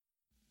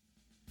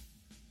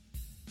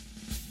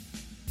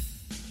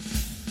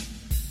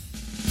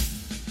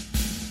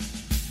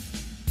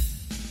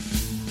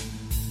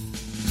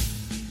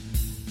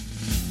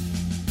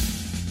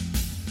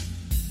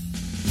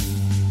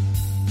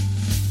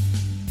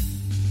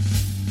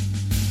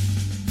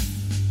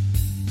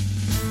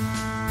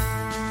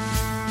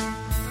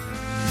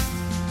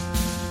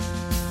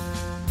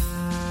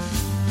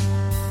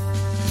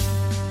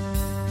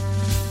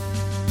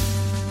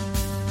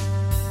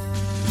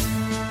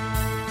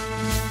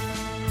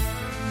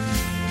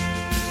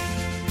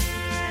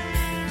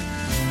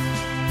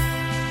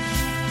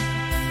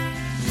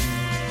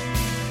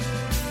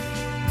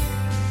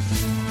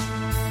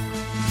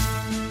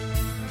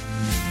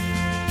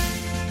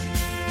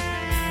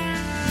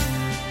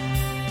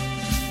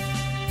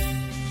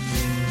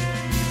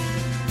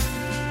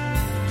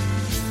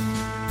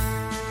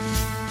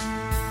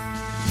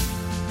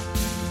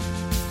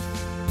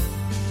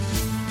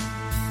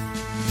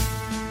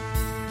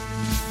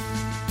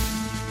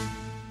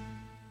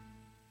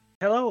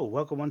Hello,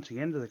 welcome once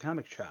again to the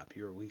Comic Shop,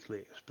 your weekly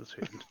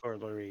explicit and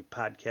spoilery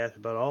podcast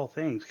about all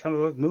things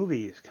comic book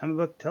movies, comic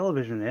book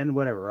television, and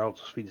whatever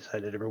else we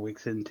decided every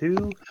week's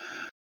into.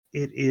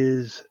 It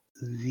is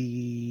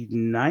the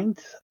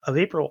 9th of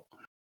April.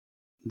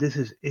 This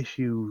is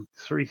issue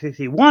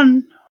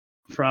 361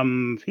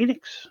 from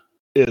Phoenix,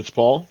 It's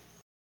Paul.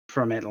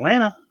 from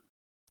Atlanta,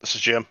 This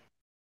is Jim.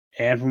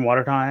 and from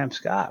Watertown. I'm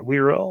Scott. We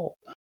roll.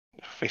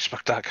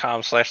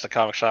 Facebook.com/The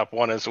Comic Shop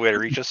 1 is the way to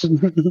reach us.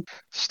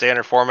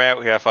 Standard format.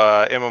 We have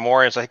in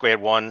memoriams. I think we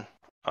had one.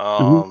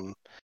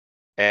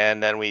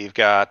 And then we've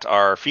got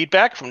our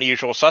feedback from the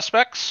usual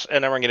suspects.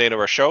 And then we're getting into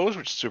our shows,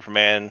 which is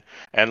Superman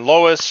and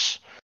Lois.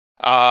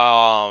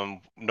 No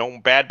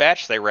Bad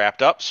Batch. They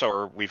wrapped up.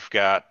 So we've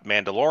got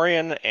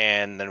Mandalorian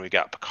and then we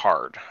got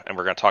Picard. And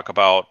we're going to talk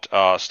about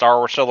Star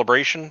Wars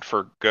Celebration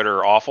for good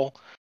or awful.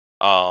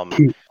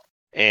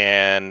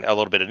 And a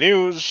little bit of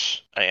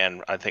news,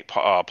 and I think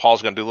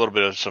Paul's going to do a little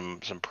bit of some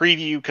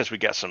preview because we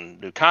got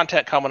some new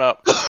content coming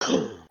up,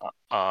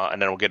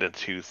 and then we'll get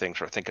into things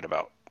we're thinking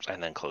about,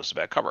 and then close the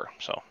back cover.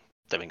 So,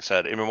 that being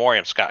said, in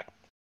memoriam, Scott.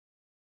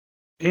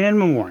 In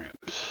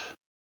memoriams,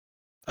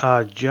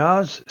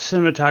 Jaws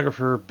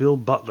cinematographer Bill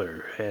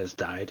Butler has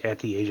died at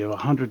the age of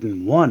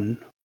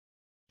 101.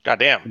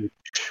 Goddamn.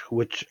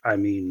 Which, I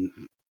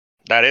mean...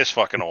 That is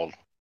fucking old.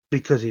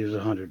 Because he was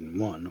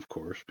 101, of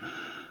course.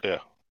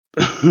 Yeah.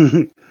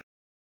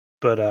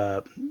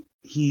 But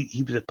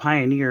he was a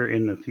pioneer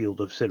in the field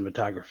of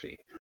cinematography.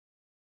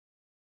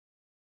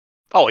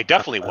 Oh, he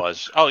definitely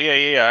was. Oh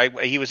yeah.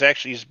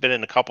 He's been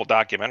in a couple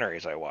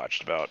documentaries I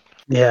watched about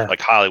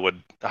like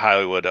Hollywood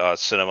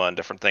cinema and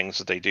different things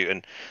that they do,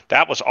 and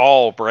that was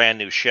all brand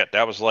new shit.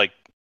 That was like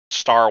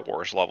Star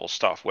Wars level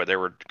stuff where they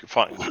were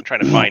trying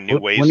to find new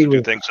ways to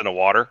do things in the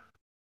water.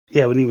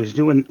 Yeah, when he was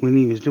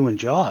doing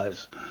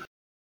Jaws,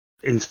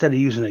 instead of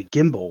using a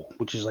gimbal,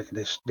 which is like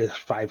this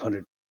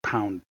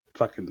 500-pound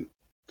fucking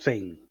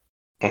thing,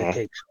 it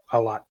takes a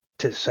lot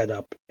to set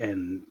up,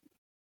 and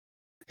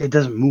it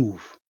doesn't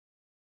move.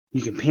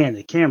 You can pan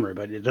the camera,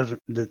 but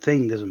the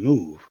thing doesn't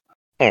move.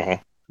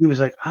 He was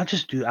like, I'll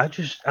just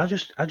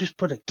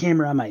put a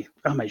camera on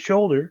my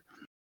shoulder,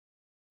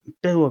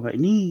 do it on my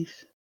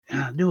knees,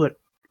 and I'll do it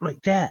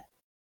like that.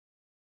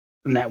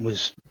 And that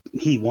was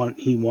he won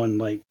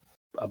like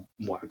a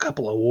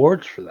couple of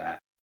awards for that.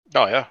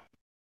 Oh yeah.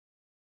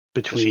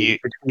 Between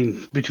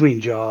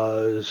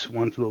Jaws,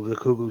 One Flew Over the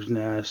Cuckoo's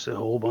Nest, a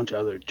whole bunch of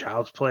other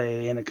Child's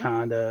Play,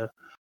 Anaconda.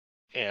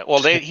 Yeah,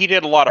 well, he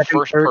did a lot of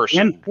first person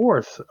and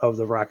fourth of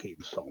the Rocky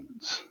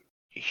installments.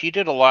 He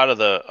did a lot of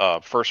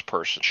the first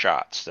person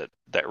shots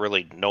that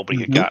really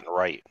nobody had gotten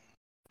right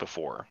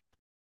before.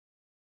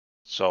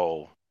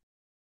 So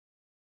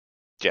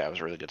yeah, it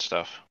was really good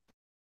stuff.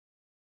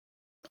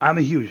 I'm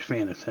a huge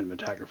fan of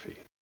cinematography.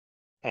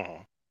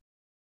 I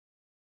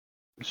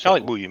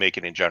like movie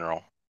making in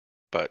general.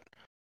 But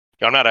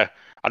you know,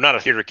 I'm not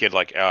a theater kid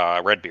like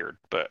Redbeard,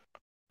 but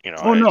you know,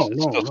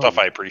 it's still stuff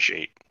I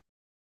appreciate.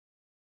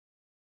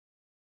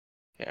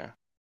 Yeah.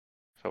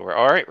 So we're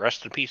all right.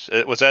 Rest in peace.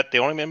 Was that the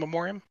only in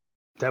memoriam?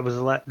 That was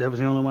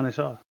the only one I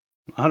saw.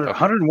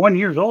 101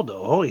 years old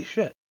though. Holy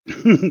shit.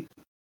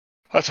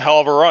 That's a hell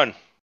of a run.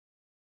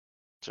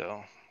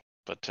 So,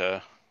 but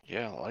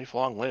yeah,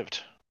 lifelong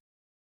lived.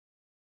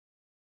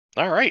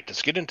 All right,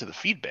 let's get into the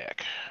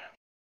feedback.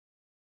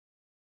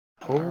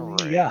 Oh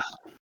right. Yeah.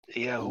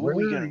 Yeah, who are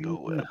we gonna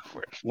go with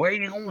first? Where are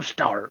you gonna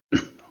start?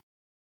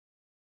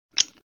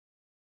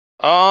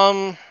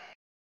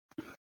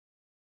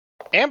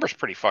 Amber's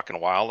pretty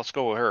fucking wild. Let's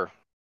go with her.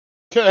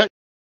 Okay.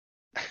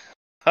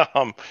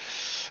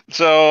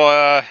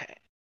 So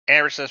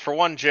Amber says, for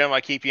one, Jim, I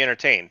keep you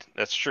entertained.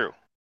 That's true.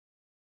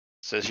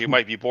 Says you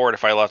might be bored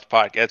if I left the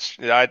podcast.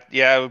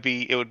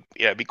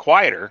 It would be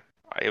quieter.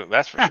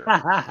 That's for sure.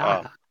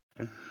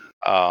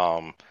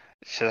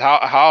 Says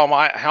how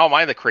am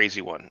I the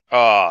crazy one?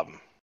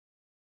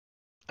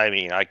 I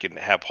mean, I can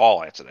have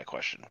Paul answer that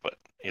question, but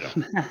you know,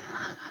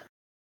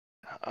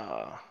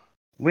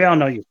 we all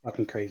know you're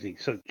fucking crazy.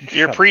 So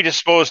you're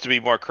predisposed to be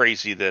more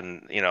crazy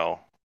than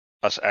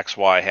us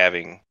XY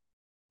having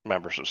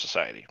members of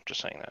society. I'm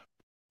just saying that.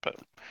 But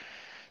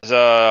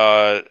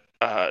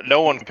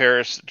no one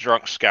compares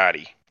drunk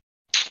Scotty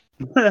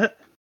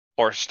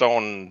or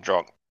stone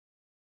drunk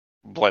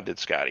blended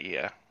Scotty.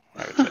 Yeah,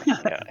 I would say.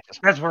 Yeah.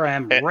 That's where I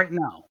am right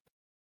now.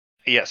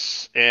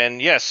 Yes, and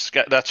yes,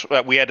 that's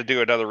what we had to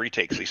do another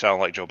retake because he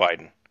sounded like Joe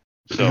Biden.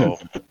 So,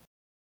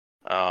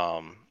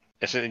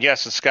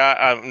 yes, Scott.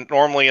 I'm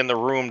normally in the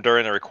room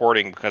during the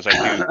recording because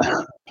I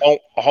do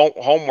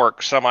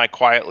homework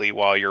semi-quietly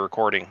while you're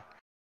recording.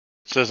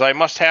 Says I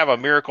must have a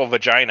miracle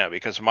vagina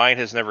because mine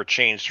has never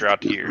changed throughout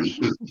the years.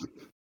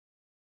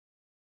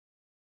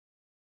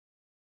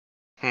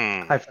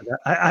 I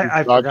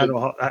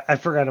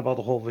forgot about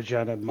the whole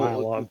vagina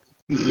monologue.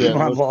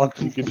 Yeah,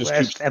 you could just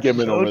keep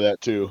skimming over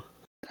that too.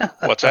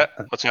 What's that?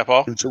 What's that,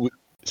 Paul?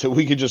 So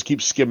we could just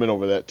keep skimming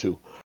over that too.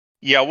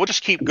 Yeah, we'll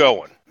just keep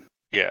going.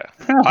 Yeah,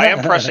 I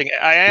am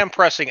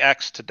pressing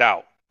X to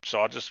doubt.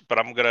 So but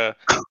I'm gonna.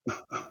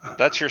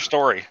 That's your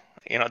story.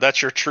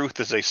 That's your truth,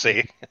 as they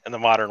say in the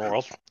modern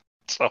world.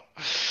 So,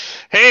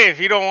 hey, if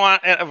you don't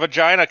want a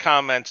vagina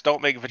comments,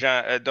 don't make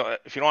vagina.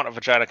 If you don't want a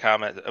vagina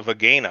comments,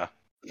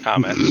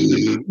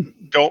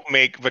 don't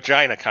make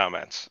vagina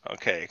comments.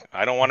 Okay,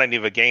 I don't want any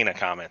vagina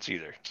comments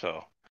either.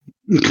 So,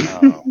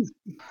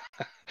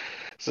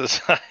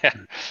 since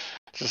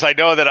I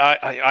know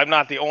that I'm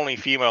not the only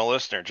female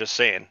listener, just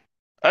saying.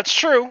 That's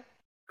true.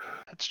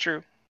 That's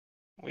true.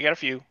 We got a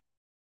few.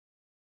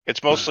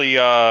 It's mostly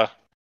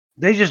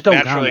they just don't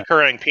naturally comment.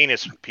 occurring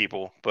penis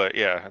people, but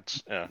yeah,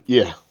 it's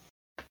Yeah.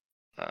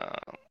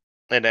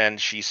 And then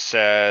she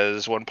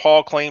says, when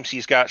Paul claims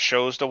he's got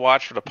shows to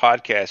watch for the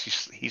podcast,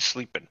 he's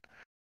sleeping.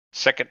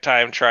 Second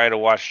time trying to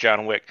watch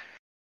John Wick.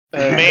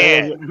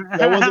 Man,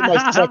 that wasn't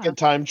my second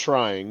time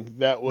trying.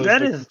 That was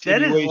that the is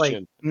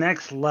like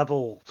next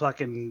level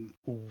fucking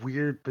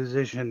weird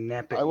position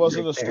napping. I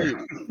wasn't asleep.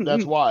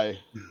 That's why.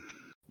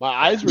 My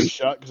eyes were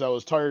shut because I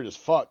was tired as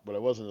fuck, but I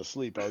wasn't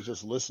asleep. I was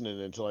just listening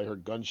until I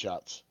heard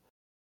gunshots.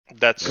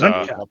 That's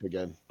up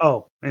again.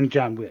 Oh, and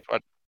John Wick.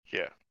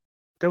 Yeah.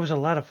 There was a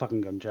lot of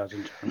fucking gunshots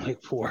in John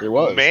Wick 4. There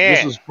was. Man.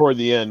 This was toward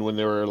the end when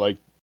they were like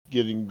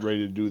getting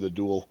ready to do the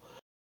duel.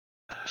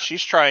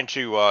 She's trying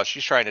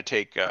to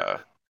take the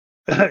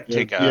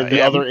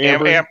other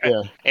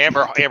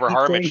Amber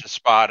Harmon's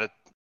spot at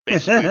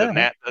basically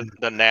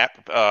the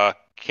nap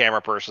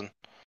camera person.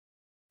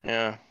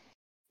 Yeah.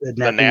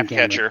 The nap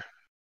catcher.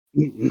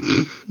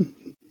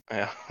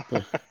 Yeah.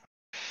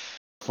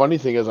 Funny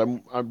thing is,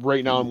 I'm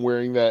right now. I'm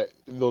wearing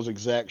those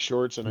exact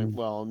shorts, and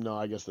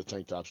I guess the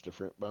tank top's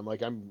different, but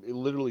I'm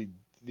literally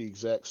the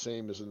exact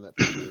same as in that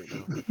picture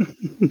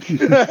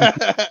right now.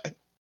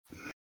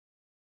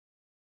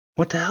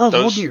 What the hell's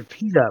holding your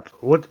feet up?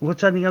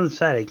 What's on the other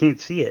side? I can't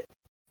see it.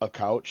 A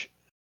couch.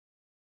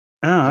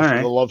 Oh, all That's right.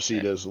 where the love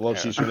seat is. The love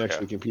seat's right next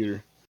to the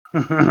computer.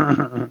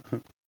 And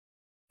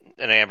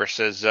Amber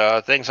says,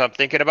 things I'm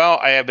thinking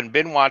about. I have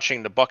been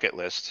watching The Bucket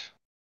List.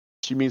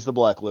 She means the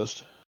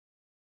blacklist.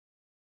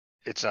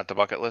 It's not The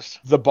Bucket List?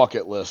 The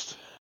Bucket List.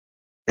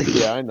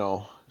 Yeah, I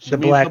know. She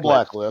means the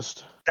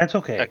blacklist. That's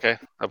okay. Okay,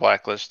 The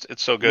Blacklist.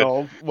 It's so good.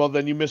 No, well,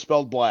 then you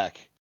misspelled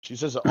black. She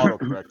says it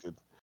autocorrected.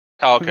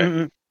 Oh,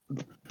 okay.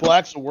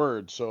 Black's a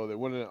word, so they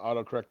wouldn't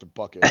autocorrect the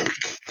bucket.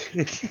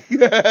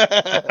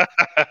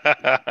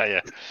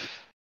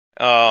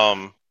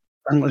 Yeah.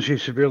 Unless you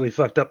severely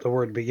fucked up the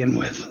word to begin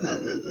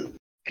with.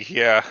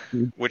 Yeah,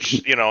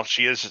 which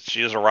she is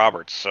a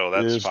Roberts, so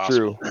that's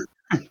possible. True.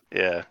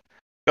 Yeah,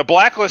 The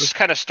Blacklist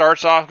kind of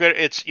starts off good.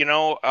 It's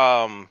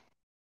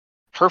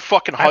her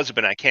fucking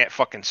husband. I can't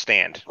fucking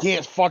stand.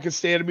 Can't fucking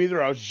stand him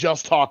either. I was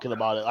just talking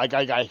about it.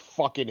 I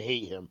fucking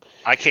hate him.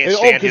 I can't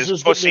stand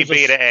his pussy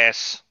beta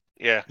ass.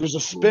 Yeah. There's a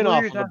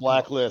spin-off of The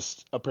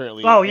Blacklist,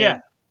 apparently. Oh,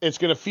 yeah. It's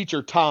going to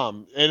feature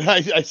Tom. And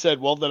I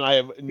said, well, then I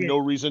have no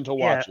reason to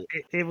watch it.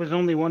 It was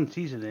only one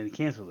season and he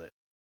canceled it.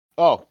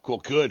 Oh, cool.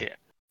 Good. Yeah.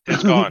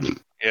 It's gone.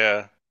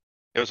 Yeah.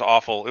 It was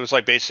awful. It was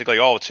like basically,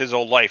 it's his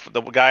old life.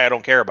 The guy I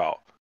don't care about.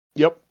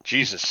 Yep.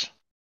 Jesus.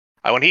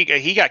 When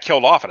he got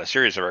killed off in a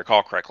series, if I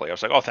recall correctly, I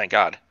was like, oh, thank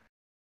God.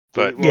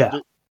 But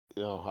I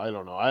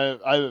don't know.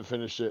 I haven't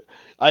finished it.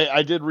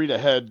 I did read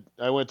ahead.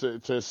 I went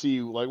to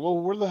see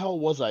where the hell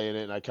was I in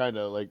it? And I kind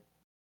of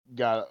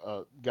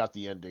got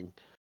the ending,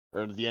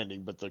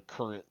 but the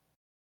current.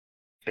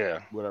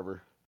 Yeah.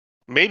 Whatever.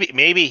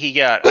 Maybe he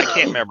got. I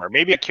can't remember.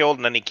 Maybe it killed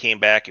and then he came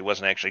back. He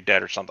wasn't actually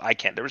dead or something. I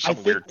can't. There was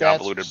some weird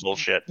convoluted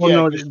bullshit.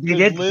 Well, no,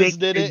 Liz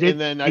did it,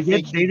 and then I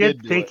think they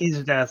did fake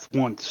his death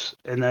once,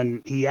 and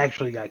then he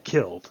actually got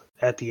killed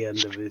at the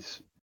end of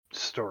his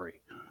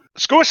story.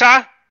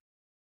 Scusa.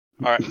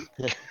 All right.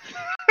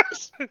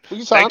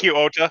 Thank you,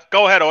 Ota.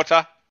 Go ahead,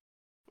 Ota.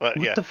 But,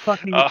 what the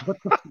fuck?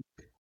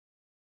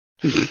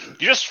 You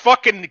just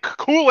fucking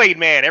Kool-Aid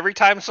man every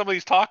time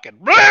somebody's talking.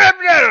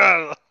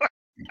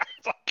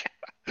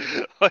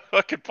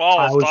 Fucking Paul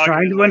I was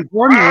trying to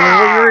inform you what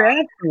you were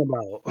asking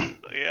about.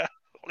 Yeah,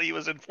 he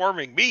was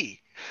informing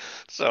me.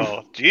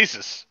 So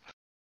Jesus,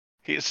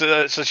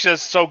 so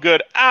she's so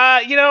good.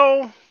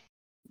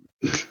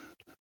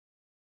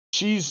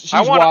 She's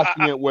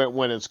watching it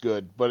when it's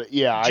good, but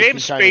yeah,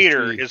 James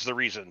Spader is the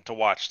reason to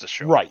watch the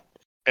show, right?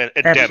 And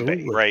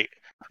Dembe, right?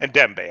 And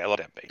Dembe, I love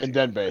Dembe. And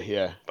Dembe,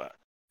 yeah. But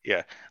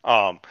yeah,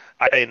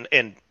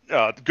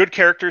 good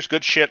characters,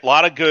 good shit, a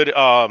lot of good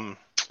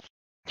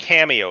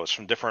cameos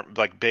from different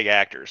big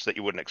actors that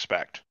you wouldn't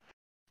expect,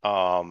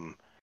 and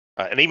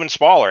even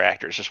smaller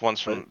actors, just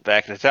ones from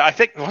back in the day. I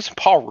think wasn't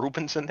Paul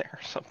Rubens in there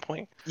at some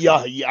point?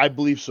 Yeah, I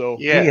believe so.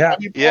 Yeah.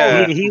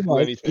 He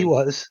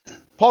was.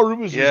 Paul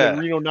Rubens was in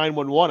Reno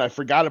 911. I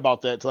forgot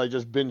about that until I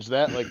just binged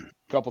that a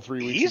couple 3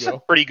 weeks ago. He's a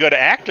pretty good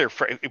actor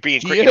for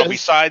being,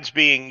 besides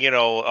being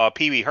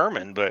Pee Wee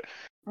Herman, but.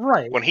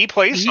 Right. When he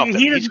plays something,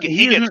 he gets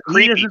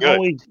creepy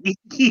good.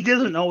 He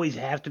doesn't always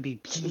have to be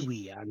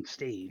Pee-wee on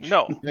stage.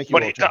 No,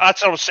 but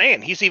that's what I'm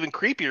saying. He's even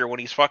creepier when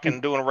he's fucking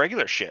doing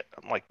regular shit.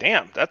 I'm like,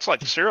 damn, that's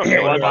like serial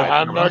killer.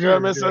 I'm not gonna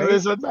miss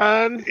this,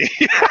 man.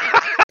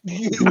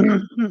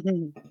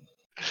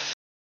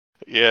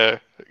 Yeah,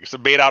 It's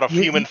made out of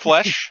human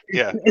flesh.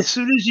 Yeah. As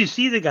soon as you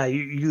see the guy,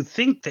 you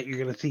think that you're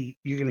gonna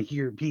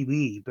hear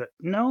PB, but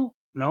no.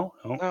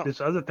 This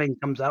other thing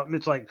comes out, and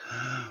it's like,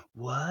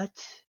 what?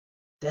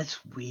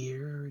 That's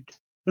weird.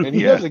 And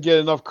he doesn't get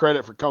enough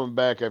credit for coming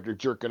back after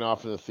jerking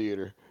off in the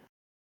theater.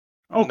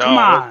 Oh, come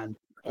on.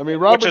 I mean,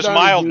 Robert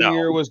Downey Jr.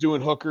 now. was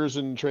doing hookers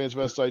and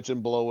transvestites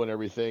and blow and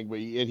everything, but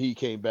he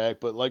came back.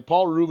 But like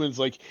Paul Rubens,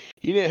 like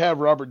he didn't have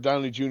Robert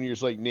Downey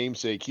Jr.'s like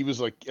namesake. He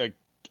was like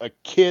a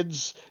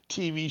kids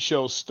TV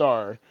show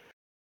star.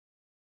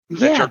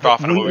 That jerked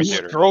off in a movie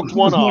theater. Stroked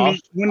one off.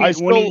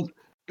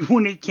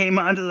 When he came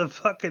onto the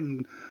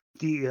fucking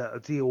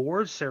the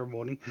awards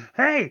ceremony,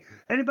 hey,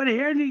 anybody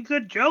hear any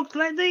good jokes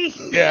lately?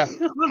 Yeah.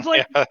 I was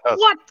like,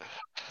 what?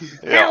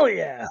 Hell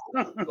yeah.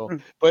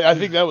 But I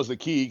think that was the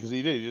key because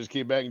he did. He just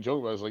came back and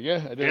joked about it. I was like,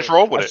 yeah, I did. He just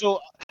rolled with it.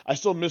 I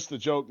still missed the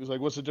joke. It's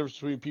like, what's the difference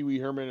between Pee Wee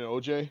Herman and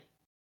OJ?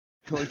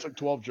 He only took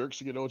 12 jerks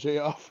to get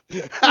OJ off.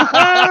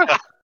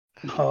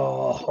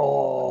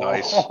 Oh,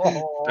 nice.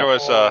 There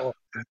was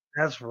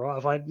that's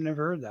rough. I'd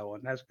never heard that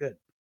one. That's good.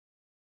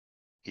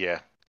 Yeah,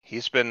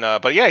 he's been,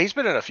 but yeah, he's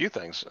been in a few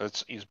things.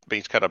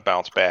 He's kind of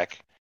bounced back.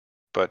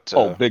 But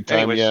big time,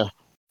 anyways, yeah.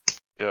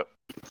 Yeah.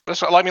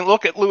 I mean,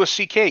 look at Louis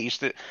C.K.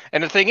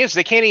 And the thing is,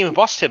 they can't even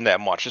bust him that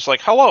much. It's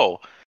like,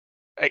 hello.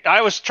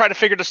 I was trying to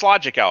figure this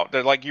logic out.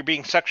 They're like, you're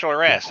being sexually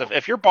harassed.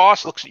 If your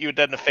boss looks at you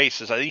dead in the face,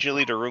 says, I need you to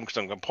leave the room because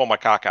I'm going to pull my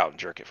cock out and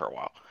jerk it for a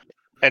while.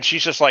 And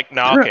she's just like,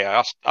 no,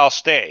 okay, I'll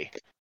stay.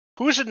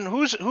 Who's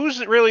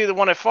really the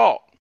one at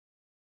fault?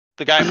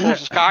 The guy who pulls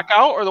his cock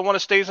out, or the one that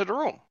stays in the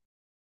room?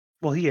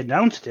 Well, he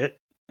announced it.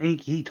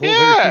 He told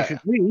her she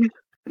should leave.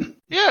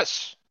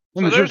 Yes.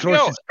 So there's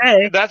no.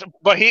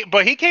 But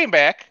he came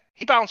back.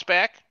 He bounced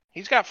back.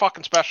 He's got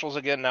fucking specials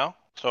again now.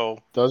 So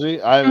does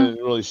he? I haven't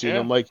really seen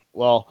him. Like,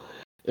 well,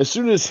 as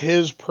soon as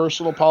his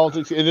personal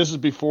politics, and this is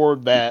before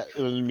that.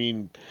 I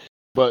mean,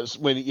 but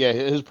when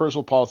his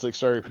personal politics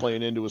started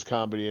playing into his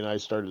comedy, and I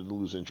started to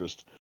lose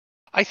interest.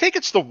 I think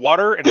it's the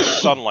water and the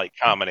sunlight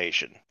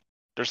combination.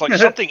 There's like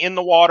something in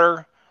the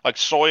water, like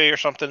soy or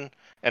something,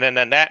 and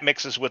then that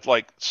mixes with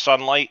like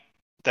sunlight.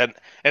 And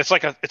it's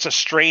like it's a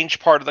strange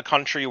part of the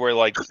country where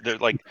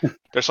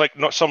there's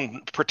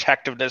some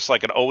protectiveness,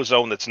 like an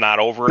ozone that's not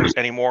over it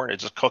anymore. It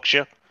just cooks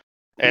you,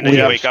 and then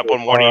you wake up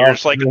one morning, you're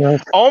just like,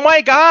 oh my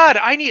god,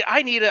 I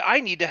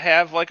need to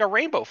have like a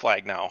rainbow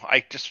flag now.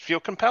 I just feel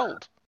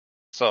compelled.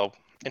 So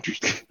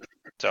interesting.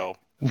 So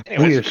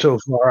anyways, we are so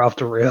far off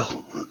the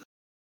rail.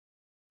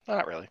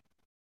 Not really.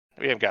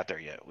 We haven't got there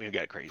yet. We haven't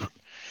got crazy.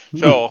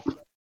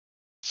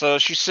 So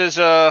she says,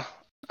 I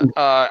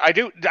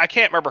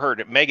can't remember her.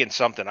 Megan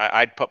something.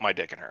 I'd put my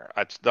dick in her.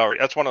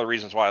 That's one of the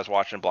reasons why I was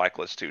watching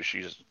Blacklist too.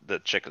 The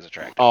chick is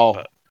attractive.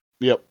 Oh,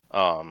 yep.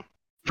 But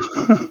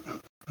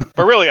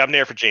really, I'm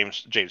there for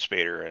James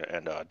Spader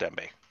and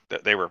Dembe.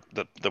 They were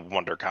the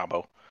wonder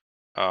combo.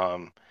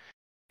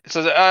 It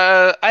says,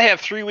 I have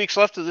 3 weeks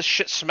left of this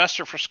shit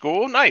semester for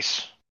school.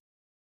 Nice.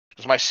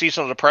 Because my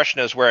seasonal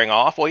depression is wearing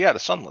off. Well, yeah, the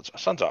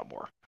sun's out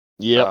more.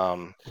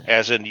 Yeah.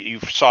 As in,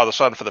 you saw the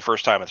sun for the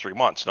first time in 3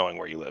 months, knowing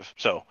where you live.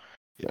 So,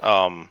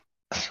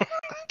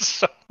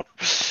 so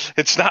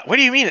it's not. What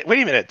do you mean?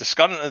 Wait a minute.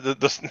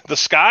 The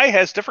sky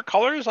has different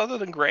colors other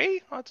than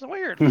gray. Oh, that's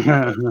weird.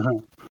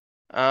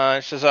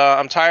 It says,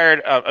 I'm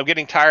tired. I'm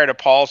getting tired of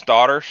Paul's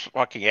daughter's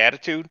fucking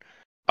attitude.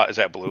 Is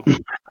that blue?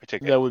 I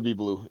take that would be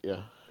blue.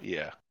 Yeah.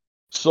 Yeah.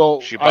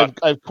 So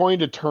I've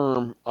coined a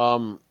term.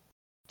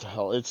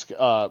 It's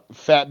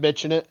fat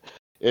bitch in it.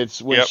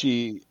 It's when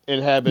she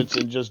inhabits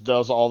and just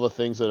does all the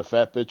things that a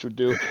fat bitch would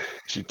do.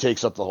 She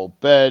takes up the whole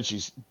bed. She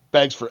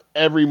begs for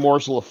every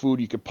morsel of food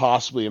you could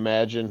possibly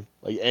imagine,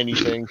 like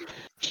anything.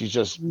 She's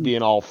just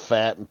being all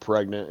fat and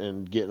pregnant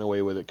and getting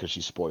away with it because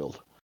she's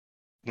spoiled.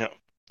 No,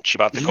 she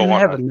about to you go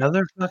on. Have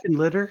another fucking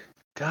litter?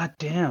 God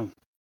damn.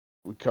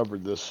 We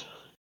covered this.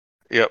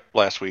 Yep,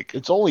 last week.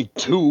 It's only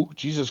 2.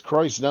 Jesus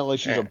Christ! It's not like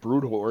she's a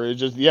brood whore. It's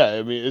just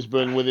I mean, it's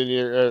been within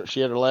your.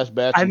 She had her last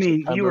batch. I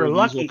mean, you were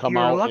lucky. You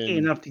were lucky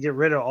enough to get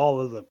rid of all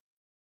of the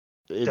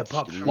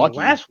pups from the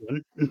last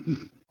one.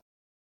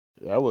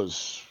 That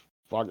was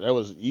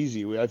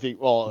easy. I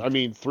think. Well, I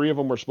mean, 3 of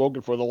them were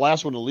spoken for. The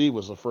last one to leave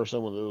was the first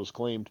one that was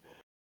claimed.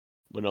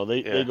 But no,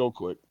 they go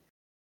quick.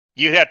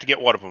 You have to get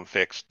one of them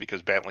fixed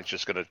because Bentley's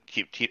just gonna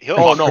keep. He'll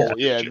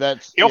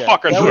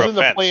fuck her through that was a in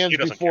the fence. plans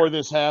before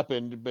this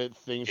happened, but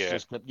things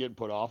just kept getting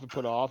put off,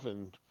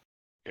 and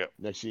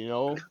next thing you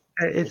know,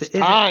 it's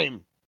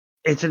time.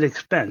 It's an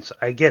expense.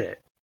 I get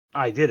it.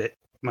 I did it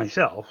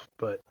myself,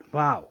 but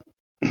wow.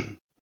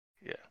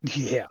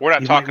 Yeah. We're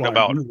not talking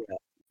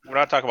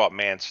about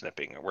man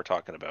snipping. We're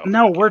talking about.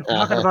 No, we're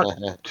talking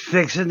about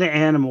fixing the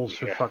animals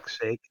for fuck's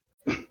sake.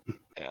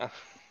 Yeah.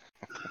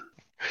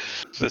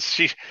 So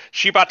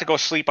she about to go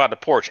sleep on the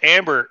porch.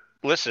 Amber,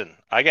 listen,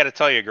 I got to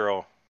tell you,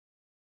 girl.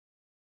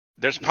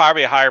 There's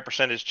probably a higher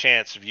percentage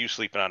chance of you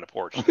sleeping on the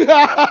porch.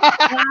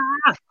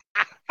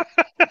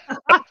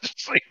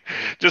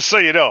 Just so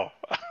you know.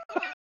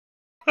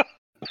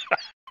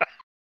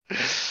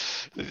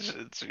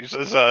 She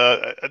says,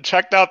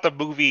 checked out the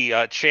movie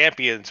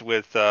Champions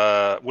with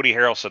Woody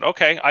Harrelson.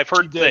 Okay, I've She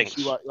heard did.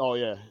 things. Oh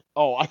yeah.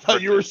 Oh, I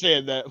thought you were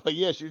saying that. But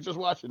yeah, she was just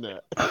watching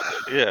that.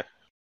 Yeah.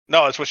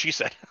 No, that's what she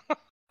said.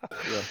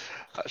 Yeah.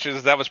 She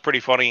says that was pretty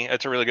funny.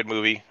 It's a really good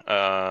movie.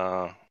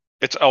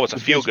 It's a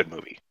feel good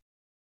movie.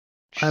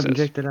 I haven't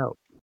checked it out.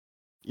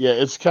 Yeah,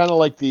 it's kind of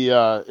like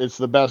it's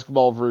the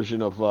basketball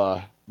version of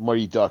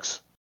Mighty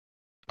Ducks.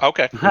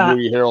 Okay.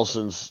 Woody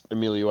Harrelson's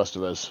Emilio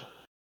Estevez.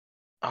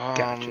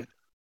 Gotcha.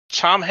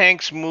 Tom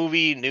Hanks'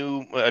 movie,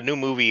 new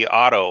movie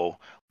Otto,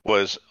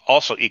 was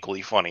also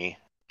equally funny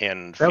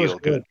and That was feel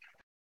good.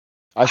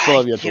 I still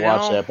have yet to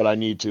watch that, but I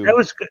need to. That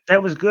was good.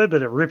 That was good,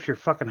 but it ripped your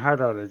fucking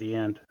heart out at the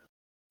end.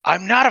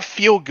 I'm not a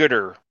feel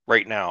gooder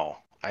right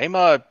now. I'm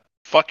a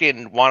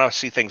fucking want to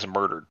see things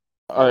murdered.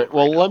 All right,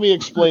 well, let me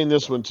explain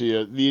this one to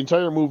you. The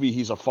entire movie,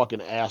 he's a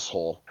fucking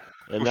asshole,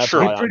 and that's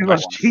Sure. why Pretty I'm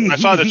much. I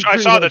saw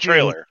the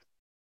trailer.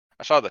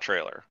 I saw the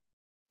trailer.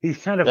 He's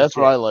kind of. That's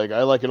what I like.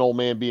 I like an old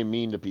man being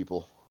mean to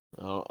people.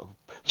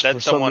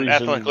 Then someone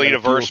ethnically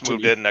diverse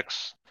moved in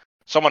next.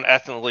 Someone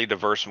ethnically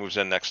diverse moves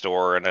in next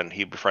door, and then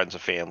he befriends a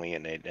family,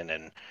 and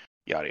then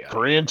yada yada.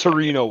 Gran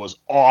Torino was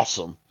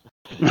awesome.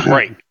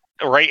 Right.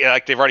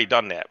 Like they've already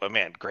done that, but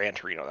man, Gran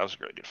Torino, that was a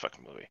really good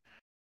fucking movie.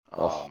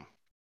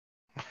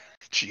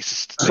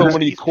 Jesus. So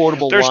many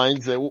quotable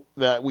lines that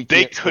we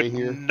can't say here. They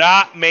could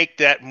not make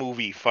that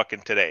movie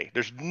fucking today.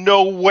 There's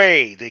no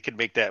way they could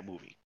make that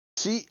movie.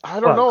 See, I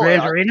don't know.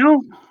 Gran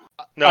Torino?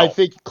 No. I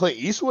think Clint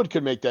Eastwood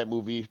could make that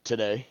movie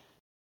today.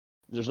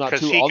 There's not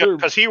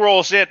because he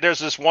rolls in. There's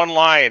this one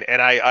line,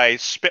 and I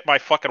spit my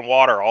fucking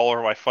water all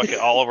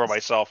over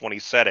myself when he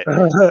said it.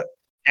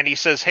 And he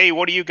says, "Hey,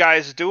 what are you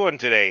guys doing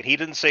today?" And he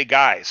didn't say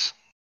guys.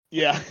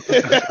 Yeah.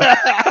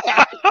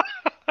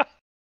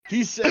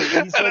 He said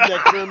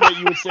that term that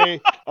you would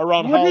say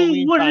around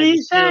Halloween. What did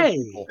he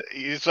say?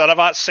 He said, "I'm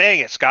not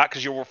saying it, Scott,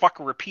 because you will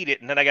fucking repeat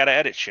it, and then I gotta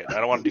edit shit. I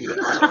don't want to do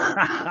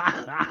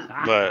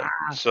that."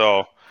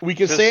 So we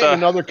can say it in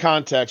another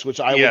context, which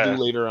I will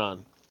do later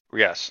on.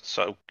 Yes.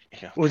 So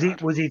was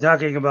he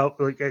talking about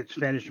like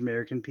Spanish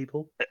American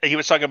people? He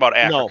was talking about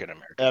African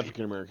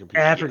American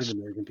people. African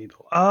American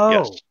people. Oh,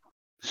 yes.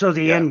 So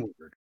the N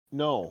word.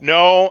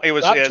 No, it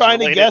was. Stop trying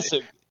to guess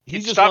it.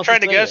 Stop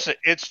trying to guess it.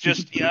 It's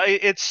just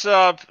it's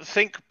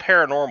think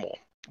paranormal,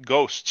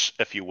 ghosts,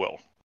 if you will.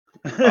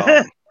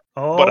 But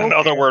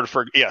another word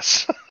for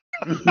yes.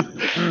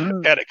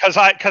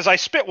 Because I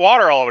spit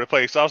water all over the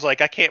place. I was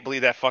like, I can't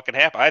believe that fucking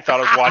happened. I thought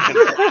I was watching.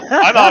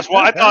 I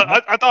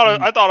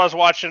thought I was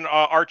watching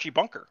Archie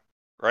Bunker.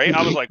 Right?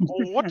 I was like,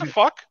 what the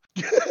fuck?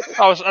 I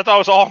thought it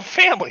was All in the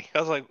Family.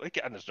 I was like,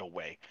 there's no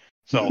way.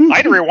 So I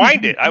had to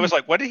rewind it. I was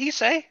like, what did he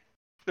say?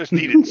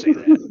 He didn't say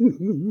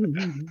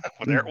that.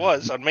 Well, there it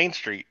was on Main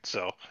Street.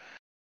 So,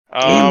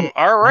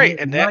 all right,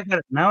 and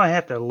now I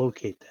have to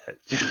locate that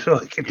so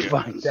I can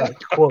find that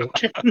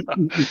quote.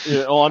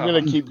 I'm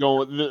gonna keep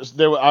going with this.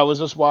 I was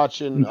just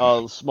watching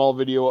a small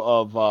video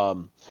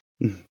of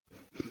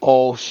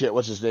oh shit,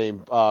 what's his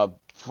name?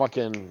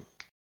 Fucking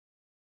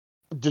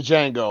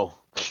Django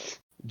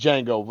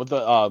with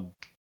the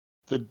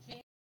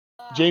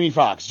Jamie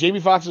Foxx. Jamie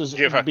Foxx is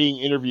being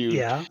interviewed,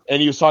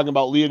 and he was talking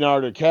about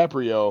Leonardo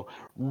DiCaprio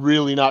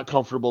really not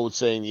comfortable with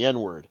saying the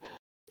N-word.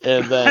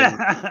 And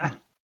then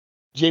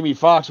Jamie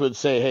Foxx would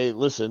say, hey,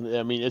 listen,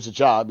 I mean, it's a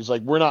job. He's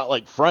like, we're not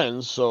like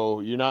friends, so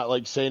you're not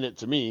like saying it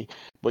to me,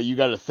 but you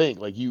got to think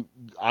like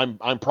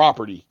I'm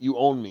property. You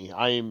own me.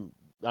 I'm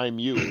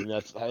you, and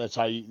that's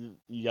how you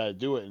got to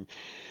do it. And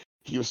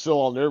he was still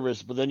all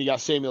nervous, but then you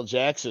got Samuel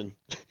Jackson.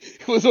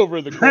 He was over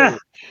in the corner.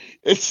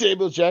 And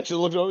Samuel Jackson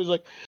looked over. He's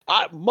like,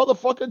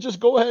 motherfucker,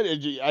 just go ahead.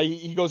 And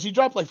he goes, he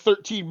dropped like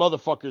 13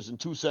 motherfuckers in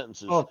 2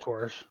 sentences. Oh, of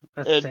course.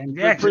 That's and Sam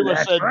Jackson, pretty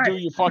much said, do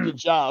your fucking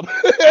job.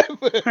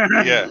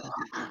 Yeah.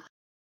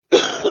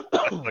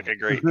 That's looking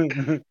great.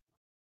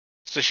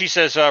 So she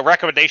says,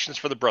 recommendations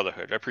for the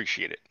Brotherhood. I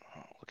appreciate it.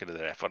 Look into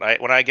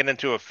that. When I get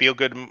into a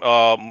feel-good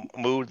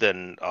mood,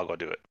 then I'll go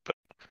do it. But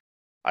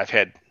I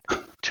have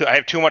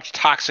too much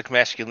toxic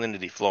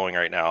masculinity flowing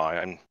right now.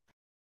 I'm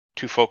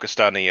too focused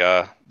on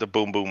the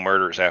boom boom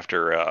murders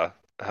after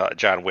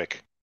John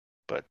Wick.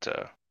 But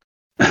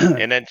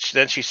and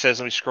then she says,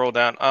 let me scroll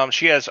down.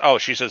 She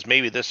says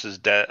maybe this is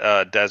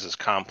Dez's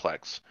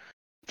complex.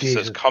 She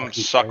says, come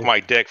suck my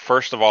dick.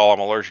 First of all, I'm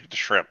allergic to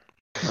shrimp.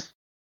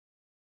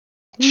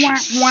 Pew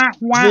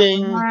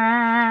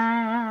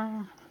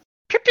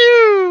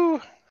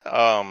pew.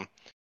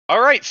 All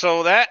right,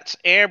 so that's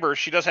Amber.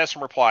 She does have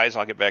some replies.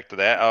 I'll get back to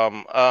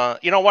that.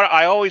 You know what?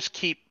 I always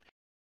keep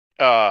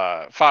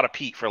Fada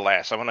Pete for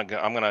last. I'm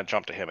gonna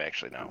jump to him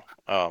actually now.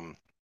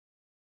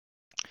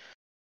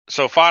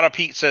 So Fada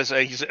Pete says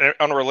he's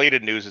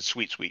unrelated news. It's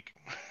Sweets Week.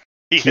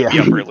 He hit me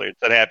up earlier. It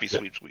said Happy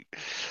Sweets Week.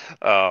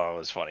 It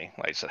was funny.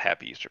 I said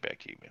Happy Easter back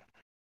to you,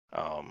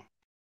 man.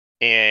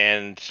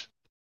 And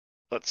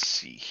let's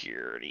see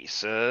here. And he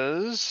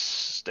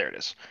says, there it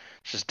is.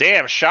 He says,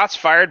 damn, shots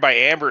fired by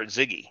Amber at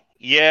Ziggy.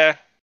 Yeah,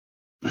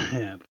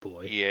 Yeah,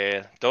 boy.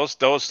 Yeah, those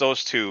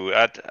two.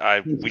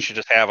 We should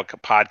just have a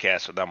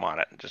podcast with them on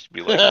it and just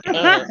be like,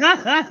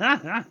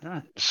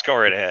 just go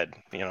right ahead.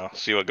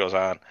 See what goes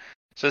on.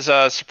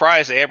 Says,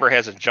 surprised Amber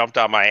hasn't jumped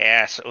on my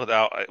ass with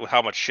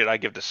how much shit I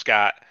give to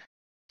Scott.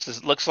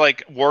 Says, looks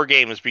like war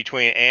games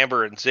between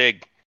Amber and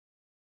Zig.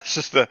 This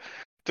is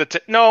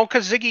no,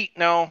 because Ziggy's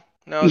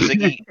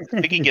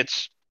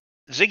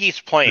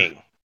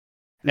playing,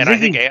 and I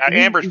think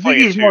Amber's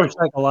playing Ziggy's more too.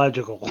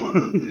 psychological.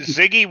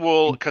 Ziggy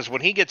will, because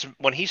when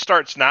he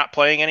starts not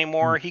playing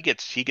anymore, he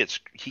gets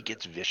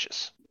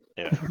vicious.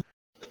 Yeah,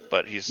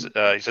 but he says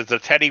the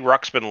Teddy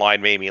Ruxpin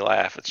line made me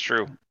laugh. It's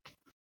true.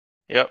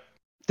 Yep.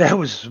 That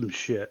was some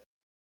shit.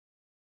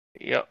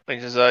 Yep. He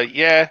says,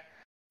 yeah,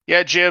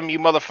 Jim, you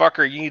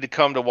motherfucker, you need to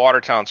come to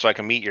Watertown so I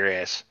can meet your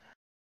ass.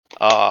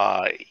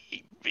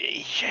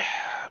 Yeah.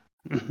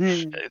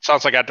 It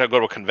sounds like I have to go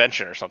to a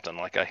convention or something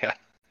like that.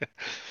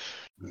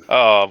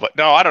 But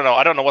no, I don't know.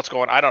 I don't know what's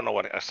going. I don't know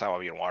what next time I'll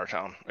be in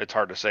Watertown. It's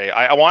hard to say.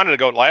 I wanted to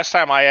go last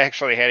time. I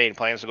actually had any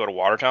plans to go to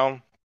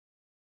Watertown.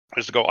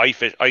 Was to go ice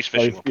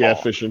fishing with Paul. Yeah,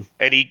 fishing.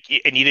 And you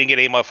didn't get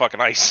any motherfucking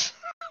ice.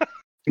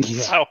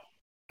 Yeah. So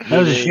that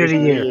was a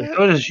shitty year. It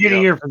was a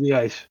shitty year for the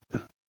ice.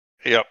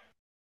 Yep.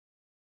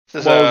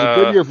 Well, it was a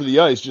good year for the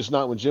ice, just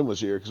not when Jim was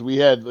here, because we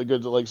had a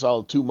good,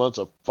 solid 2 months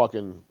of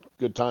fucking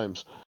good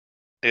times.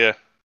 Yeah.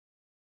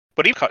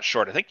 But he cut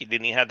short. I think he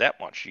didn't even have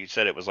that much. He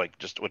said it was like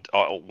just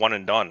one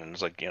and done, and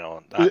it's like,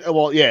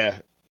 well, yeah.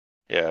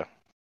 Yeah.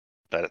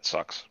 That it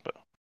sucks. But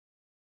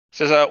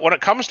says, when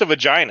it comes to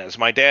vaginas,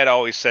 my dad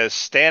always says,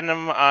 stand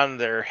them on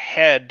their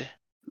head.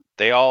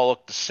 They all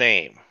look the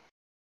same.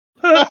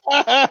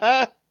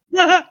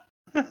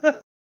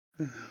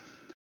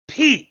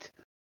 Pete.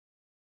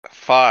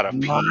 Fada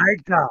Pete. My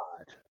God.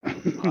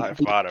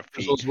 Fada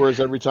Pete. Those words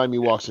every time he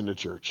walks into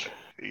church.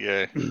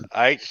 Yeah.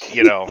 I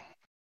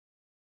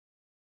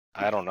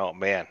don't know,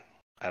 man.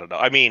 I don't know.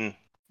 I mean,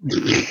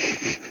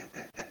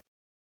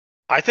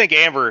 I think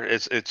Amber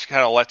it's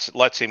kind of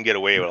lets him get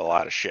away with a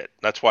lot of shit.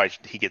 That's why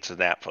he gets the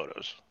nap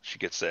photos. She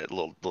gets that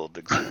little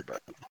digs in her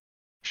butt.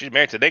 She's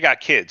married to. They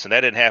got kids, and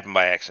that didn't happen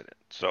by accident.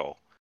 So,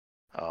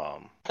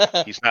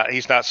 he's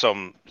not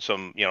some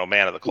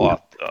man of the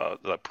cloth,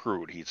 the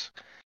prude.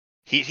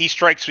 He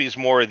strikes me as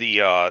more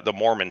the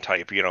Mormon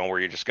type, where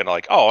you're just gonna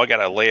I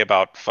gotta lay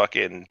about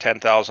fucking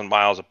 10,000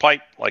 miles of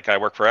pipe, like I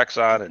work for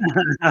Exxon,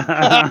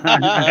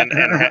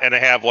 and I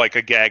have like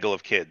a gaggle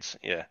of kids.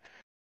 Yeah,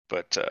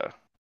 but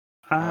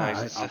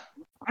I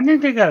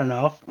think they got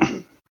enough.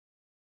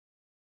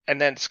 And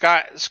then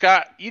Scott,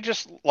 you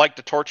just like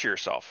to torture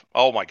yourself.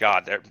 Oh my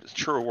God,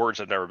 truer words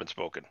have never been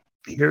spoken.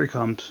 Here he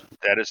comes.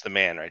 That is the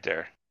man right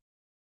there.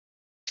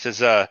 He says,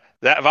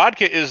 that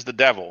vodka is the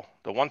devil.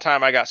 The one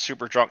time I got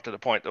super drunk to the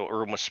point the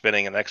room was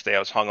spinning, and the next day I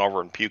was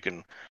hungover and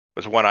puking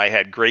was when I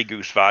had Grey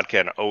Goose vodka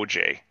and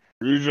OJ.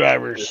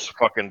 Screwdrivers.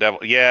 Fucking devil.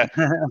 Yeah.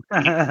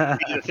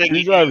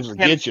 Screwdrivers will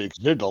get you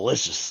because they're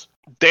delicious.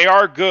 They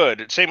are good.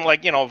 It seemed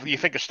like, you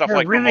think of stuff They're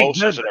like really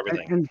mimosas good, and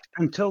everything.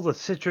 until the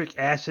citric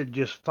acid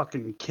just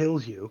fucking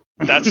kills you.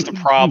 That's the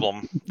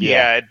problem.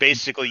 Yeah. It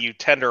basically you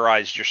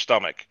tenderized your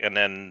stomach, and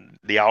then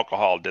the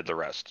alcohol did the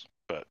rest.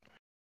 But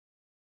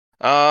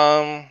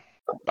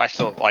I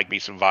still like me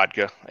some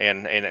vodka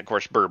and of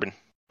course bourbon.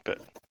 But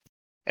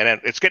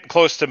then it's getting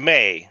close to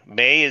May.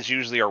 May is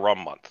usually a rum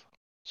month.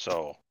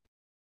 So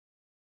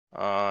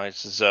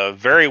this is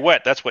very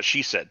wet. That's what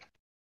she said.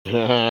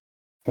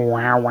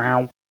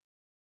 Wow.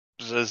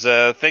 Says,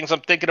 things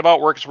I'm thinking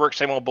about, work is work,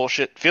 same old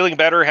bullshit. Feeling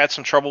better, had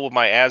some trouble with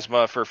my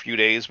asthma for a few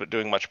days, but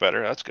doing much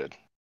better. That's good.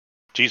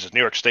 Jesus,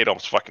 New York State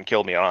almost fucking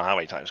killed me. I don't know how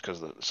many times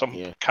because some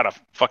kind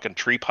of fucking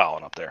tree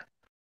pollen up there.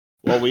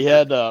 Well, we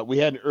had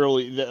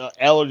early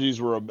allergies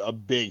were a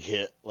big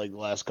hit like the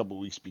last couple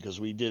of weeks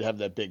because we did have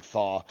that big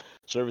thaw,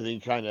 so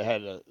everything kind of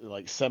had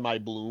semi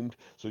bloomed,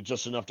 so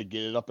just enough to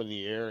get it up in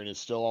the air, and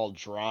it's still all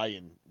dry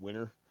in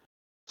winter.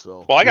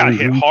 So I got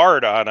hit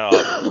hard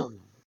on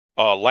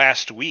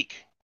last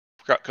week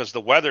because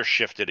the weather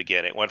shifted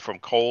again. It went from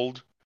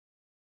cold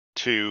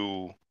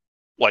to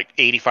like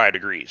 85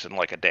 degrees in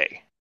like a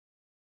day.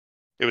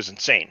 It was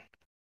insane.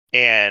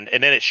 And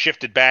then it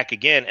shifted back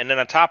again. And then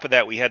on top of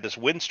that, we had this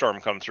windstorm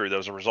come through that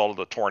was a result of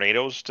the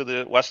tornadoes to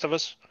the west of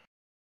us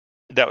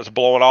that was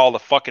blowing all the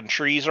fucking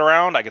trees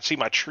around. I could see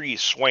my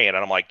trees swaying, and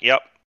I'm like,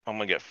 yep, I'm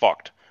going to get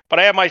fucked. But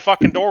I had my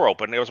fucking door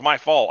open. It was my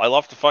fault. I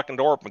left the fucking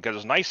door open because it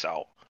was nice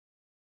out.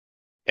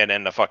 And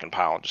then the fucking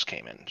pollen just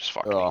came in and just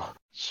fucked me.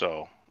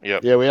 So,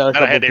 yep. Yeah, we had a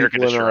couple of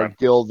people in our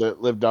guild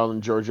that lived down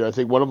in Georgia. I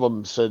think one of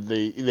them said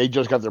they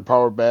just got their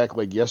power back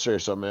like yesterday or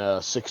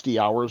something, 60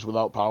 hours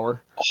without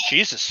power.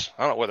 Jesus.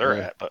 I don't know where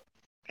they're at, but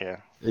yeah.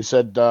 They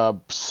said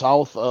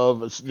south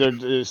of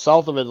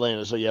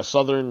Atlanta. So yeah,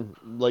 southern,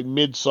 like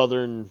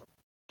mid-southern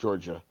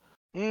Georgia.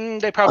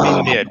 They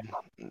probably mid.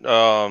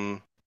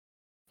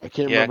 I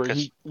can't remember.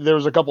 There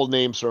was a couple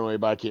names thrown away,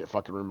 but I can't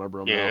fucking remember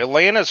them. Yeah, now.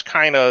 Atlanta's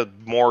kind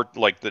of more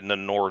like the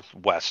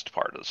northwest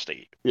part of the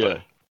state. Yeah.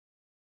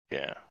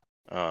 But,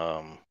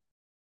 yeah.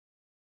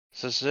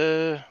 Says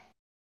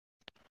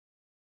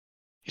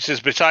He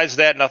says, besides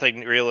that,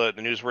 nothing real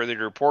newsworthy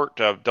to report.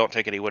 Don't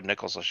take any wood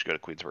nickels unless you go to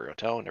Queensbury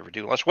Hotel. Never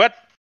do unless wet.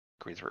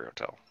 Queensbury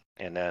Hotel.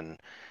 And then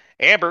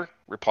Amber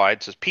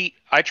replied, says, Pete,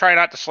 I try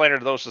not to slander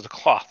those as a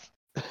cloth.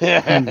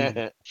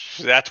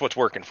 That's what's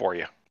working for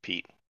you,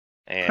 Pete.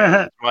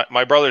 And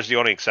my brother's the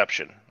only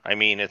exception. I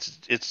mean, it's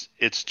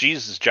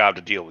Jesus' job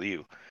to deal with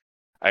you.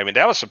 I mean,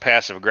 that was some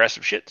passive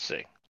aggressive shit to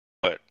say.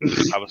 But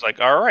I was like,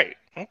 all right,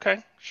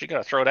 okay. She got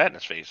to throw that in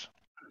his face.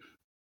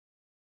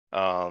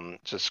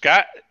 So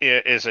Scott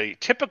is a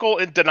typical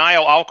in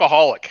denial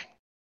alcoholic.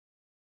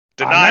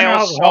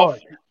 Denial,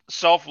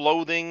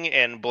 self-loathing,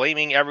 and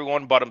blaming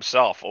everyone but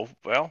himself. Oh,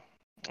 well.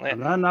 I'm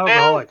not an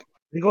alcoholic.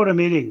 I go to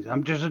meetings.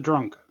 I'm just a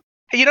drunk.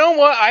 You know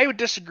what? I would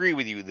disagree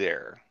with you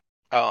there.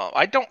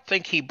 I don't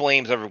think he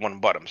blames everyone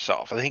but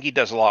himself. I think he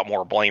does a lot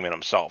more blaming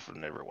himself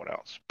than everyone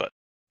else. But,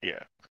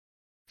 yeah.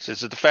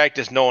 Since the fact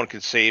is no one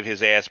can save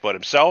his ass but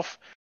himself,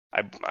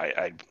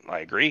 I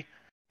agree.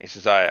 He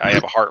says, I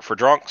have a heart for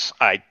drunks.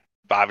 I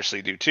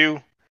obviously do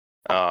too.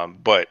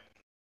 But,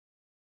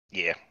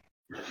 yeah.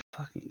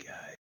 Fucking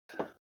guy.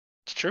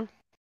 It's true.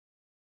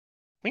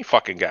 Me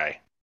fucking guy.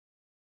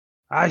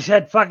 I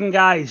said fucking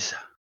guys.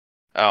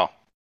 Oh.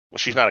 Well,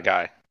 she's not a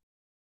guy.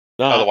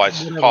 No,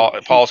 Otherwise,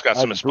 Paul's got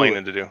some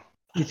explaining to do.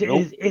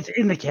 It's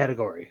in the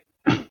category.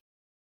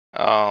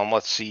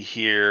 Let's see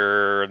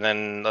here. And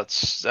then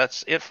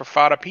that's it for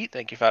Fada Pete.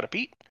 Thank you, Fada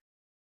Pete.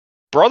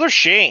 Brother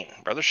Shane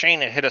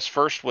hit us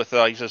first with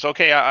he says,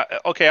 okay,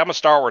 I'm a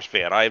Star Wars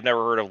fan. I've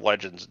never heard of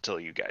Legends until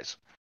you guys.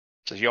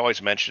 He says, you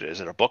always mention it.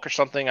 Is it a book or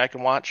something I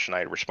can watch? And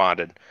I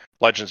responded,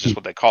 Legends is just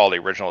what they call the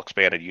original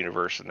expanded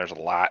universe, and there's a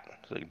lot.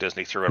 So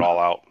Disney threw it all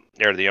out.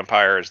 Heir of the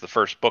Empire is the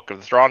first book of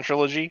the Thrawn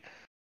trilogy,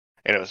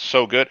 and it was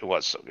so good. It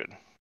was so good.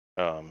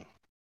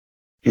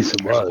 Yes,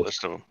 it here's was. a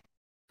list of them.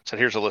 So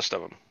here's a list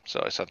of them.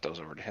 So I sent those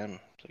over to him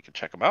so you can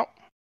check them out.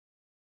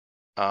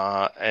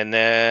 And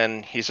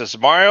then he says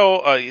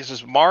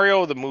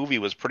Mario the movie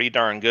was pretty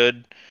darn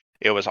good.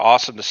 It was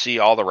awesome to see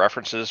all the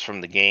references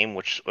from the game,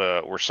 which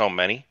were so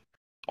many.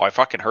 Oh, I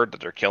fucking heard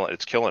that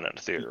it's killing it in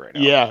the theater right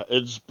now. Yeah,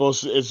 it's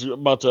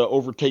about to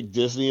overtake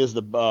Disney as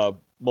the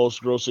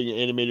most grossing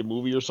animated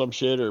movie or some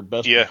shit, or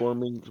best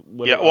performing.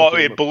 Whatever. Yeah, well,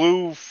 it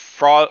blew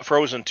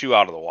Frozen 2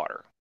 out of the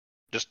water.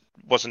 Just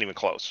wasn't even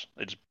close.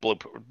 It just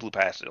blew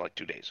past it in like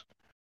 2 days.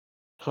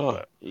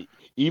 Huh. But,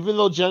 even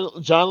though John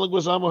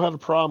Leguizamo had a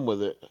problem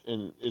with it,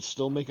 and it's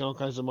still making all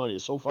kinds of money.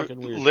 It's so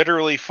fucking weird.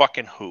 Literally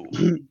fucking who?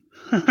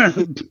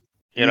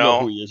 You know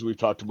who he is. We've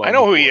talked about. I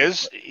know who he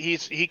is.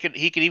 He could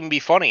even be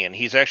funny, and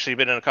he's actually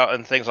been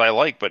in things I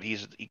like. But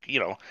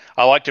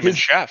I liked him in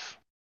Chef.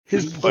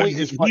 His point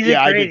is,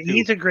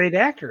 he's a great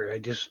actor.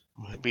 He's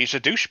a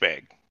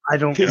douchebag. I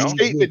don't. His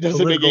statement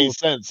doesn't make any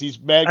sense. He's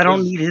mad. I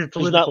don't need his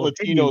political not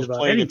Latinos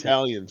playing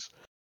Italians.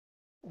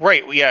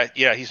 Right.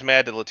 Yeah. He's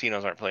mad that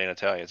Latinos aren't playing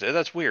Italians.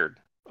 That's weird.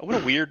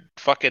 What a weird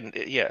fucking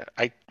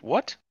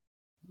what?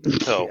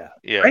 So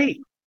yeah. Right.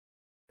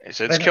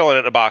 So it's killing it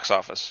at the box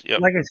office. Yep.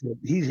 Like I said,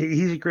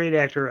 he's a great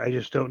actor. I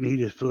just don't need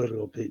his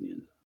political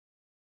opinion.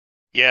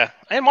 Yeah,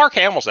 and Mark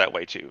Hamill's that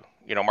way too.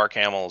 Mark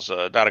Hamill's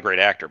not a great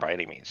actor by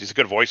any means. He's a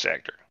good voice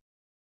actor.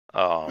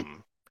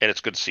 And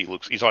it's good to see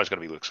Luke. He's always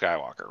going to be Luke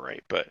Skywalker,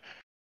 right? But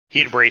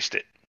he embraced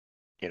it,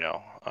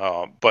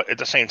 But at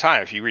the same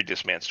time, if you read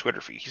this man's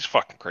Twitter feed, he's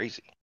fucking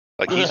crazy.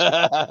 Like he's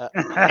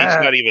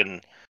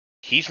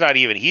he's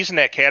in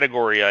that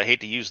category. I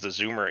hate to use the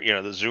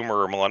Zoomer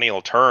or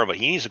millennial term, but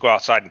he needs to go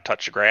outside and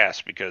touch the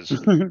grass because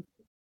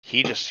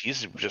he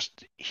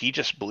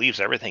just believes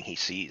everything he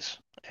sees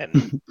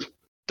and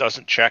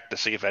doesn't check to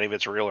see if any of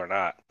it's real or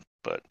not.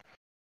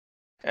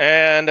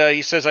 And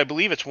he says, I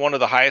believe it's one of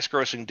the highest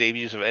grossing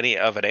debuts of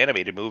an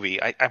animated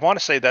movie. I want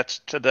to say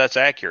that's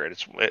accurate.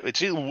 It's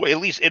at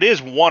least it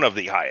is one of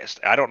the highest.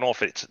 I don't know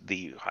if it's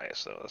the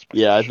highest though.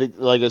 I think,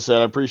 like I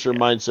said, I'm pretty sure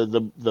mine said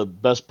the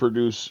best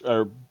produced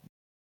or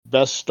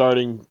best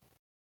starting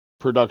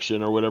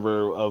production or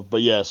whatever of.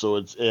 But yeah, so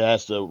it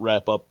has to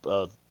wrap up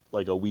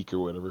like a week or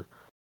whatever.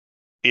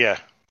 Yeah,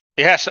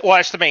 it has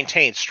to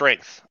maintain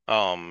strength.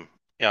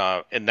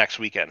 In next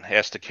weekend, it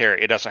has to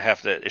carry. It doesn't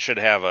have to. It should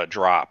have a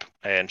drop,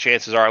 and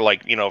chances are,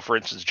 for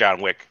instance, John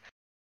Wick,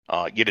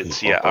 you didn't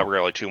see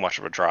really too much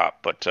of a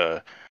drop. But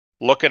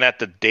looking at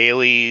the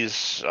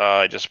dailies,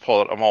 I just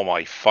pulled it. Oh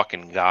my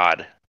fucking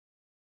god!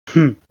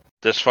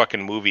 This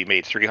fucking movie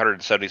made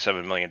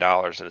 $377 million,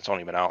 and it's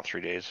only been out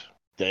 3 days.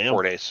 Damn.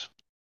 4 days.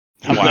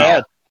 Not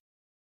bad.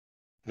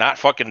 Not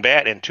fucking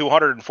bad, and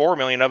 204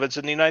 million of it's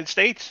in the United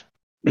States.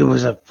 It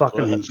was a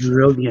fucking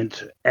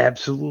brilliant,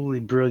 absolutely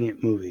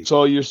brilliant movie.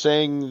 So you're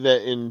saying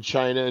that in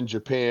China and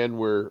Japan,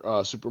 where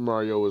Super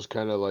Mario was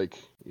kind of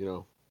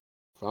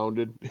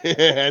founded,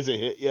 it hasn't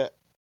hit yet?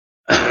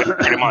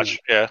 Pretty much,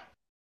 yeah.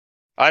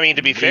 I mean,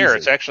 to be fair,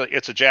 it's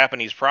a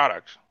Japanese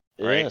product,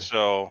 right? Yeah.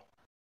 So,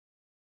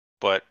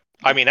 but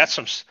I mean, that's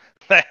some.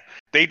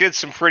 They did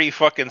some pretty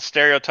fucking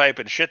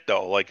stereotyping shit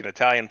though, like an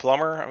Italian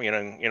plumber. I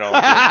mean, you know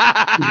what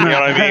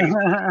I mean?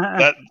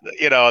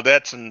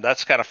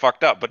 That's kind of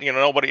fucked up. But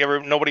nobody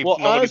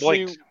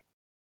honestly, blinked.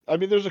 I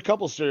mean, there's a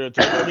couple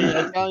stereotypes. I mean,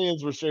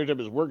 Italians were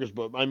stereotyped as workers,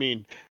 but I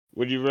mean,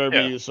 would you rather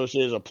be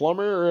associated as a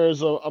plumber or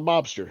as a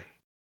mobster?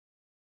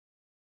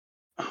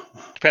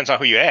 Depends on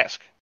who you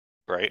ask,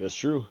 right? That's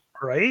true.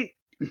 Right?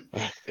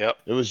 Yep.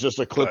 It was just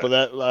a clip of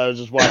that. I was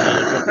just watching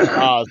a couple of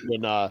Oz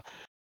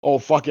when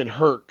fucking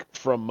Herc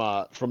from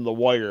The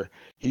Wire.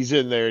 He's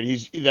in there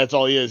and that's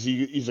all he is.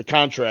 He's a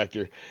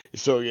contractor.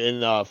 So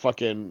and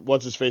fucking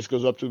what's his face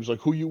goes up to him. He's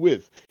like, "Who you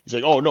with?" He's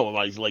like, "Oh no, am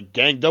I like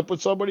ganged up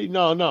with somebody?"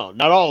 No, not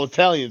all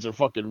Italians are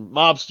fucking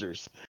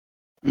mobsters.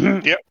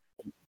 Yep.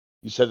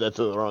 You said that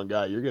to the wrong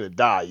guy. You're gonna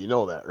die. You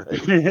know that,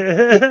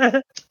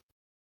 right?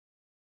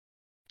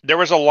 There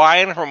was a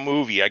line from a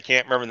movie. I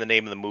can't remember the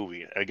name of the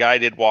movie. A guy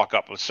did walk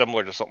up, was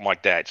similar to something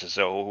like that. He says,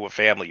 "So, what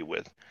family you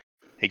with?"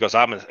 He goes,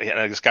 and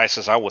this guy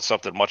says, "I'm with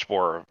something much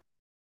more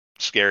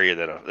scarier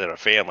than a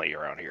family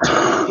around here."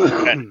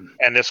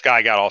 and this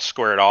guy got all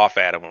squared off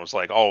at him and was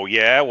like, "Oh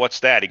yeah,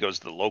 what's that?" He goes,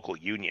 "The local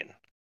union,"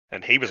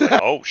 and he was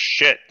like, "Oh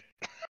shit."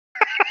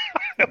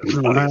 It was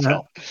funny as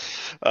hell.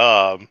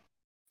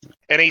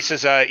 And he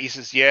says,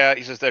 yeah.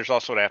 He says, "There's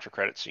also an after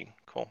credit scene."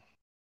 Cool.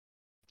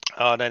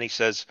 Then he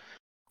says,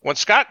 "When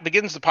Scott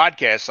begins the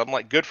podcast, I'm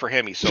like, good for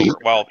him. He's sober."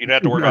 Well, you don't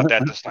have to worry about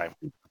that this time.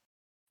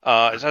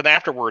 And then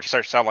afterwards, he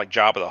starts to sound like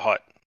Jabba the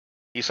Hutt.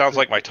 He sounds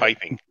like my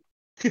typing.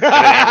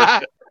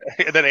 And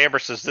then Amber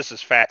says, "This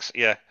is facts."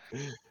 Yeah,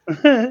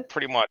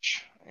 pretty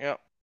much. Yeah.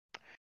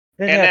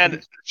 And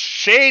then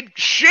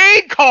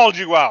Shade called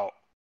you out.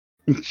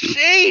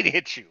 Shade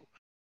hit you.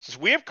 Says,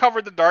 "We have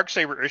covered the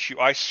Darksaber issue,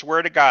 I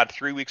swear to God,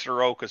 3 weeks in a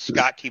row because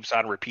Scott keeps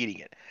on repeating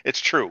it. It's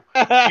true.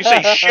 If you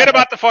say shit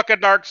about the fucking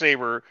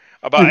Darksaber,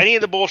 about any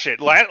of the bullshit,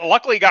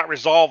 luckily it got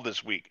resolved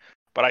this week.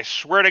 But I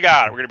swear to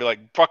God, we're going to be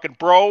like, fucking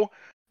bro,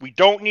 we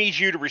don't need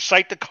you to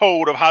recite the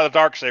code of how the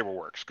Darksaber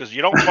works because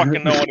you don't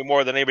fucking know any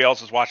more than anybody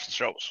else has watched the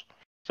shows."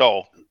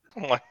 So,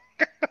 I'm like,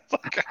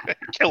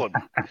 killing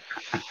me.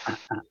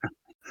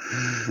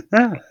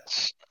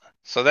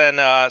 So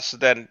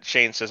then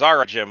Shane says, "All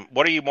right, Jim,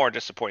 what are you more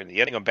disappointed in, the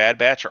ending of Bad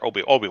Batch or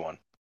Obi-Wan?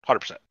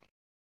 100%.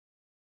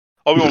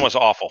 Obi-Wan was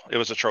awful. It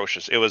was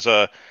atrocious. It was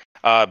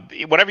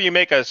whenever you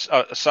make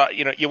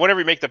whenever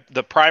you make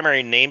the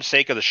primary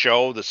namesake of the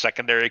show the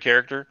secondary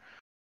character,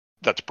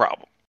 that's a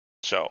problem.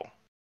 So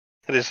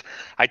it is.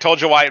 I told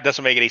you why it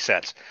doesn't make any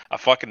sense. A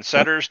fucking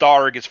senator's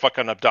daughter gets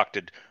fucking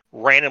abducted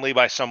randomly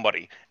by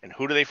somebody, and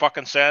who do they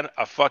fucking send?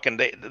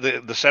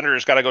 The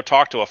senator's got to go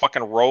talk to a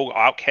fucking rogue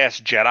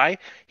outcast Jedi.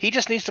 He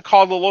just needs to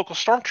call the local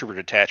stormtrooper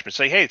detachment,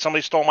 say, "Hey,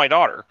 somebody stole my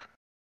daughter."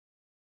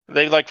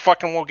 They like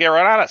fucking will get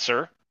right on it,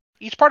 sir.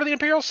 He's part of the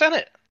Imperial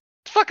Senate.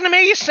 It fucking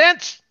makes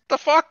sense. The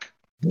fuck.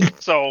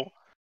 So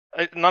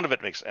none of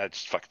it makes sense.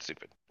 It's fucking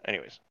stupid.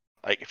 Anyways,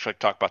 I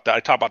talk about that. I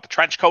talk about the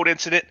trench coat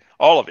incident,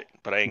 all of it,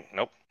 but I ain't.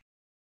 Nope.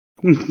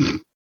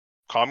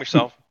 Calm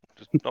yourself.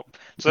 Nope.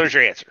 So there's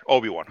your answer.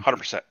 Obi-Wan,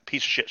 100%.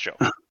 Piece of shit show.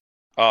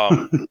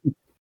 And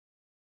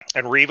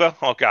Reva,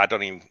 oh god,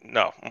 don't even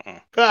no.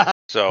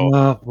 So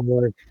oh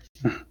boy.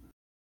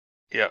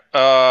 Yeah.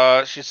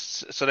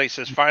 So they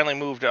says finally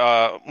moved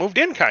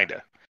in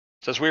kinda.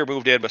 Says we were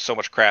moved in, but so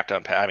much crap to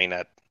unpack. I mean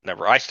that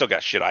never. I still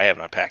got shit I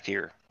haven't unpacked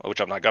here, which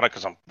I'm not gonna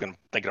because I'm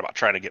thinking about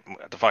trying to get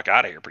the fuck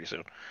out of here pretty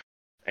soon.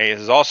 And he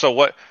says also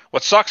what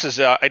sucks is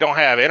I don't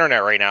have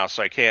internet right now,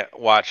 so I can't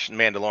watch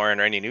Mandalorian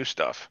or any new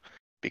stuff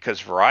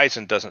because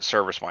Verizon doesn't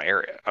service my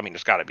area. I mean,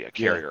 there's got to be a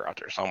carrier out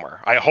there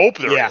somewhere. I hope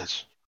there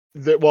is.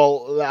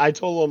 I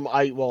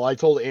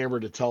told Amber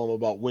to tell him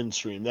about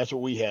Windstream. That's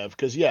what we have.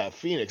 Because,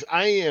 Phoenix,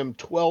 I am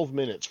 12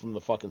 minutes from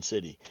the fucking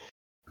city.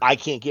 I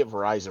can't get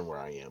Verizon where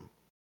I am.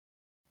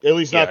 At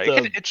least not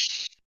the...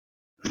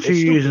 So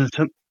you're using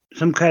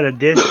some kind of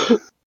dish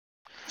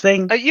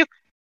thing?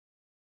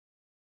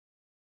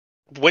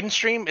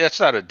 Windstream? That's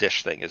not a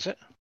dish thing, is it?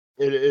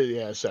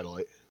 It's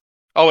satellite.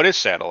 Oh, it is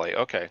satellite.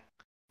 Okay.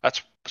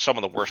 That's some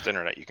of the worst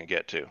internet you can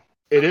get, too.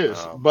 It is,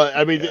 but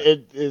I mean,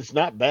 it's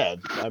not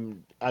bad.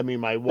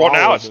 My wall. Well,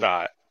 now it's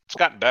not. It's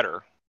gotten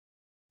better,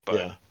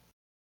 but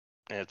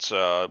it's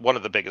one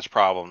of the biggest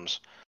problems.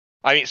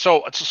 I mean,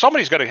 so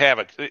somebody's going to have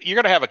you're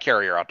going to have a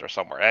carrier out there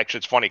somewhere. Actually,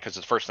 it's funny because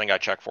the first thing I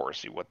check for is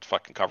see what's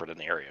fucking covered in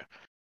the area,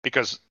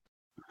 because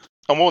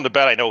I'm willing to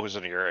bet I know who's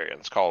in the area. And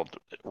it's called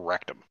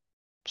Rectum.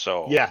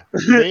 So yeah,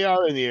 they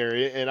are in the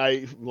area,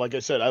 and like I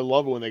said, I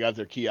love it when they got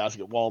their kiosk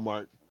at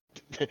Walmart.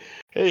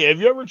 Hey,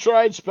 have you ever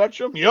tried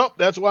Spectrum? Yep,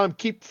 that's why I'm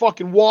keep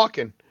fucking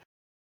walking.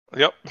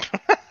 Yep.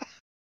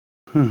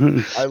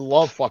 I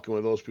love fucking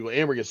with those people.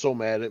 Amber gets so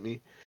mad at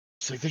me.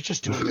 It's like they're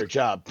just doing their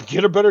job.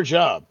 Get a better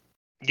job.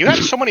 You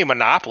have so many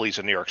monopolies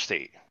in New York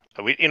State.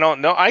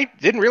 I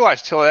didn't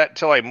realize till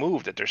I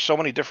moved that there's so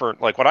many different.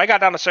 Like when I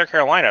got down to South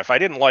Carolina, if I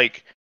didn't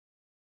like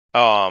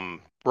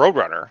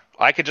Roadrunner,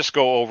 I could just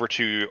go over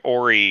to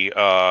Ori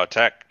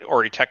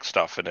Tech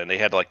stuff, and then they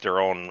had like their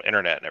own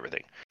internet and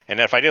everything. And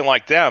if I didn't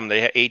like them,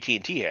 they had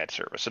AT&T had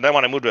service. And then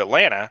when I moved to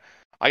Atlanta,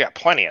 I got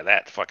plenty of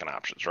that fucking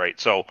options, right?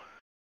 So,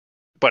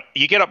 but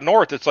you get up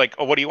north, it's like,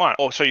 oh, what do you want?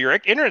 Oh, so your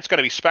internet's going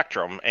to be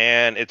Spectrum,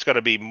 and it's going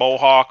to be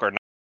Mohawk or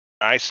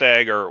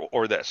NISAG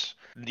or this.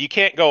 You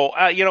can't go,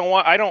 you know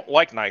what? I don't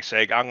like Nice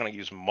Egg. I'm going to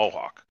use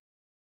Mohawk.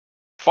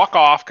 Fuck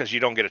off, because you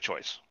don't get a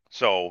choice.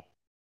 So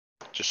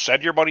just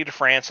send your money to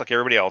France like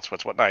everybody else.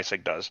 That's what Nice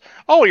Egg does.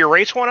 Oh, your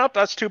rates went up?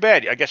 That's too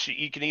bad. I guess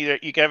you can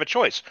have a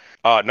choice.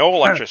 No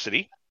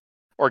electricity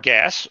or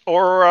gas,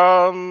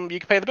 or you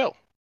can pay the bill.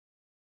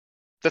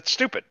 That's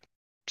stupid.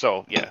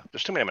 So, yeah,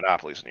 there's too many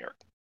monopolies in New York.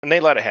 And they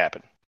let it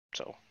happen.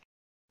 So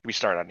we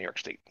start on New York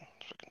State.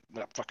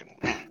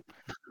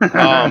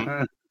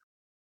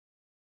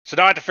 So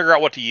now I have to figure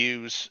out what to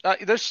use.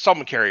 There's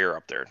some carrier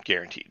up there,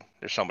 guaranteed.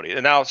 There's somebody.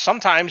 And now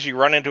sometimes you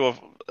run into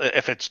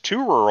if it's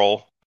too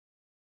rural,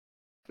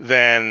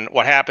 then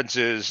what happens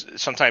is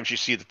sometimes you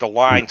see that the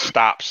line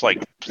stops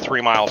like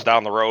 3 miles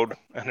down the road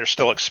and they're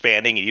still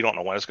expanding and you don't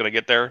know when it's going to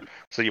get there.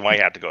 So you might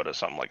have to go to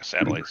something like a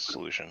satellite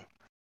solution.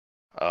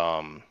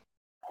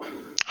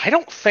 I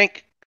don't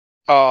think,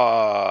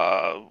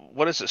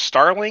 what is it,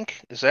 Starlink?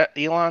 Is that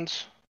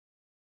Elon's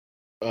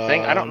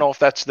thing? I don't know if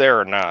that's there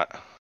or not.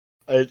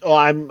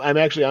 I'm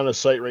actually on a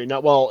site right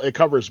now. Well, it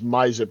covers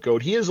my zip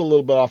code. He is a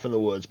little bit off in the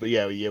woods, but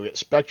yeah, you get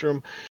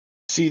Spectrum.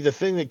 See, the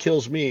thing that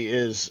kills me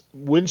is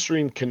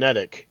Windstream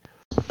Kinetic,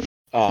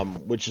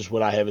 which is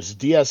what I have, is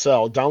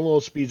DSL.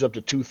 Download speeds up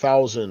to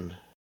 2,000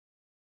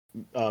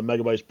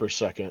 megabytes per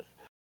second.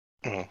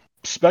 Mhm.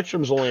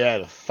 Spectrum's only at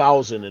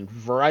 1,000, and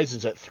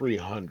Verizon's at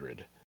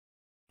 300.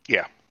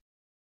 Yeah.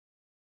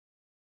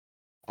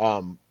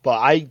 But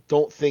I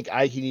don't think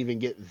I can even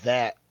get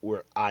that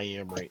where I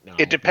am right now.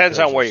 It depends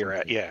on where you're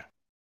at, yeah.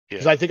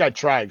 Because I think I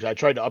tried. Cause I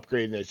tried to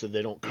upgrade, and they said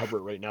they don't cover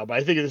it right now. But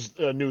I think it's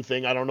a new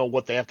thing. I don't know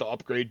what they have to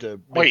upgrade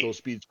to make those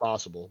speeds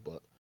possible.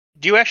 But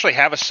do you actually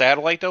have a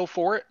satellite though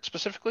for it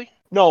specifically?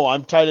 No,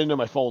 I'm tied into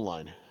my phone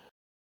line.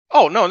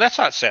 Oh no, that's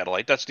not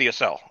satellite. That's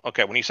DSL.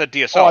 Okay, when you said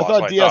DSL, I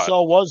thought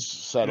DSL was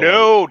satellite.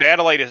 No,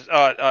 satellite is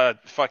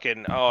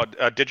fucking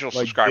a digital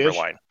Like subscriber Dish?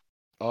 line.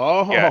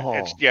 Oh,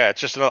 It's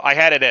just I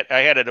had it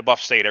at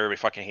Buff State. Everybody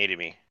fucking hated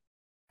me.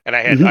 And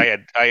I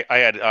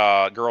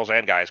had girls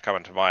and guys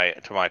coming to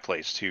my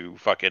place to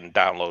fucking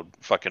download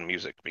fucking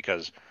music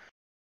because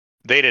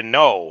they didn't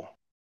know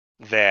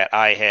that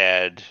I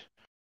had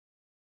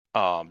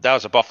that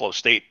was a Buffalo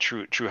State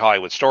true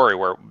Hollywood story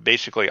where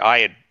basically I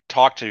had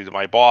talked to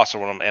my boss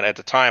and at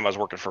the time I was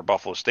working for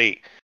Buffalo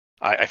State.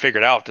 I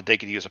figured out that they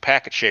could use a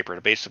packet shaper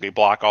to basically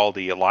block all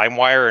the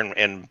LimeWire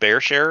and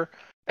BearShare,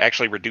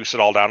 actually reduce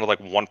it all down to like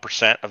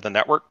 1% of the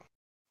network.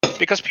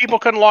 Because people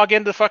couldn't log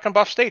into fucking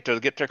Buff State to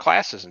get their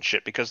classes and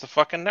shit because the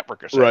fucking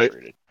network is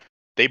saturated. Right.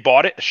 They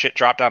bought it, the shit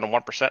dropped down to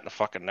 1%, and the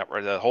fucking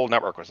network, the whole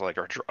network was like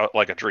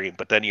a dream.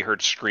 But then you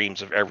heard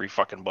screams of every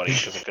fucking buddy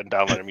because they couldn't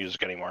download their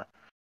music anymore.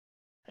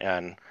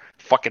 And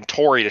fucking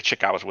Tori, the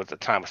chick I was with at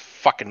the time, was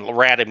fucking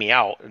ratted me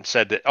out and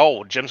said that,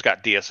 oh, Jim's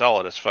got DSL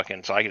at his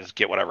fucking, so I can just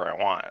get whatever I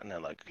want. And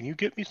they're like, can you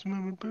get me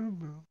some?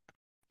 Can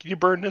you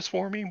burn this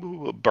for me?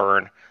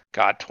 Burn.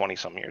 God,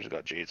 20-something years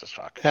ago. Jesus,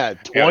 fuck.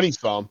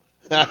 20-some.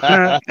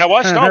 It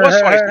was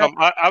 20-some.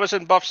 I was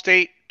in Buff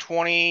State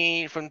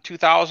from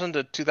 2000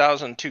 to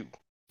 2002.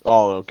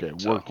 Oh, okay.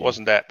 So it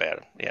wasn't that bad.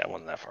 Yeah, it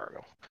wasn't that far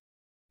ago.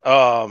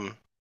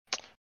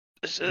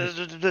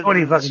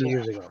 20 fucking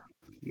years ago.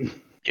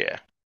 Yeah.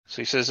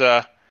 So he says,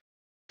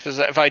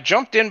 if I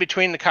jumped in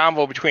between the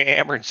convo between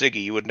Amber and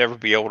Ziggy, you would never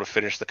be able to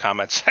finish the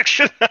comment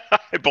section.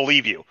 I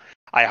believe you.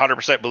 I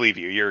 100% believe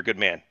you. You're a good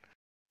man.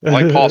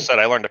 Like Paul said,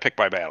 I learned to pick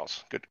my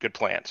battles. Good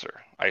plan, sir.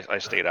 I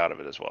stayed out of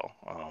it as well.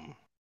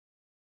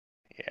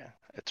 Yeah,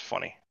 it's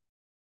funny.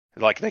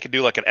 Like they could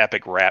do like an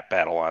epic rap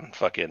battle on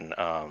fucking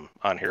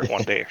on here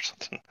one day or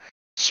something.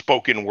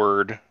 Spoken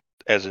word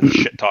as in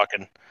shit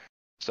talking.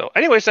 So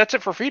anyways, that's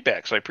it for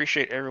feedback. So I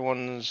appreciate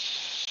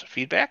everyone's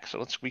feedback.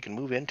 So we can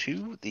move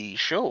into the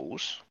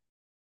shows.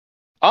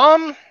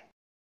 I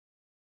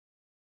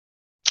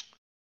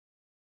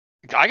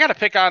got to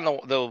pick on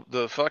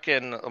the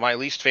fucking my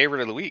least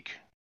favorite of the week.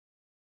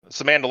 It's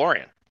The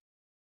Mandalorian.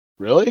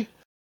 Really?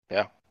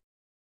 Yeah.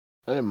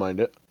 I didn't mind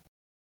it.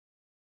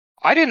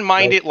 I didn't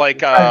mind it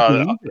like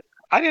I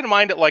didn't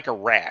mind it like a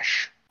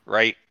rash,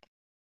 right?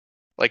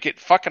 Like it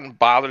fucking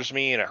bothers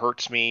me and it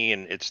hurts me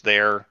and it's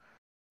there,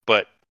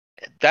 but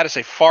that is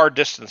a far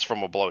distance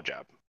from a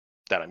blowjob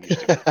that I'm used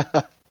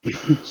to.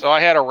 So I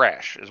had a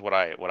rash, is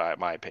what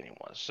my opinion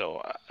was.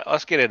 So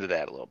let's get into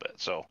that a little bit.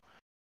 So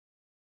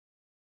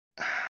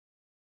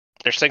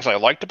there's things I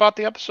liked about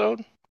the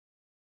episode.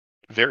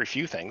 Very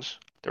few things.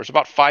 There was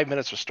about 5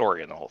 minutes of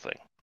story in the whole thing.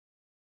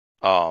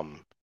 And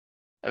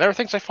there were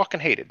things I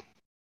fucking hated.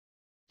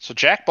 So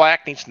Jack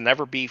Black needs to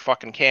never be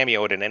fucking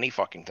cameoed in any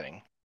fucking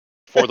thing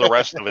for the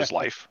rest of his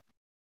life.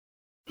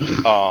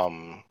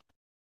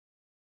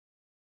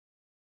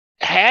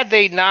 Had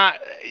they not,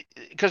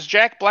 because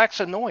Jack Black's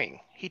annoying.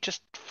 He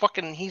just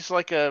fucking, he's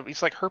like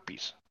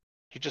herpes.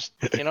 He just,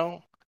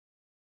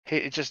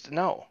 he just,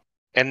 no.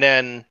 And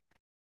then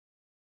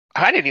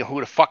I didn't know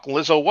who the fuck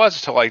Lizzo was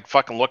until I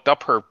fucking looked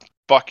up her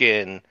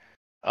fucking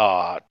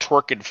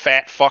twerking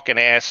fat fucking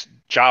ass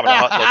Jabba the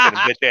Hutt looking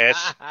bitch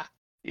ass.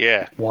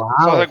 Yeah. Wow.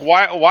 So I was like,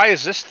 why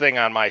is this thing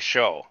on my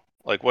show?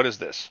 Like, what is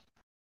this?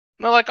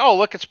 And they're like, oh,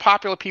 look, it's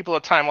popular people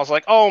at the time. I was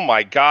like, oh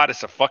my God,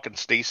 it's a fucking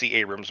Stacey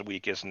Abrams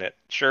week, isn't it?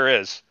 Sure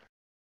is.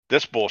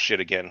 This bullshit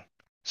again.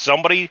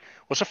 Somebody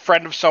was a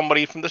friend of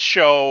somebody from the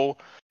show,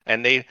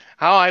 and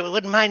I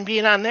wouldn't mind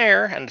being on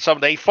there, and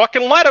they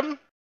fucking let him.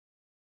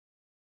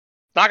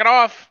 Knock it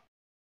off.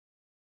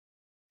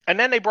 And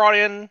then they brought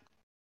in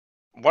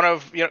one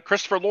of,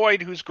 Christopher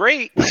Lloyd, who's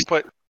great,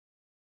 but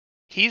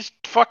he's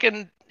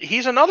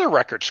another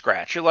record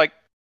scratch. You're like,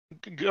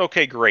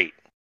 okay, great.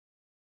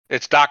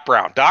 It's Doc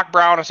Brown. Doc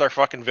Brown is our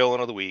fucking villain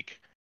of the week.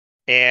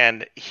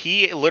 And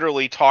he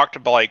literally talked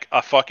about like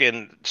a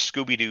fucking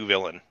Scooby-Doo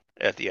villain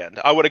at the end.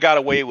 I would have got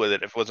away with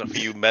it if it wasn't for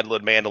you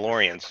meddling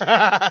Mandalorians.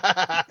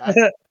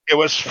 It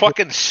was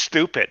fucking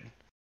stupid.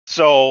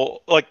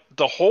 So, like,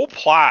 the whole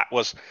plot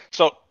was...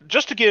 So,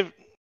 just to give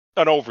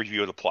an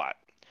overview of the plot.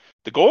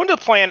 They go into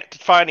the planet to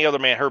find the other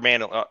her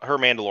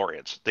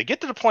Mandalorians. They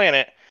get to the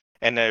planet,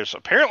 and there's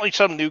apparently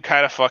some new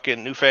kind of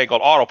fucking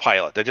newfangled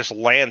autopilot that just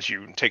lands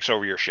you and takes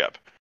over your ship.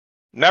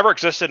 Never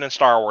existed in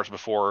Star Wars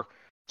before.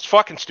 It's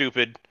fucking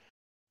stupid.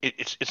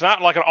 It's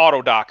not like an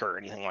auto docker or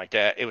anything like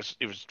that. It was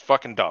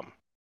fucking dumb.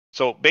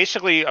 So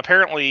basically,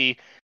 apparently,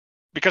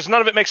 because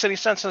none of it makes any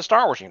sense in the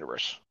Star Wars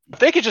universe. If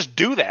they could just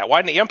do that, why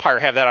didn't the Empire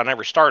have that on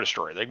every Star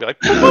Destroyer? They'd be like,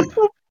 boop, boop,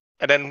 boop,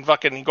 and then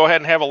fucking go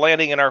ahead and have a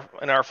landing in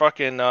our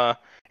fucking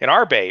in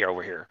our bay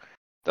over here.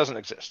 Doesn't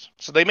exist.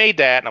 So they made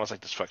that, and I was like,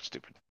 this is fucking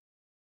stupid.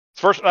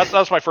 That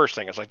was my first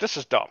thing. I was like, this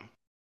is dumb.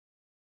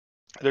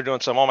 They're doing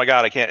some, oh my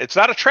God, I can't. It's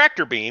not a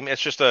tractor beam.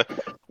 It's just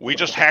we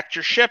just hacked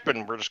your ship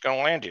and we're just going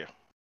to land you.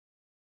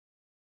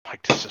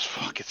 Like, this is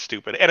fucking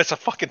stupid. And it's a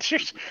fucking,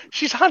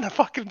 she's on the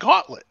fucking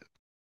gauntlet.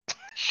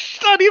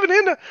 She's not even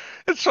in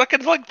it's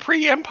fucking like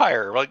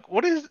pre-Empire. Like,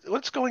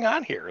 what's going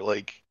on here?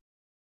 Like,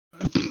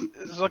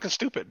 it's fucking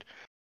stupid.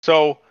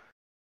 So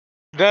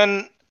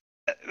then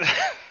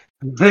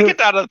they get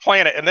down to the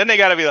planet and then they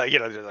got to be like,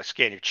 like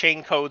scan your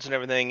chain codes and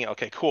everything.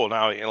 Okay, cool.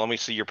 Now let me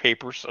see your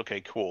papers.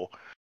 Okay, cool.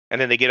 And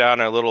then they get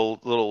on a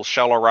little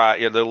shuttle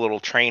ride, the little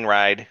train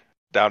ride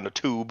down the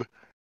tube.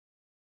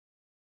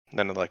 And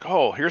then they're like,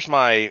 oh, here's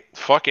my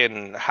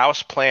fucking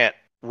house plant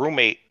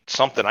roommate,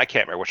 something. I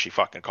can't remember what she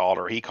fucking called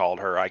her. He called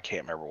her. I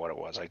can't remember what it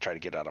was. I tried to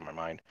get it out of my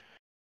mind.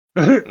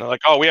 And they're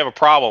like, oh, we have a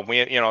problem.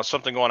 We,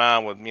 something going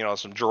on with,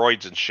 some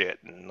droids and shit.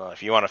 And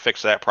if you want to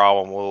fix that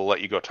problem, we'll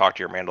let you go talk to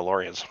your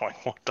Mandalorians. I'm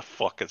like, what the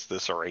fuck is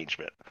this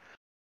arrangement?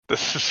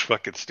 This is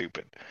fucking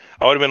stupid.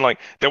 I would have been like,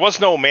 there was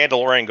no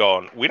Mandalorian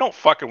going, we don't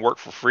fucking work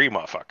for free,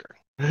 motherfucker.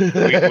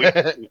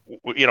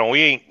 We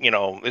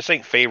ain't, this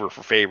ain't favor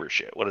for favor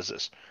shit. What is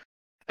this?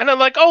 And then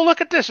like, oh,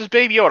 look at this. It's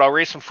Baby Yoda. I'll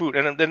raise some food.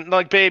 And then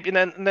like,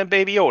 and then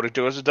Baby Yoda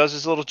does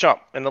his little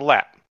jump in the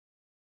lap.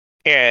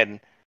 And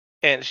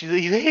she's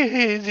like,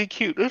 hey, is he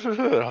cute? I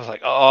was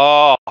like,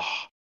 oh.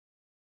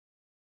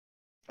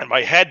 And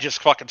my head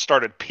just fucking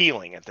started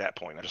peeling at that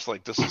point. I was just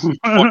like, this is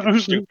fucking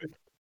stupid.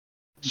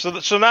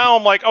 So now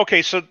I'm like,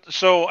 okay, so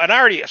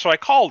I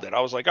called it. I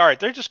was like, all right,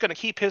 they're just gonna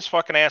keep his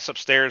fucking ass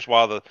upstairs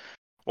while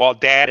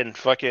dad and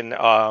fucking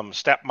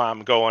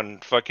stepmom go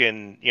and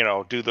fucking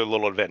do their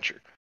little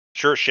adventure.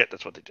 Sure as shit,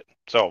 that's what they did.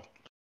 So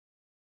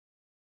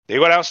they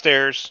went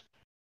downstairs.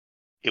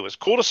 It was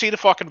cool to see the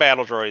fucking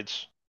battle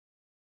droids.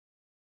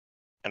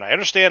 And I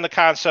understand the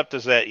concept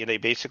is that they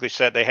basically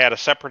said they had a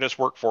separatist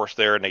workforce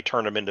there and they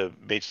turned them into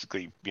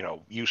basically,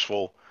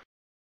 useful.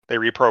 They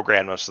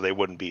reprogrammed them so they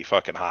wouldn't be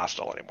fucking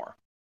hostile anymore.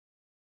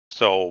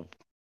 So,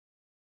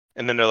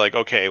 and then they're like,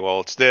 okay, well,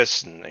 it's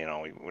this, and we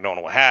don't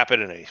know what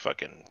happened, and they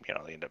fucking,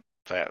 they end up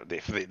they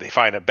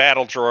find a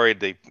battle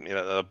droid,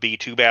 a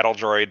B2 battle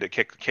droid that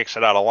kicks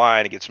it out of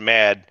line, it gets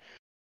mad,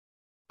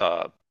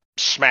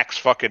 smacks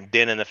fucking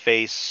Din in the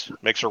face,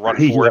 makes her run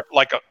for it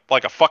like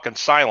a fucking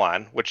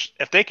Cylon. Which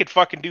if they could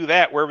fucking do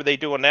that, where were they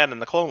doing that in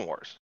the Clone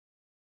Wars?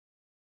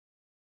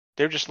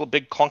 They're just little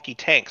big clunky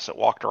tanks that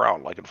walked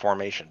around like in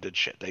formation, did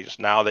shit. They just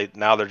now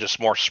they're just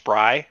more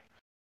spry.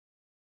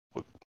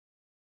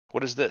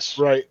 What is this?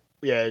 Right.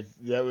 Yeah,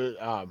 that was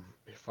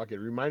fucking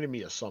reminded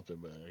me of something,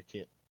 but I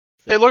can't.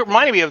 They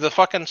reminded me of the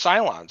fucking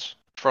Cylons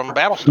from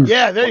Battlestar.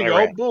 Yeah, there you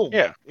go.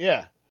 Boom.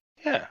 Yeah.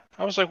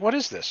 I was like, what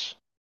is this?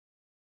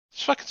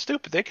 It's fucking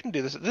stupid. They couldn't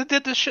do this. They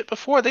did this shit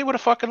before. They would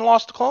have fucking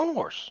lost the Clone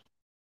Wars.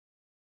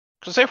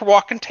 Because they were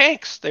walking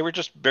tanks. They were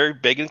just very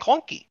big and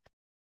clunky.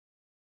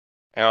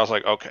 And I was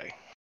like, okay,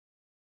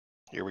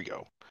 here we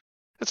go.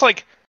 It's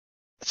like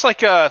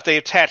if they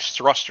attached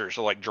thrusters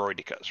to like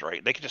droidicas,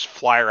 right? They could just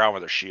fly around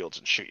with their shields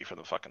and shoot you from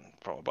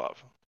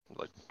above.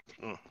 Like,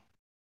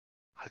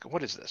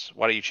 what is this?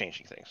 Why are you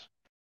changing things?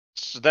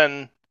 So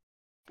then,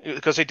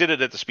 because they did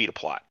it at the speed of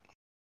plot.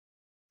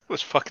 It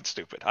was fucking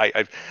stupid.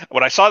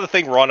 When I saw the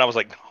thing run, I was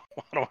like,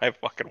 what am I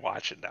fucking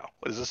watching now?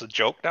 Is this a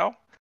joke now?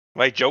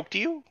 Am I a joke to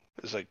you?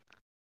 It's like,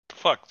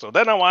 fuck. So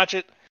then I watch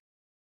it,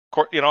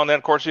 and then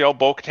of course,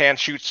 Bo-Katan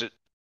shoots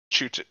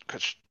it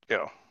because,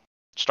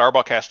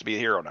 Starbuck has to be a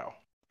hero now.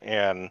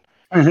 And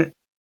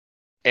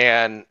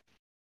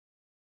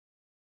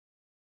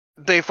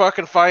they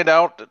fucking find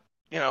out that,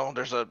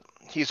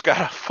 he's got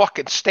a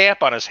fucking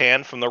stamp on his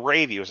hand from the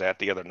rave he was at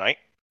the other night.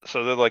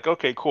 So they're like,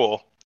 okay,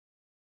 cool.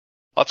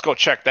 let's go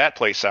check that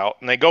place out.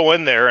 And they go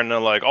in there and they're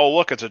like, oh,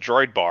 look, it's a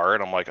droid bar.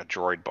 And I'm like, a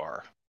droid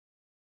bar.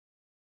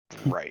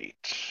 Right.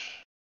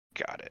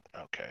 Got it.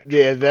 Okay.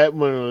 Yeah, that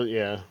one.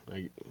 Yeah.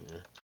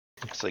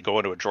 So they go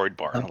into a droid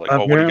bar. And I'm like,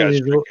 oh, what do you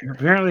guys drink here?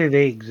 Apparently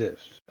they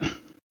exist.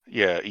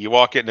 Yeah, you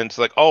walk in and it's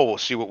like, oh, we'll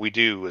see what we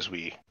do is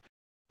we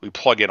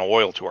plug in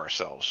oil to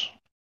ourselves,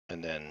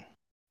 and then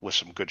with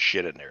some good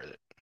shit in there that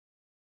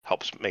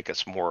helps make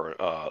us more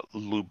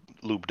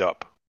lubed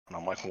up. And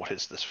I'm like, what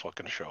is this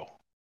fucking show?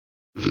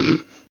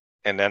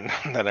 And then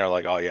they're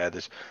like, oh yeah,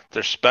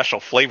 there's special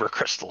flavor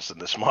crystals in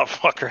this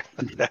motherfucker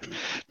that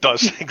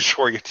does things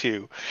for you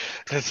too.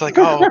 And it's like,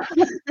 oh,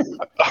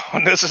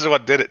 and this is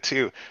what did it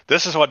too.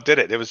 This is what did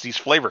it. It was these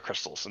flavor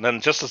crystals, and then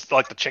just as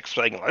like the chick's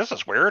saying, this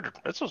is weird.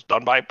 This was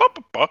done by,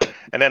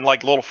 and then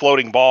like little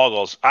floating ball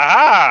goes,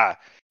 aha,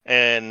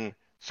 and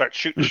start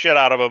shooting shit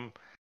out of them.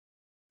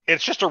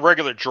 It's just a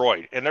regular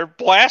droid, and they're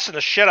blasting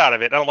the shit out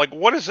of it. And I'm like,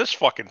 what is this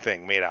fucking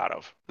thing made out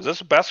of? Is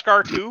this a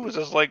Beskar too? Is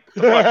this like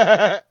the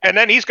fuck? And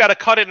then he's got to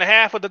cut it in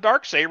half with the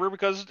Darksaber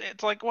because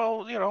it's like,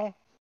 well,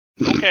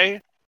 okay.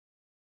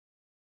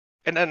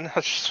 And then I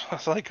was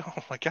like,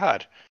 oh my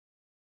god,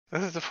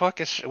 what is the fuck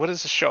what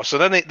is this show? So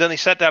then they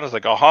sat down and was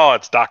like, oh,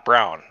 it's Doc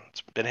Brown.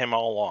 It's been him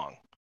all along.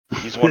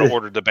 He's the one who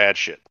ordered the bad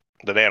shit,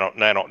 the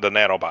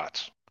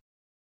nanobots.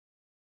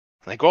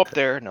 And they go up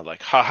there and they're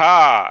like,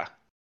 haha.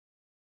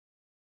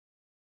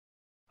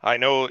 I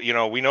know,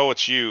 we know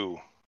it's you.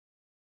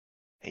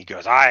 He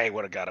goes, I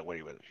would have got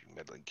away with it, you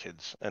meddling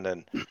kids. And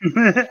then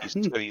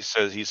he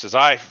says, he goes,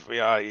 I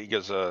follow,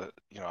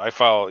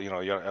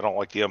 I don't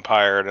like the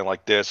Empire, and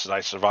like this, and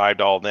I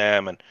survived all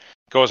them, and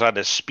goes on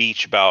this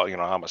speech about,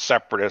 I'm a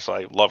separatist,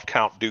 I love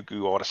Count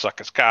Dooku, I want to suck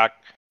his cock.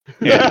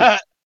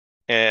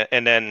 And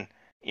then,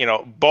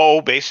 Bo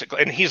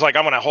basically, and he's like,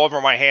 I'm going to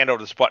hover my hand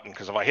over this button,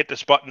 because if I hit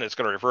this button, it's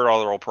going to revert all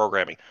their old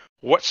programming.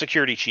 What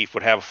security chief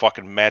would have a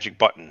fucking magic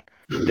button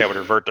that would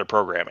revert their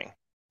programming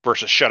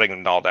versus shutting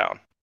them all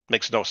down?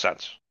 Makes no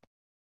sense.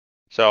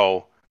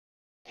 So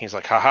he's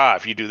like, haha,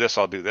 if you do this,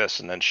 I'll do this.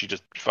 And then she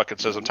just fucking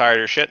says, I'm tired of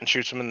your shit, and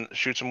shoots him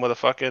with a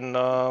fucking,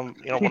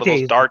 one of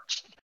those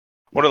darts.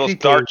 One of those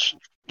darts.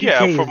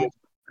 Yeah,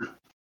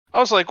 I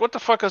was like, what the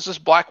fuck is this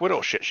Black Widow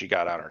shit she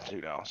got on her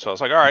too now? So I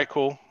was like, all right,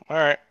 cool. All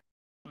right.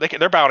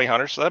 They're bounty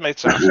hunters, so that made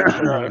sense.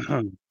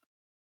 Right.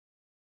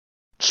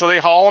 So they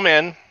haul him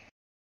in,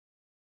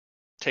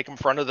 take him in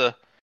front of the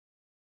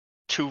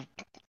two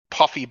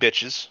puffy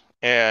bitches,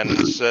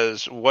 and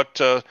says, what,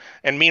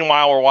 and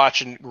meanwhile we're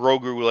watching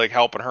Grogu like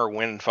helping her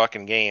win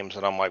fucking games,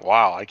 and I'm like,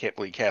 wow, I can't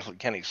believe Kathleen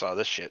Kennedy saw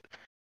this shit.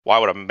 Why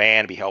would a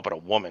man be helping a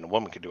woman? A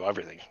woman could do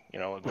everything,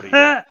 like, what are you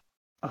doing?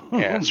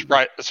 Yeah,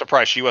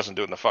 surprised she wasn't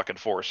doing the fucking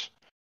Force.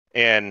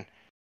 And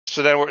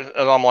so then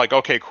and I'm like,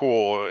 okay,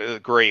 cool,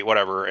 great,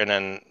 whatever. And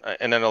then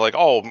they're like,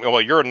 oh,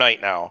 well, you're a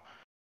knight now,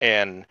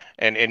 and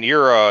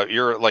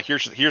you're like,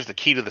 here's the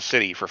key to the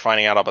city for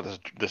finding out about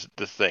this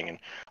thing. And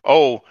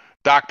oh,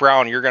 Doc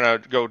Brown, you're gonna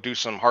go do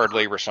some hard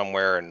labor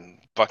somewhere and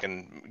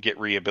fucking get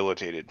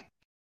rehabilitated.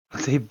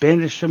 They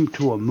banished him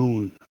to a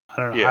moon.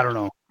 I don't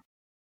know.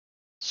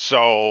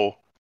 So,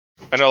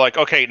 and they're like,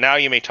 okay, now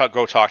you may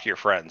go talk to your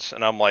friends.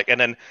 And I'm like,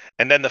 and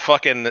then the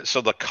fucking,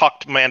 so the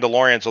cucked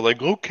Mandalorians are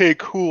like, okay,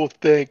 cool,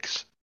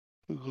 thanks.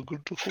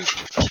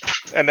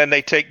 And then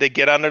they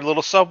get on their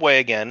little subway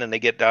again, and they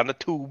get down the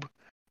tube.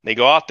 They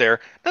go out there.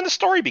 Then the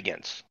story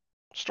begins.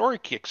 Story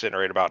kicks in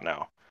right about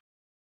now.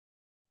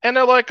 And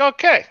they're like,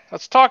 okay,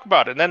 let's talk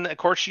about it. And then, of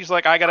course, she's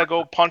like, I got to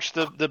go punch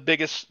the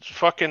biggest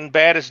fucking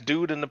baddest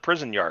dude in the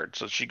prison yard.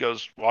 So she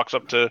walks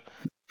up to,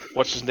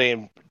 what's his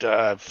name?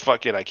 I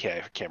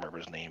can't remember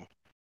his name.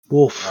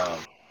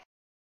 Wolf.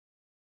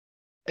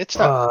 It's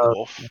not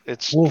Wolf.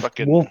 It's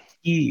fucking Wolf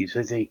Keys,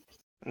 I think.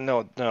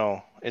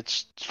 No.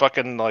 It's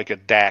fucking like a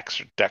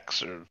Dex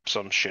or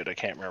some shit. I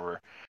can't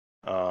remember.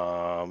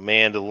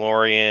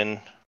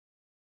 Mandalorian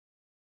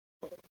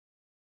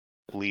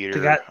leader.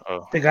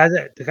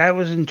 The guy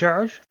was in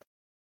charge.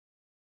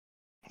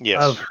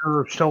 Yes. Of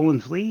her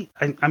stolen fleet.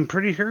 I'm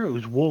pretty sure it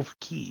was Wolf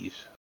Keys.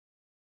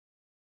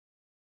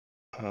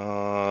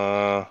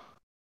 Let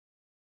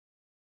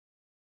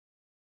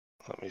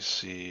me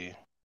see.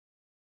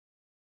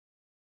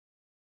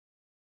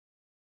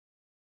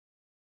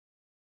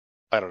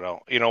 I don't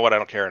know. You know what? I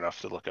don't care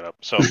enough to look it up.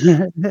 So,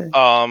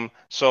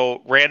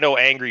 so Rando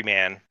Angry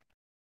Man,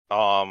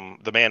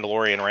 the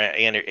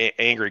Mandalorian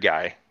angry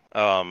guy,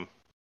 and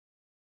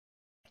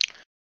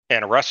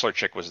a wrestler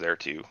chick was there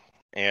too.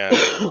 And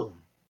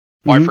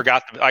I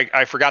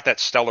forgot that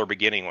stellar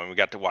beginning when we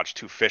got to watch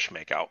two fish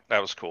make out.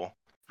 That was cool.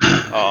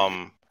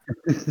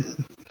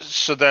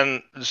 So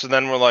then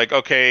we're like,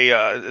 okay.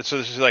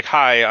 So she's like,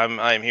 hi,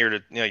 I'm here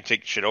to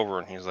take shit over,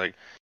 and he's like,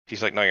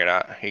 no, you're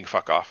not. He can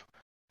fuck off.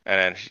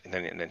 And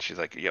then she's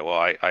like, yeah, well,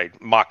 I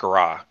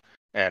Makara.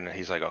 And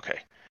he's like, okay.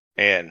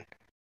 And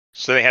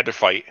so they had to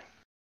fight,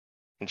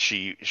 and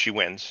she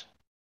wins.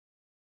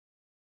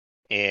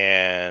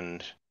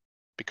 And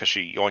because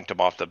she yoinked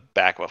him off the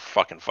back of a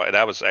fucking fight.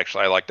 That was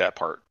actually, I like that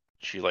part.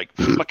 She like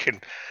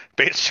fucking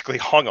basically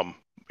hung him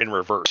in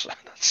reverse,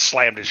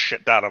 slammed his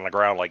shit down on the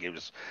ground like it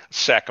was a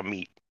sack of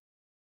meat,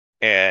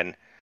 and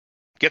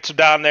gets him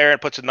down there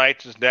and puts a knife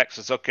to his neck.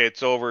 Says, "Okay,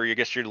 it's over. I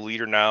guess you're the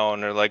leader now."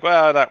 And they're like,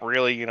 "Well, not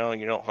really. You know,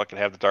 you don't fucking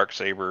have the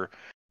Darksaber."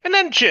 And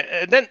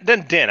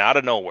then Din out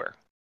of nowhere,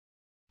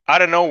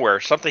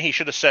 something he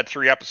should have said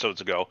 3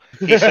 episodes ago.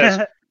 He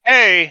says,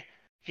 "Hey,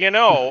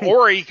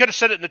 or he could have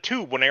said it in the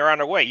tube when they were on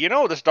their way.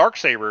 This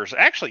Darksaber is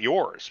actually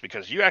yours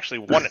because you actually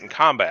won it in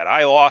combat.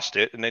 I lost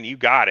it, and then you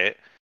got it,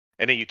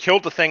 and then you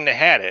killed the thing that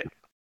had it.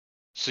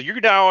 So you're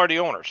now already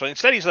the owner." So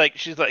instead, he's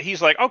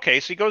like, okay.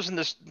 So he goes in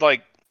this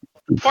like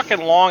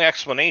fucking long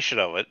explanation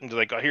of it, and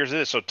like, oh, here's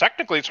this. So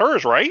technically, it's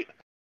hers, right?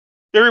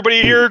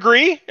 Everybody here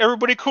agree?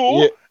 Everybody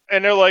cool? Yeah.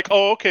 And they're like,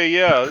 oh, okay,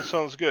 yeah, that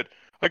sounds good.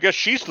 I guess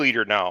she's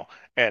leader now.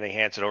 And he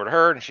hands it over to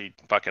her, and she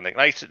fucking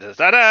ignites it.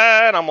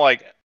 Da-da! And I'm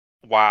like,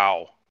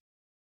 wow.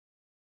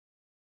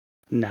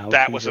 Now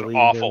that was an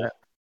awful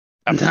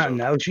episode.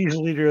 Now she's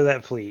the leader of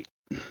that fleet.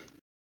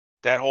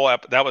 That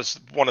was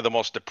one of the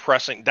most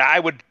depressing. I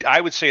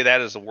would say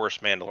that is the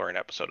worst Mandalorian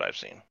episode I've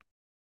seen.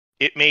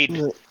 It made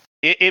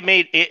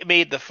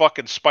the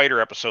fucking spider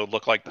episode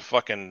look like the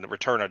fucking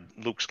Return of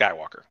Luke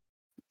Skywalker.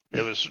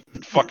 It was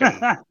fucking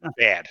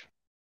bad.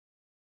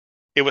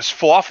 It was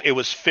fluff. It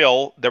was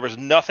fill. There was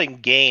nothing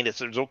gained.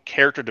 There was no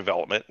character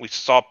development. We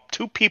saw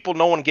 2 people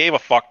no one gave a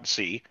fuck to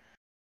see.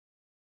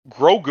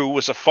 Grogu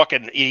was a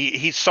fucking.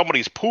 He's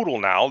somebody's poodle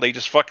now. They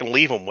just fucking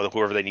leave him with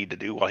whoever they need to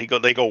do while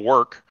they go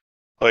work.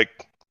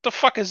 Like, the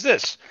fuck is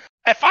this?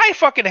 If I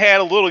fucking had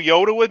a little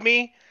Yoda with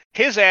me,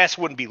 his ass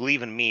wouldn't be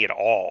leaving me at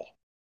all.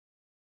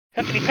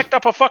 Heck, he picked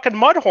up a fucking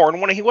mudhorn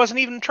when he wasn't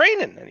even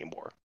training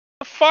anymore.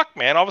 The fuck,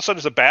 man? All of a sudden,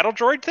 there's a battle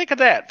droid? Think of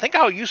that. Think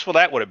how useful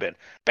that would have been.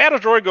 Battle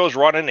droid goes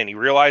running, and he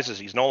realizes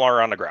he's no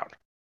longer on the ground.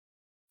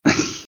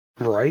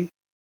 Right?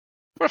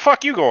 Where the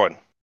fuck you going?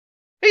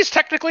 He's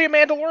technically a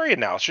Mandalorian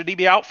now. Should he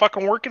be out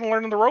fucking working,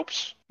 learning the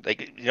ropes?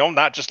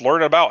 Not just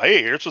learning about,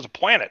 hey, this is a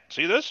planet.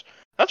 See this?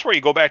 That's where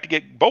you go back to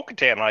get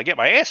Bo-Katan when I get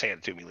my ass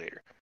handed to me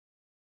later.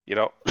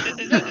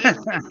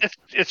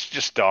 It's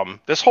just dumb.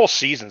 This whole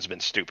season's been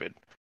stupid.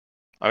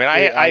 I mean,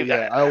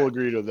 I will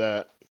agree to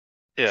that.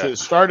 Yeah. So it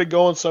started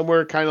going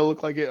somewhere, kind of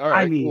looked like it. All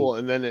right, cool,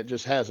 and then it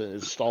just hasn't.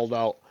 It's stalled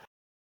out.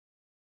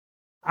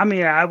 I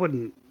mean, I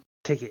wouldn't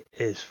take it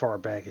as far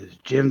back as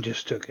Jim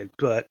just took it,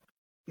 but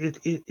it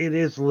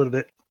is a little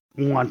bit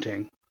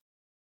wanting.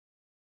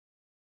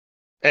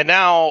 And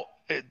now,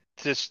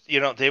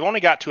 they've only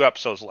got 2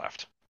 episodes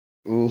left.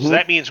 Mm-hmm. So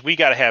that means we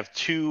got to have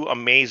 2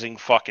 amazing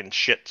fucking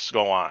shits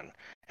go on.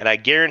 And I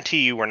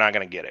guarantee you we're not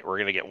going to get it. We're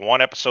going to get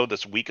 1 episode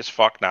that's weak as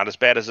fuck, not as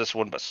bad as this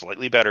one, but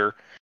slightly better.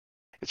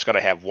 It's going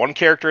to have 1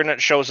 character in it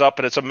that shows up,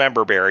 and it's a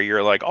member bearer.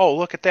 You're like, oh,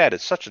 look at that.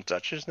 It's such and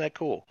such. Isn't that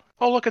cool?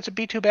 Oh, look, it's a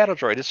B2 battle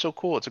droid. It's so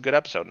cool. It's a good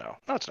episode now.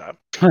 No, it's not.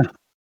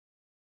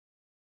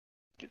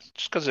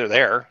 Just because they're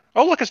there.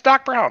 Oh, look, it's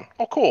Doc Brown.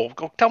 Oh, cool.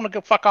 Go tell him to go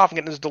fuck off and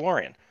get in his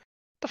DeLorean.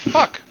 The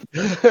fuck?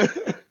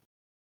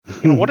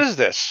 What is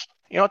this?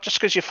 Just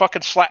because you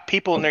fucking slap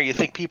people in there you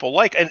think people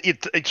like. And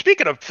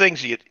speaking of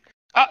things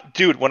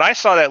dude, when I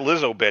saw that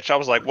Lizzo bitch, I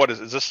was like, what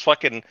is this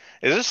fucking...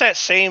 Is this that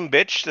same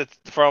bitch that's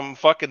from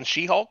fucking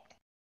She-Hulk?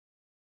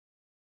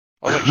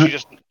 I was like, she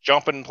just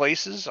jumping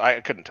places?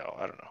 I couldn't tell.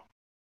 I don't know.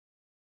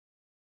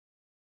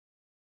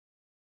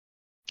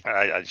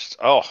 I just...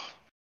 Oh,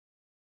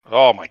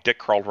 my dick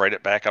crawled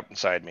right back up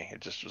inside me. It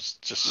just was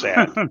just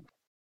sad.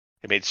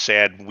 It made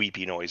sad,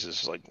 weepy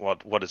noises. Like,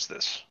 what is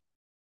this?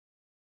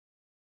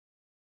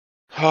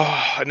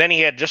 And then he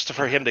had just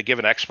for him to give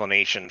an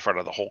explanation in front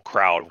of the whole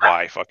crowd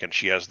why fucking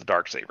she has the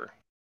Darksaber.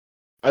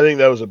 I think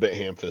that was a bit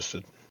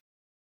ham-fisted.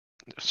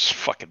 It was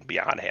fucking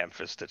beyond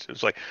ham-fisted. It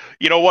was like,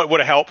 you know what would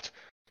have helped?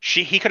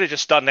 He could have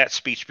just done that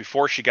speech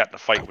before she got in the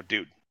fight with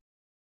dude.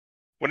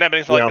 Wouldn't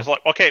that be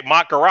like, okay,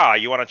 Mont Gara,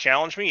 you want to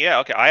challenge me? Yeah,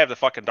 okay, I have the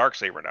fucking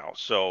Darksaber now,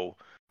 so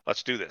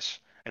let's do this.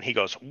 And he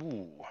goes,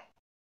 ooh,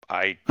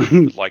 I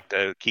would like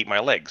to keep my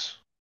legs.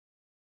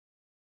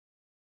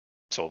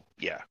 So,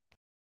 yeah.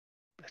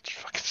 That's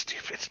fucking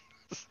stupid.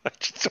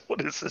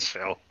 What is this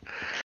show?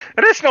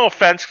 And it's no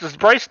offense, because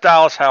Bryce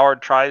Dallas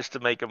Howard tries to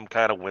make him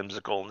kind of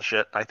whimsical and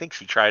shit. I think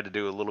she tried to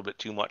do a little bit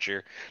too much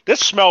here.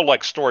 This smelled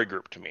like Story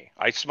Group to me.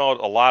 I smelled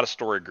a lot of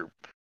Story Group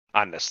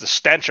on this. The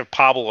stench of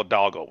Pablo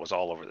Hidalgo was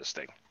all over this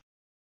thing.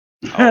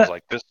 I was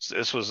like,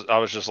 I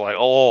was just like,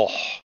 oh.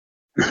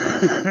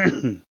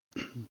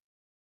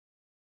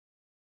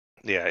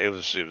 Yeah, it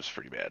was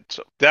pretty bad.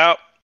 So now,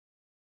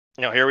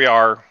 here we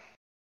are.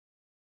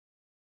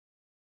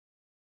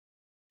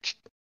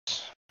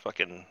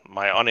 Fucking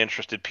my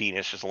uninterested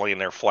penis just laying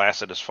there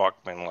flaccid as fuck.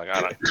 I'm like,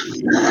 I'm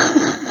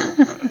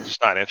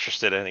just not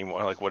interested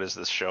anymore. Like, what is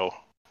this show?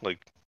 Like,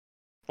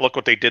 look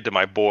what they did to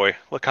my boy.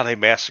 Look how they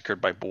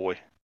massacred my boy.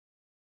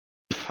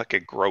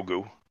 Fucking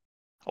Grogu.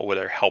 Over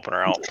there helping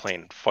her out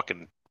playing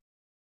fucking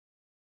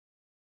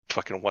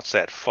what's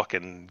that?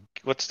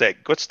 What's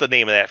the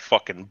name of that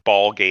fucking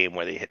ball game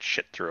where they hit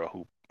shit through a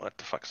hoop? What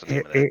the fuck's the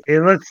name of that?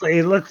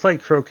 It looks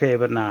like croquet,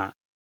 but not.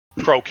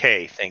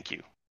 Croquet, thank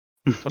you.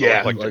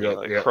 Yeah, like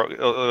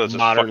it's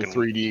modern fucking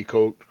 3D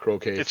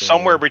croquet. It's thing,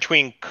 somewhere yeah.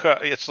 between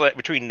it's like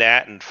between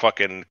that and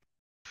fucking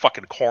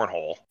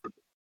cornhole.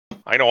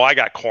 I know I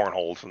got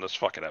cornholed from this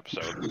fucking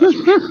episode. That's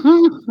for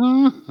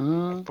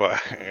sure.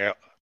 But yeah,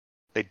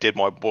 they did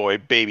my boy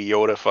Baby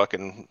Yoda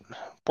fucking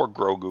poor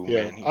Grogu,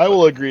 Yeah, man. I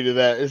will agree to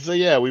that. It's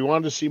we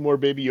wanted to see more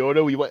Baby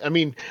Yoda. I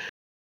mean,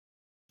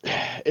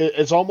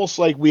 it's almost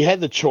like we had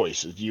the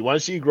choice. Do you want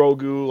to see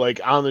Grogu like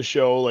on the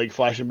show, like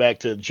flashing back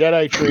to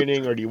Jedi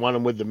training, or do you want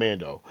him with the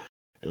Mando?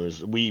 It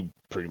was we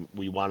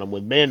want him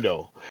with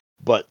Mando,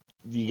 but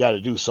you got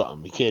to do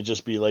something. You can't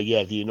just be like,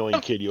 yeah, the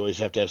annoying kid. You always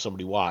have to have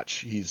somebody watch.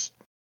 He's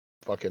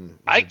a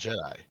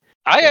Jedi.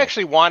 I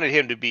actually wanted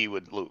him to be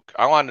with Luke.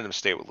 I wanted him to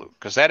stay with Luke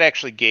because that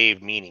actually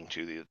gave meaning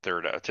to the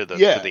third to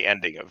the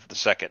ending of the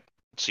second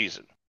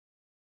season.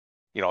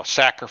 You know,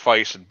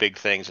 sacrifice and big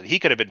things, and he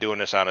could have been doing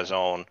this on his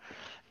own.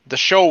 The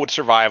show would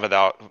survive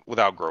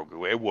without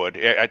Grogu. It would.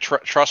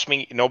 Trust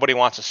me, nobody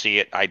wants to see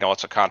it. I know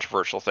it's a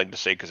controversial thing to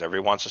say because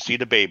everyone wants to see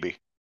the baby,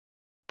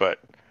 but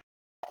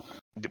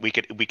we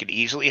could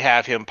easily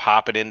have him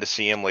popping in to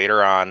see him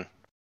later on.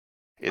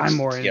 I'm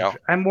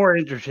more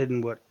interested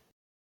in what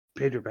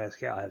Pedro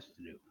Pascal has to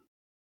do.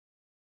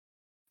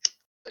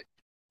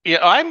 Yeah,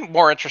 I'm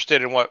more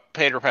interested in what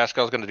Pedro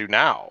Pascal is going to do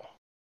now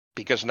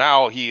because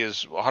now he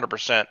is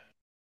 100%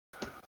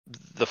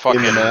 the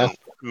fucking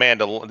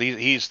Mandalorian.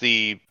 He's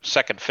the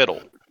second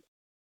fiddle.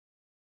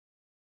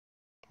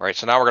 Right,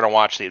 so now we're going to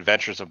watch the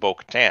Adventures of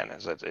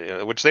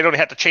Bo-Katan, which they don't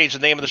have to change the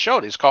name of the show.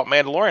 They just call it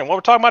Mandalorian. Well,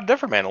 we're talking about a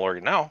different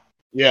Mandalorian now.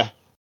 Yeah.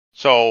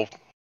 So,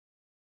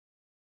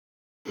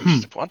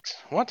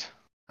 what?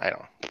 I don't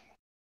know.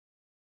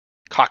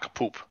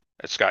 Cock-a-poop,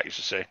 as Scott used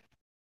to say.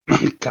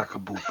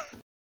 Cock-a-poop.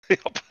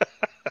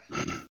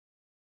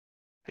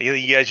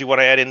 You guys, you want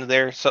to add into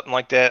there something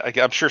like that?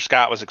 I'm sure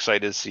Scott was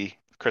excited to see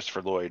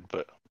Christopher Lloyd,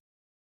 but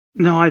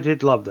no, I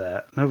did love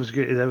that. That was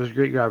good. That was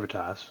great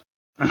gravitas.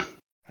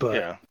 But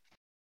yeah.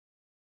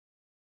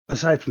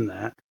 Aside from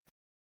that,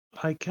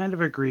 I kind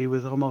of agree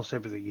with almost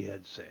everything you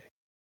had to say.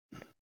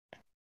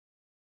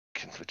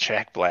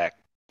 Jack Black,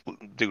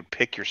 dude,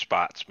 pick your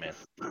spots, man.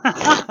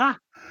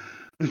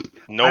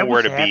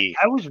 Nowhere to be.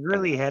 I was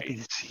really happy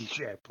to see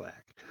Jack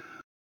Black.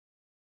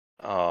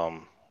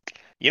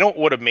 You know what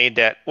would have made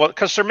that? Well,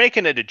 because they're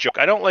making it a joke.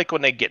 I don't like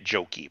when they get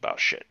jokey about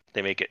shit.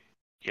 They make it,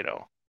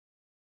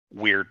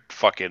 weird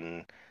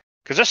fucking.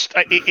 Because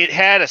it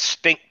had a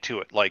stink to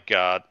it, like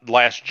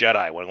Last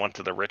Jedi when it went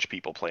to the rich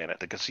people planet,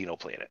 the casino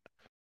planet.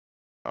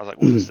 I was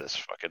like, what is this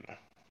fucking?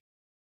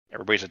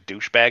 Everybody's a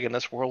douchebag in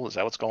this world. Is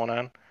that what's going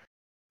on?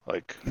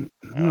 Like,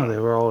 no, they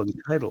were all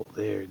entitled.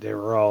 They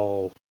were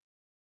all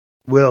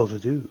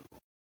well-to-do.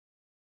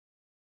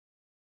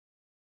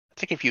 I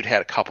think if you'd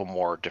had a couple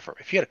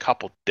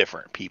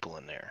different people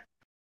in there,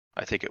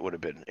 I think it would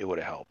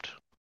have helped.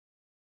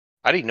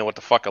 I didn't know what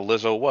the fuck a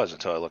Lizzo was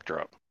until I looked her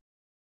up.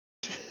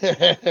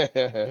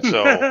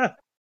 So,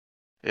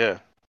 yeah,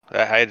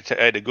 I had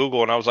to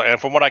Google, and I was like, and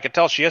from what I could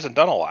tell, she hasn't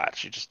done a lot.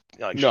 She just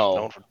she's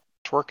known for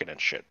twerking and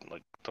shit.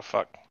 Like the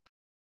fuck,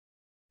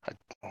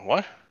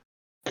 what?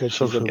 Because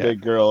she's a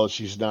big girl,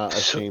 she's not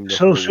ashamed of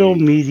social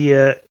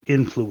media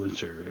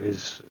influencer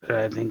is,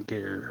 I think,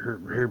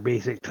 her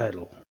basic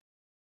title.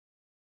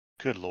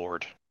 Good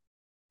lord,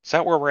 is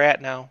that where we're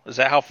at now? Is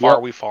that how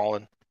far we've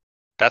fallen?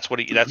 That's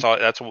what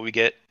that's what we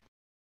get.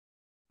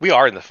 We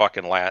are in the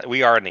fucking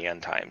we are in the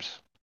end times.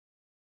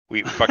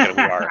 We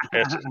are.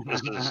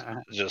 This is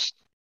just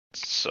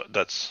so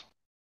that's.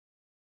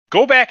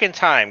 Go back in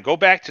time. Go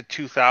back to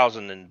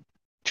 2000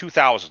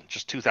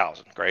 just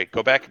 2000, right?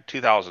 Go back to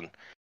 2000.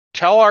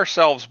 Tell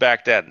ourselves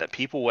back then that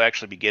people will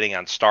actually be getting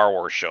on Star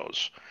Wars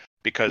shows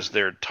because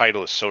their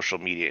title is social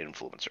media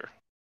influencer.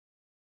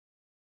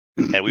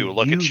 And we would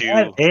look at you.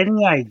 Have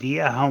any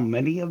idea how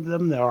many of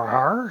them there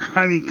are?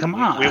 I mean, come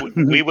on.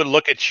 We would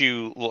look at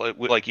you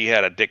like you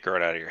had a dick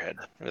growing out of your head.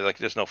 Like,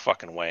 there's no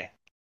fucking way.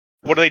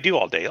 What do they do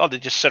all day? Oh, they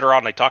just sit around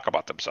and they talk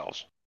about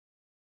themselves.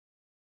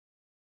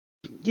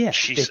 Yeah,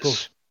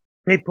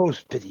 they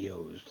post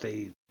videos.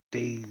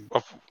 They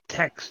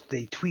text.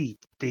 They tweet.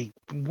 They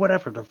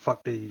whatever the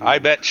fuck they do. I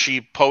bet she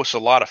posts a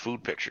lot of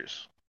food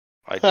pictures.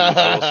 I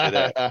will say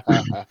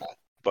that.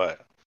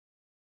 But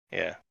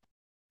yeah.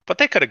 But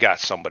they could have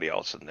got somebody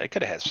else, and they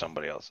could have had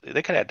somebody else.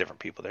 They could have had different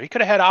people there. You could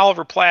have had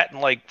Oliver Platt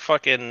and like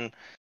fucking,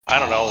 I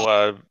don't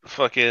know,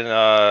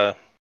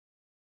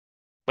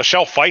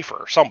 Michelle Pfeiffer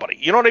or somebody.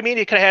 You know what I mean?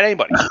 You could have had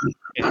anybody.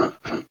 Yeah.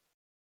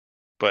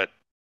 But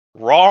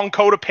wrong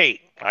coat of paint.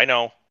 I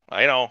know.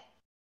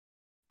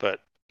 But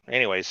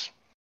anyways,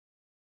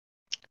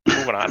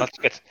 moving on.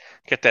 Let's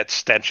get that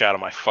stench out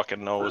of my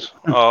fucking nose.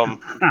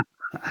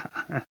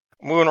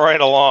 Moving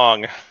right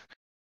along.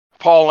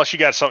 Paul, unless you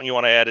got something you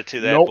want to add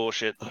to that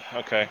bullshit.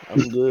 Okay.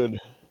 I'm good.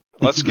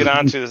 Let's get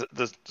on to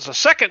the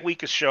second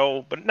weakest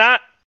show, but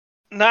not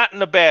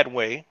in a bad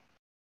way,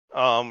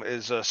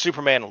 is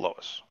Superman and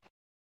Lois.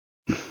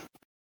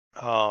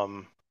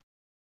 I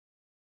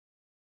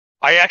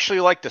actually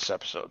like this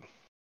episode.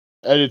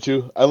 I did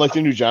too. I like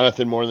the new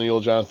Jonathan more than the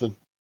old Jonathan.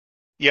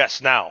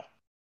 Yes, now.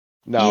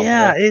 No.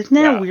 Yeah, isn't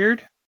that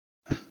weird?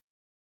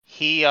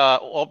 He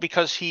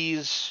because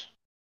he's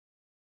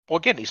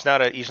again he's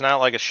not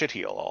like a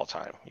shitheel all the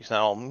time. He's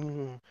not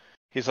all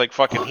he's like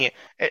fucking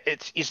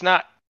he's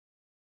not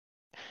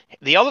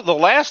the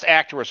last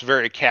actor was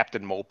very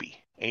Captain Mopey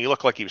and he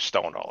looked like he was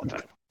stoned all the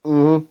time.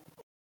 Mm-hmm.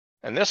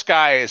 And this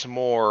guy is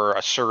more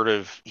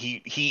assertive.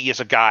 He is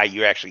a guy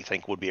you actually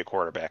think would be a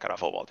quarterback on a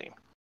football team.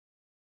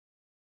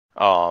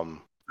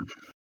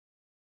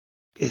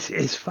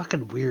 It's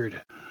fucking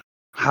weird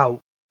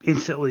how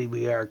instantly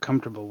we are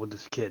comfortable with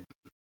this kid.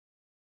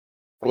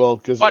 Well,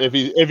 because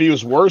if he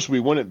was worse, we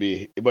wouldn't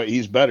be. But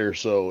he's better,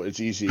 so it's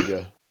easy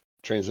to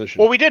transition.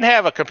 Well, we didn't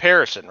have a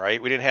comparison,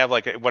 right? We didn't have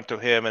like it went to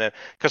him and then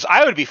because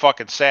I would be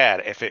fucking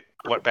sad if it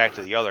went back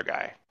to the other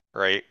guy,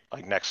 right?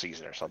 Like next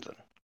season or something,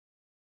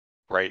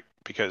 right?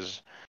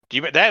 Because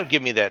that would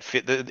give me that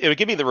fit. It would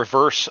give me the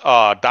reverse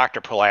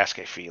Dr.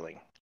 Pulaski feeling,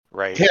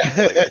 right?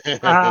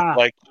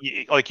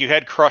 Like you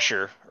had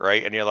Crusher,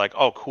 right? And you're like,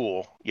 oh,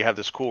 cool. You have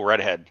this cool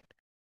redhead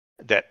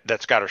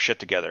that's got her shit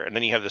together, and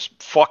then you have this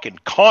fucking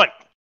cunt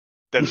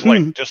that's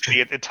like just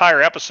the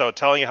entire episode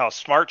telling you how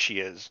smart she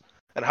is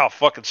and how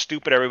fucking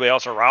stupid everybody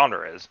else around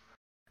her is,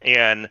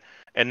 and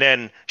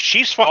then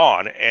she's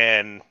on,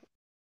 and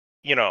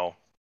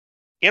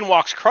in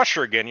walks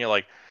Crusher again. You're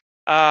like,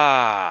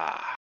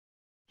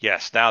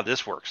 yes, now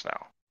this works.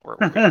 Now we're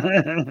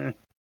good.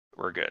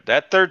 We're good.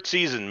 That third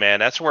season, man,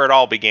 that's where it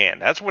all began.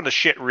 That's when the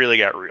shit really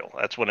got real.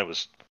 That's when it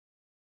was,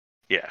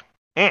 yeah.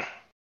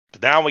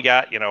 But now we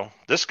got,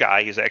 this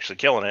guy. He's actually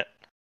killing it.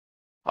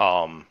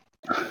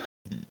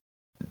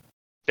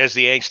 As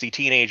the angsty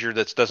teenager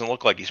that doesn't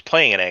look like he's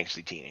playing an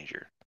angsty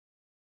teenager.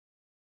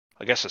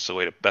 I guess that's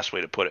the best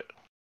way to put it.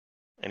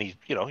 And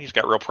he's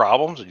got real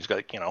problems, and he's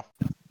got,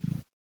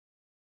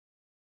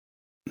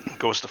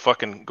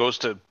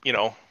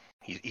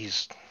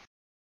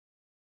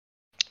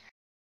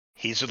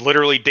 he's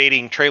literally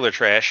dating trailer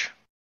trash,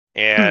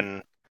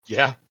 and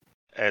yeah,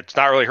 it's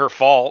not really her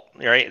fault,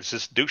 right? It's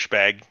this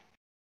douchebag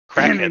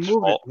crackhead's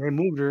fault. They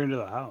moved her into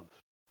the house.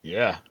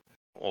 Yeah.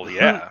 Well,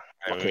 yeah.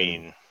 I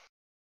mean,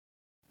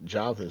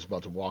 Jonathan's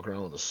about to walk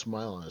around with a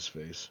smile on his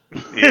face.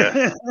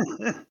 Yeah.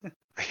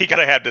 He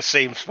gotta have the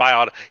same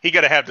smile. He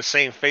gotta have the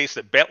same face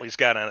that Bentley's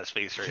got on his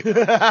face right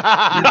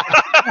now.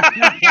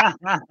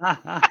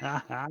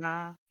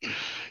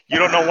 You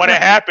don't know when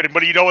it happened,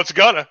 but you know it's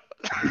gonna.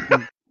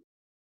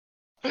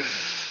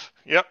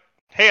 Yep.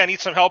 Hey, I need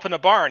some help in the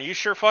barn. You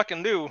sure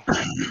fucking do.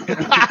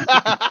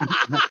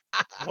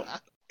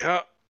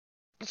 Yeah.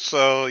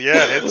 So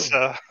yeah, it's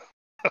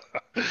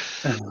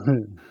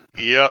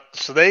yeah.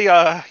 So they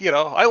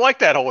I like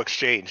that whole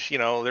exchange.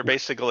 They're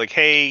basically like,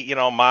 hey,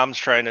 mom's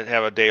trying to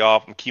have a day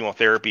off from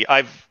chemotherapy.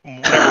 I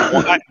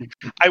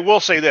will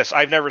say this,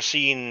 I've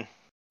seen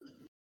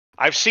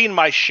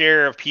my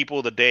share of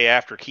people the day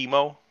after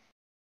chemo,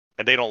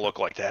 and they don't look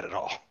like that at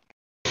all.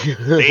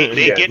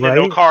 They get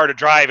into a car to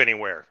drive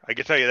anywhere. I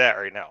can tell you that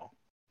right now.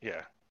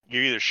 Yeah.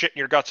 You're either shitting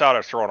your guts out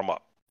or throwing them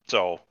up.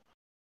 So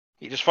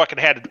you just fucking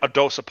had a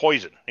dose of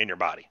poison in your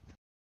body.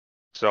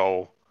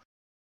 So,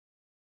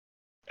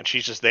 and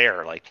she's just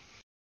there like,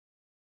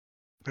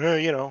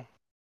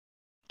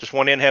 just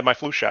went in, had my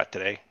flu shot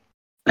today.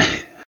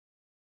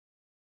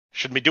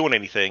 Shouldn't be doing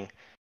anything,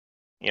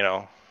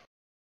 John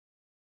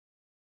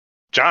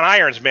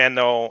Irons, man,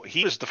 though,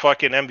 he was the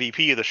fucking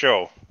MVP of the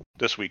show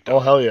this week, though. Oh,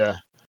 hell yeah.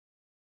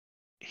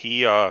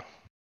 He,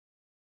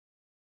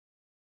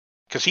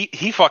 because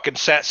he fucking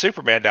sat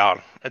Superman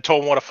down and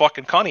told him what a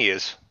fucking cunt he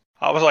is.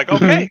 I was like,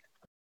 okay.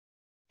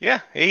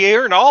 Yeah, he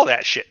earned all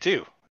that shit,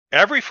 too.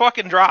 Every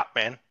fucking drop,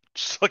 man.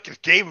 Just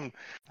like gave him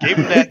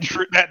that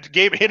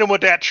hit him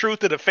with that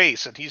truth in the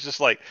face, and he's just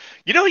like,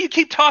 you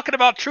keep talking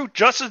about truth,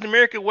 justice, the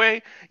American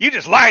way. You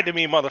just lied to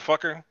me,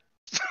 motherfucker.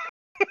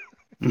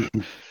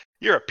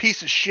 You're a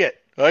piece of shit.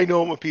 I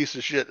know I'm a piece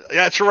of shit.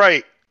 That's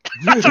right.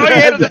 That's how he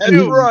had it to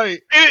do. Right.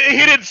 He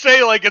didn't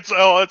say like it's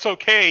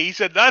okay. He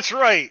said that's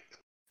right.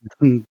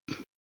 You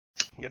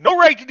have no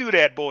right to do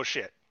that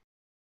bullshit.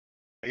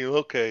 Are you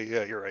okay?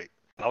 Yeah, you're right.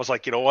 And I was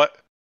like, you know what?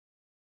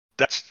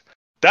 That's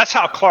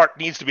how Clark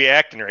needs to be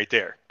acting right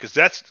there,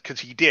 because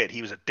he did.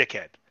 He was a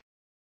dickhead.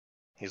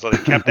 He's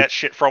like kept that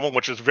shit from him,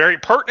 which is very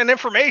pertinent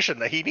information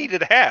that he needed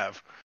to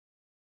have.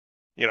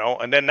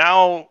 And then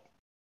now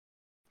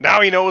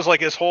he knows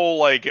like his whole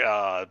like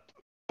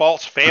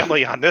false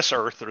family on this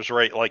earth is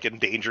right like in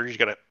danger. He's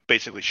gonna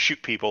basically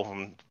shoot people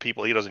from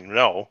people he doesn't even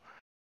know.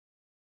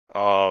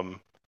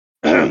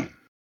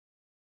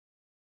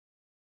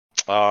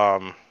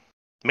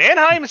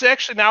 Mannheim is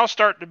actually now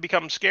starting to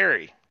become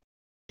scary.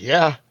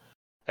 Yeah.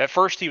 At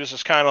first, he was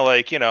just kind of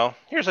like,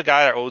 here's a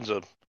guy that owns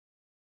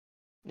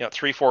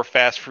 3-4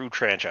 fast food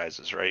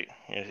franchises, right?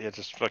 It's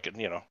just fucking,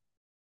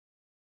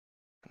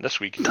 This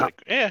week, he's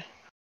like, how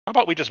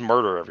about we just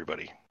murder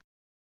everybody?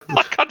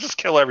 Like, I'll just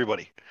kill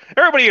everybody.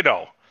 Everybody you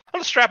know. I'm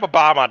going to strap a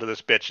bomb onto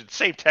this bitch. It's the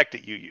same tech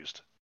that you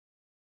used.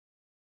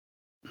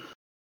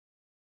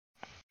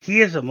 He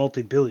is a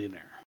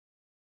multi-billionaire.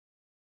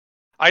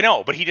 I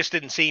know, but he just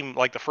didn't seem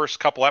like the first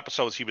couple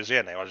episodes he was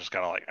in. I was just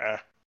kind of like,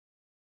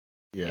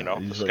 Yeah, You know,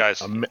 he's this like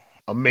guy's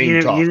a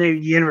main talk.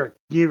 You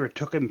never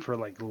took him for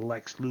like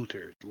Lex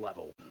Luthor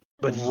level,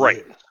 but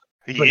right.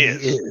 He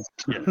is.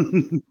 Yeah.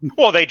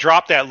 Well, they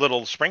dropped that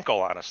little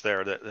sprinkle on us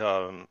there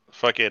that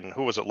fucking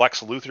who was it?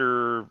 Lex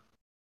Luthor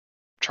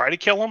tried to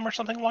kill him or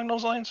something along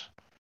those lines.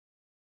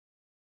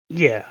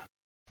 Yeah.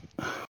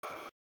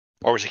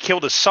 Or was he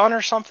killed his son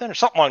or something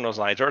along those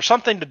lines, or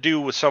something to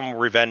do with some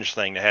revenge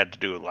thing that had to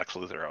do with Lex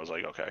Luthor. I was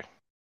like, okay,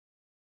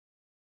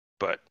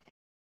 but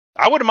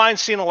I wouldn't mind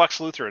seeing a Lex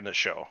Luthor in this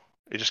show.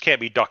 It just can't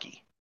be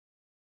Ducky.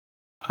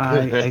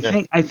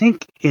 I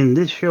think in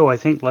this show, I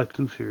think Lex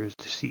Luthor is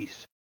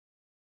deceased.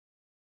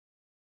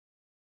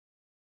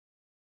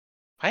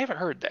 I haven't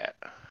heard that.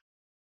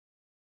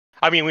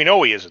 I mean, we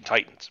know he is in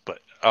Titans,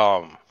 but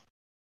I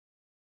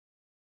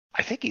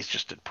think he's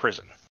just in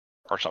prison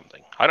or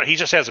something. He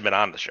just hasn't been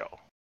on the show.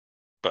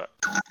 But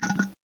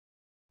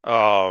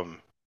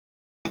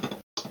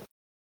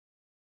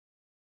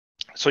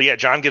so yeah,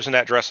 John gives him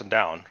that dressing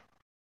down,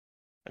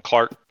 and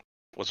Clark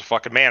was a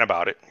fucking man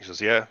about it. He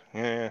says, "Yeah,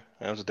 that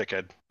was a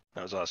dickhead.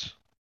 That was us."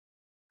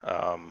 He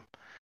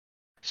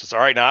says, "All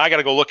right, now I got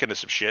to go look into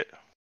some shit.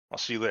 I'll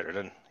see you later."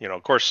 Then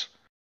of course,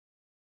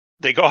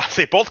 they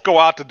both go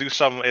out to do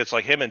some. It's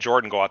like him and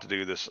Jordan go out to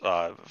do this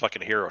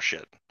fucking hero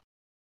shit,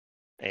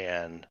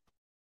 and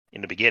in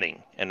the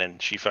beginning, and then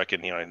she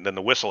fucking and then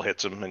the whistle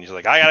hits him, and he's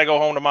like, "I gotta go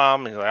home to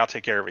mom." And he's like, "I'll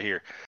take care of it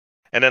here."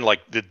 And then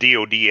like the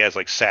DOD has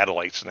like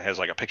satellites and it has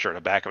like a picture on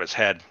the back of his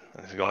head.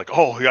 And he's like,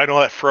 "Oh, I know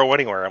that throw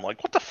anywhere." I'm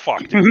like, "What the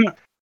fuck, dude?"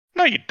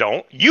 No, you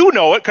don't. You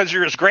know it because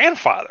you're his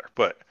grandfather,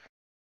 but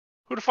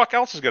who the fuck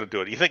else is gonna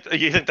do it? You think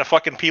the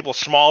fucking people of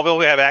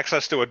Smallville have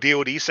access to a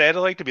DOD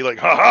satellite to be like,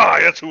 "Ha,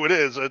 that's who it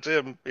is. That's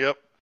him." Yep.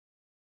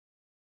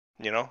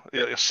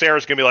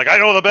 Sarah's gonna be like, "I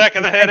know the back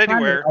of the head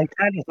anywhere." I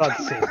kind of thought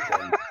the same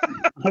thing.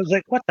 I was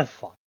like, "What the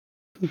fuck?"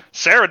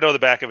 Sarah know the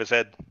back of his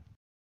head,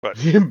 but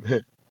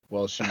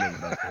well, she knew the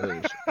back of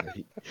hers.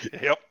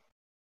 Yep.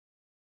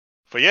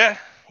 But yeah,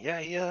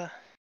 and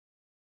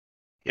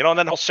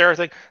then the whole Sarah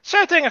thing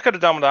I could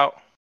have done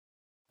without.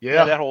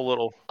 Yeah, that whole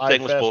little I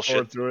thing was bullshit.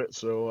 forward through it,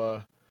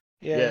 so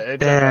yeah.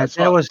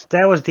 That was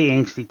the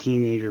angsty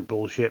teenager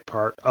bullshit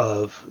part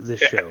of the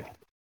show.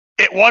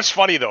 It was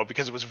funny though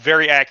because it was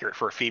very accurate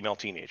for a female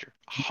teenager,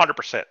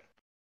 100%.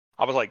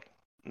 I was like,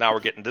 now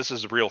we're getting this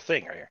is a real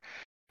thing right here.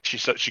 She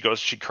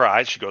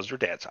cries, she goes to her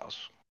dad's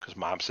house because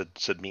mom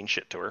said mean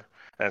shit to her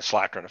and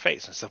slapped her in the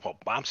face and said, "Well,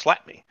 mom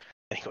slapped me,"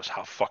 and he goes,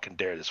 "How fucking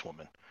dare this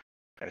woman?"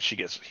 And he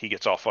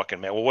gets all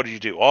fucking mad. "Well, what did you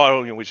do?"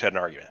 "Oh, we just had an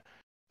argument."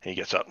 And he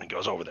gets up and he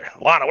goes over there.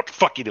 "Lana, what the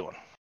fuck you doing?"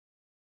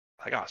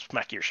 Like, "I'll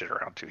smack your shit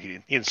around too." He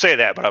didn't say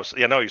that, but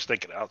I know he was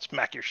thinking, "I'll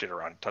smack your shit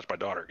around and touch my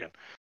daughter again."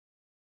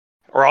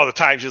 Or all the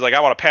time she's like, "I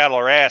want to paddle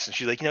her ass," and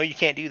she's like, "No, you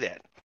can't do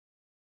that."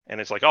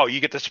 And it's like, "Oh, you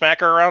get to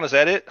smack her around? Is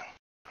that it?"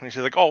 And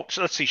she's like, "Oh,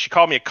 let's see. She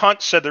called me a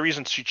cunt. Said the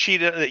reason you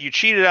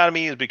cheated on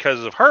me is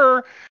because of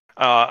her,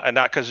 and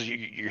not because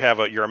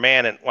you're a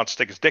man and wants to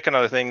stick his dick in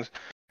other things."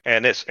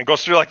 And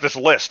goes through like this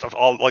list of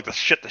all like the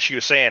shit that she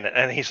was saying,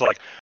 and he's like,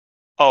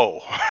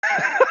 "Oh."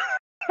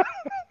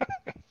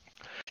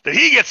 Then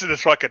he gets in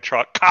his fucking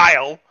truck.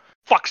 Kyle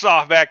fucks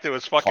off back to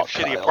his fucking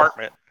shitty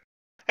apartment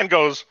and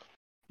goes,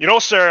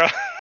 "Sarah,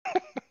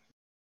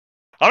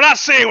 I'm not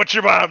saying what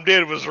your mom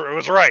did was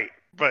right,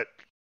 but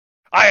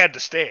I had to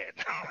stand."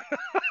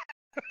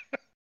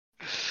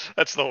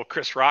 That's the whole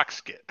Chris Rock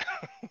skit.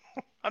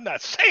 "I'm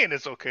not saying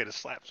it's okay to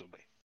slap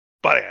somebody,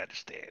 but I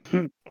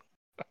understand."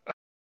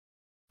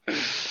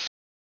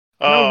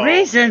 No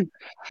reason.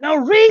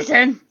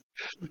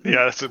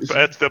 Yeah,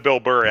 that's the Bill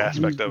Burr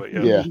aspect of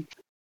it. Yeah.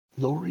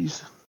 No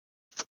reason.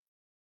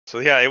 So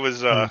yeah, it was.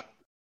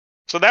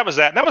 So that was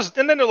that.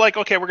 And then they're like,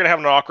 "Okay, we're gonna have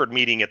an awkward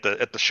meeting at the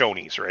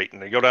Shoney's, right?"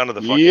 And they go down to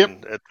the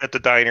fucking at the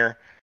diner,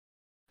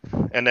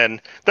 and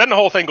then the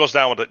whole thing goes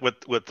down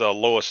with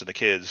Lois and the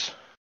kids,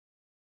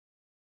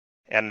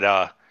 and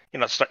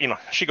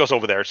she goes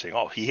over there saying,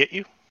 "Oh, he hit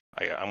you?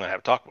 I'm gonna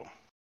have to talk to him."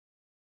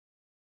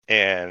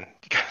 And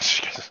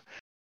she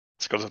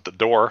goes at the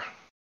door,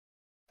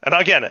 and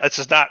again, it's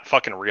just not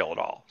fucking real at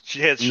all. She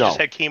just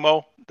had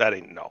chemo. That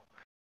ain't no.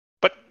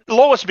 But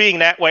Lois being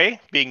that way,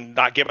 being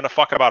not giving a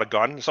fuck about a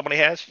gun somebody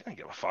has, she doesn't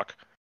give a fuck.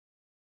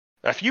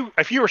 If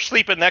you were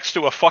sleeping next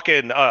to a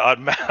fucking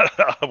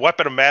a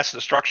weapon of mass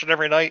destruction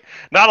every night,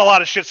 not a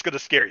lot of shit's gonna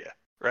scare you,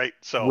 right?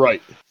 So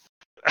right.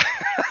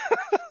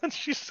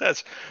 She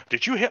says,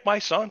 "Did you hit my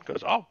son?"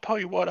 Because I'll tell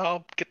you what,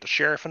 I'll get the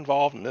sheriff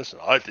involved in this.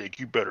 And I think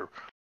you better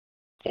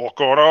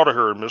walk on out of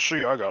here,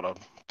 Missy. I got a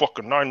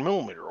fucking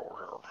 9mm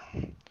over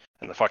here.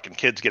 And the fucking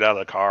kids get out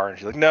of the car, and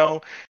she's like,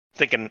 "No,"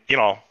 thinking,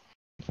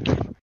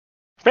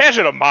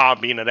 imagine a mom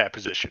being in that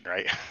position,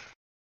 right?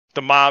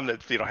 The mom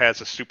that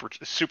has a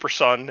super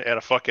son and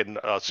a fucking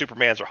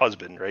Superman's her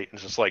husband, right? And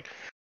it's just like,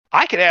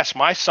 I could ask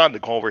my son to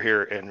go over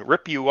here and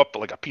rip you up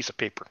like a piece of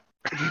paper.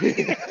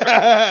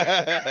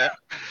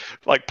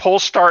 Like pull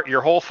start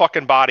your whole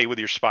fucking body with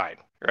your spine,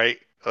 right?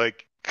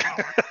 Like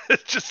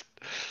it's just.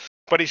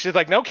 But he's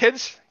like, "No,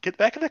 kids, get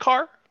back in the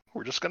car.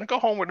 We're just gonna go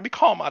home. We're gonna be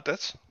calm about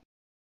this."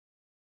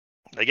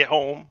 They get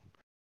home.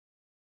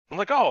 I'm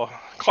like, oh,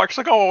 Clark's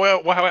like, oh,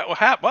 well, what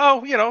happened?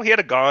 Well, you know, he had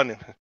a gun.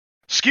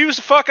 Excuse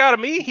the fuck out of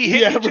me. He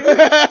hit me too.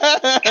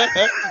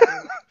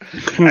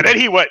 And then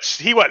he went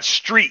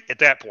street at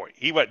that point.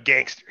 He went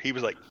gangster. He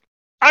was like,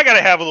 I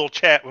gotta have a little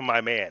chat with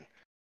my man.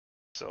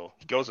 So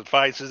he goes and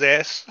finds his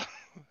ass.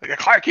 Like,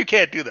 Clark, you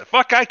can't do that.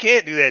 Fuck, I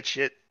can't do that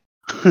shit.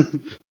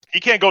 He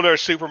can't go there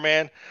as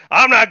Superman.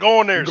 I'm not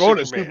going there as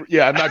Superman.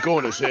 I'm not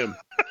going as him.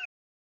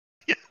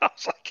 Yeah, I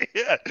was like,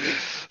 yeah.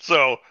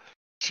 So,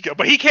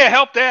 but he can't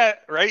help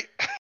that, right?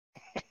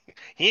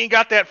 He ain't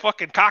got that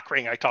fucking cock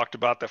ring I talked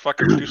about that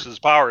fucking reduces his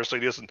powers so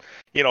he doesn't,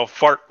 you know,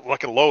 fart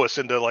like a Lois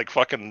into like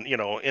fucking, you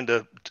know,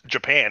 into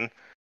Japan.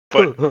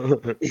 But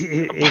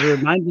it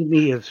reminded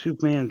me of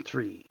Superman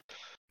 3.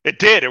 It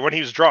did, when he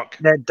was drunk.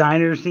 That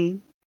diner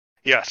scene?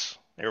 Yes,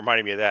 it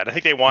reminded me of that. I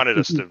think they wanted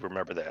us to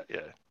remember that,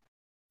 yeah.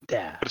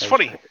 Yeah. But it's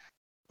funny.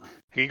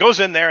 He goes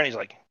in there and he's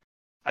like,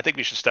 I think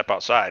we should step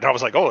outside. And I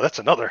was like, oh, that's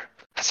another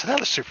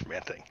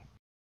Superman thing.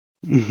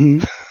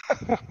 Mm-hmm.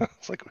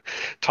 It's like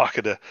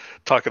talking to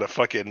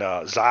fucking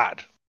Zod.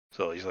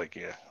 So he's like,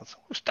 yeah, let's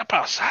step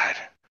outside.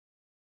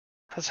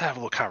 Let's have a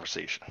little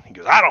conversation. He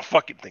goes, I don't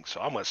fucking think so.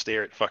 I'm gonna stay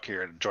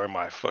here and enjoy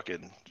my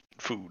fucking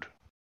food.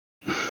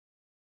 He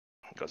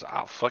goes,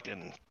 I'll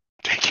fucking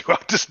take you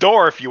out this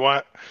door if you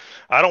want.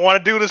 I don't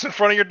want to do this in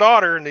front of your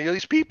daughter and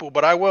these people,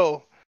 but I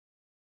will.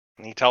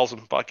 And he tells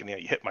him, fucking,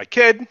 you hit my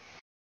kid.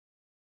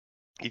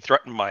 You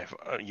threatened my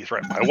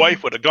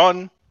wife with a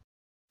gun.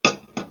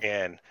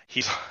 And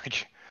he's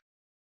like,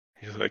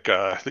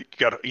 I think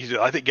you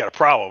got a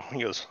problem.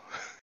 He goes,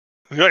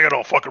 I got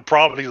no fucking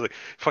problem. He's like,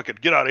 fucking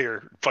get out of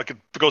here.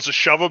 Fucking goes to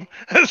shove him.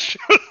 It was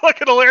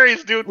fucking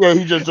hilarious, dude. Yeah,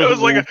 he just it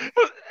was like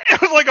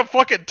a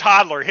fucking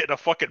toddler hitting a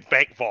fucking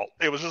bank vault.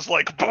 It was just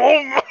like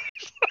boom.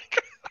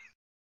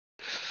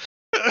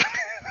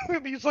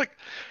 He's like,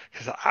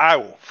 I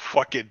will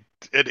fucking.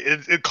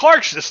 And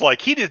Clark's just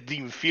like, he didn't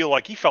even feel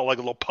like, he felt like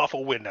a little puff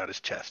of wind out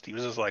his chest. He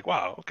was just like,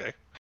 wow, okay.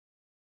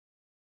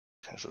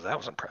 He says, that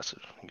was impressive.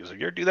 He goes, if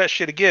you ever do that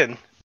shit again,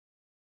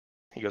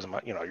 he goes,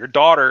 you know, your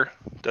daughter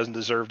doesn't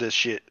deserve this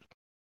shit.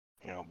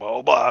 You know,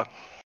 blah, blah.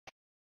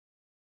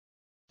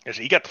 He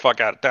said, you got the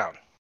fuck out of town.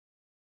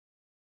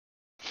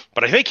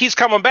 But I think he's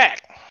coming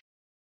back.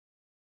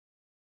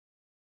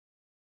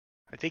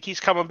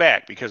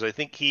 Because I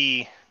think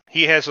he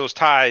has those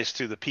ties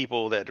to the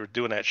people that are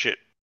doing that shit.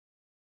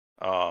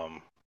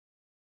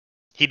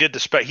 He did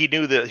he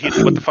knew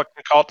what the fuck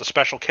they call it, the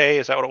Special K,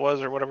 is that what it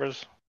was, or whatever it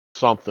is?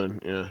 Something,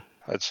 yeah.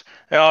 It's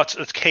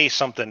K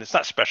something. It's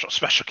not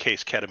special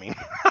case ketamine.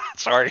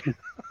 Sorry.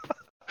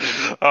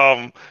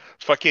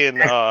 Fucking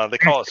they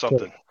call it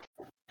something.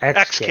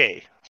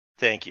 XK.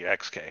 Thank you,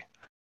 XK.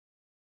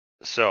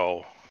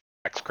 So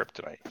X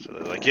kryptonite. So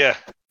they're like, yeah.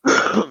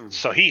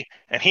 So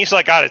he's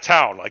like out of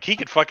town. Like he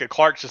could fucking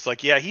Clark's just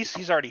like, yeah,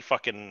 he's already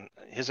fucking,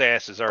 his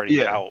ass is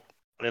already out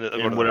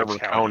in whatever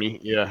county.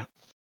 Yeah.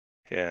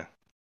 Yeah.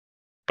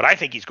 But I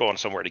think he's going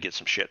somewhere to get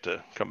some shit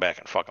to come back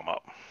and fuck him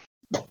up.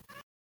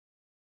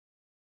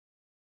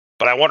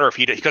 But I wonder if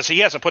he did, because he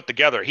hasn't put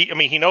together.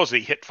 He knows that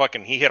he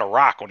hit a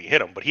rock when he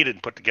hit him, but he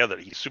didn't put together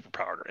he's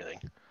superpowered or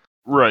anything.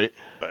 Right.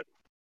 But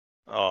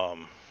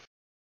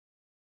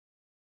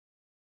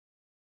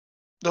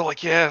they're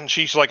like, yeah, and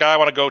she's like, I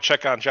want to go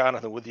check on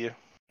Jonathan with you.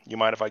 You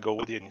mind if I go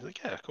with you? And he's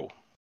like, yeah, cool.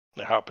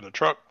 They hop in the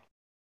truck.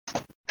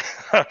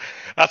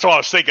 That's what I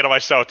was thinking of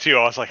myself too.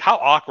 I was like, how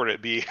awkward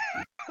it'd be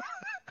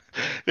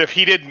if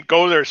he didn't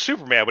go there as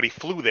Superman, but he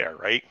flew there,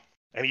 right?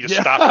 And he just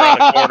stopped around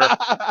the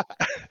corner.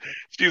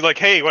 She's like,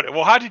 hey,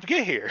 well, how did you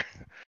get here?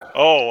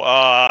 Oh,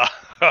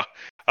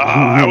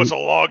 I was a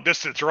long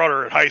distance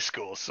runner in high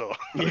school, so.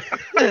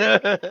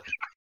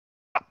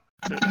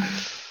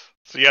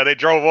 So yeah, they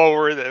drove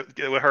over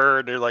with her,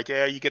 and they're like,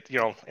 yeah, you get,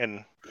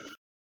 and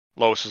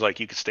Lois is like,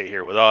 you can stay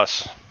here with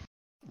us.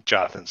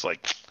 Jonathan's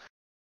like,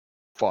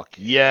 fuck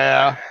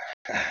yeah.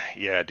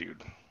 Yeah,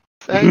 dude.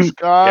 Thanks,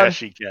 God. Yeah,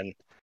 she can.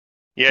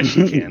 Yeah,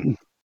 she can.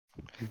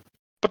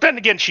 But then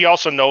again, she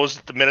also knows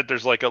that the minute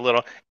there's like a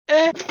little,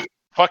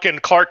 fucking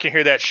Clark can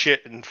hear that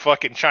shit in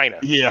fucking China.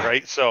 Yeah.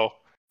 Right? So,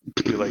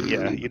 you're like,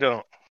 yeah, you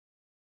don't.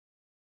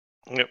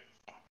 Yep.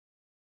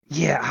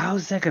 Yeah,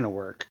 how's that going to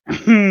work?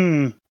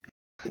 Yeah.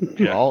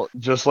 Well,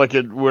 just like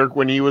it worked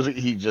when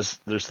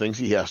there's things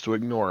he has to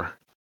ignore.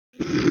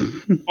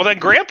 Well, then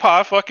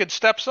Grandpa fucking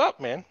steps up,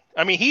 man.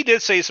 I mean, he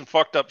did say some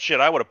fucked up shit.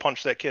 I would have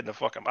punched that kid in the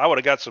fucking. I would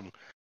have got some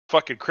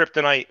fucking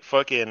kryptonite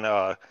fucking,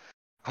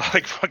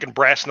 like fucking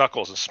brass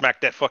knuckles and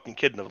smacked that fucking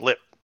kid in the lip.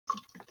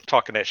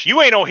 Talking that shit.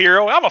 You ain't no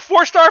hero. I'm a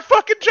 4-star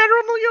fucking general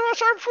in the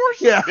U.S. Armed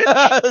Forces. Yeah.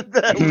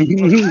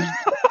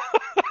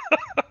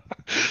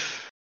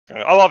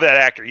 I love that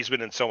actor. He's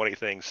been in so many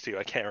things too.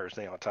 I can't remember his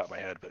name on top of my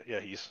head, but yeah,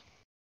 he's.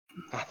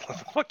 What the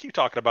fuck you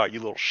talking about, you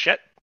little shit?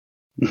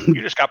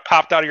 You just got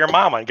popped out of your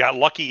mama and got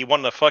lucky you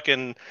won the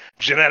fucking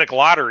genetic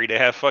lottery to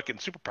have fucking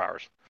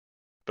superpowers.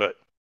 But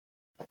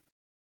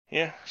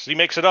yeah, so he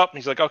makes it up and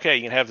he's like, okay,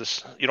 you can have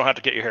this. You don't have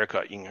to get your hair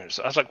cut. I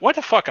was like, what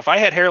the fuck? If I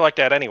had hair like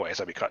that anyways,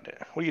 I'd be cutting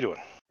it. What are you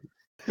doing?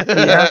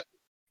 Yeah.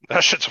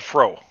 That shit's a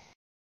fro.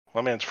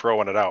 My man's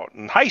froing it out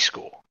in high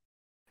school.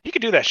 You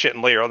could do that shit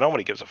in later.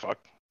 Nobody gives a fuck.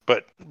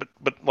 But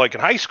like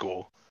in high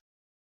school,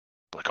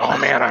 like, oh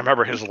man, I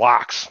remember his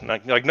locks.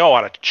 Like no,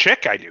 on a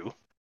chick I do.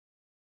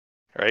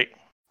 Right?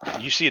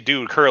 You see a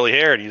dude with curly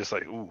hair, and you're just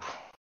like, ooh,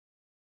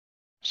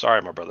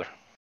 sorry, my brother.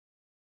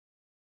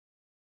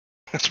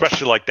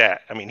 Especially like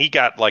that. I mean, he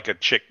got like a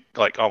chick,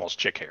 like almost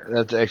chick hair.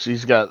 That's actually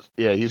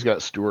he's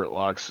got Stewart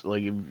locks.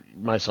 Like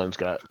my son's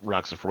got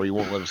rocks before. He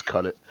won't let us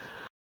cut it.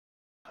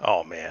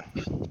 Oh man,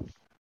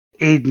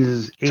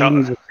 Aiden's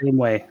the same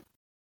way.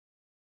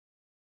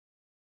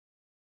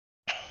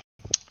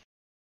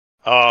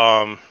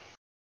 Oh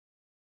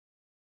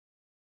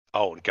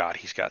God,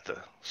 he's got the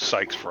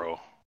Sykes fro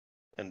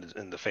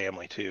in the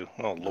family too.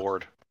 Oh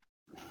Lord.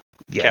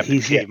 Yeah, Captain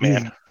he's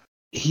Caveman.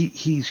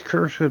 He's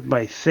cursed with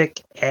my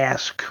thick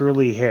ass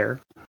curly hair,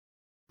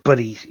 but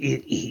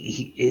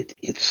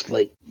it's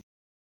like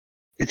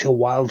it's a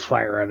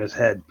wildfire on his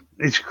head.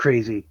 It's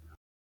crazy.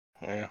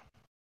 Yeah.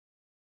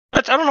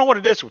 I don't know what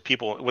it is with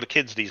the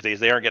kids these days.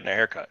 They aren't getting a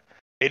haircut.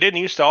 It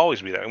didn't used to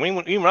always be that. I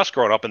mean, even us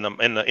growing up in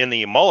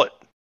the mullet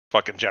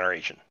fucking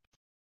generation,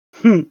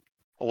 a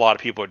lot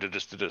of people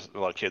just a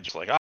lot of kids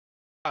were like,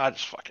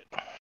 just fuck it.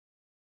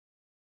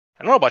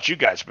 I don't know about you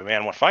guys, but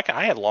man,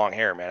 I had long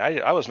hair,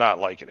 man, I was not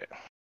liking it.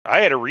 I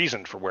had a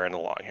reason for wearing the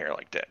long hair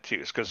like that too.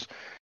 It's because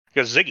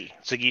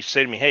Ziggy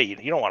said to me, hey, you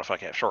don't want to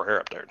fucking have short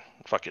hair up there.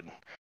 Fucking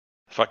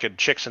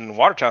chicks in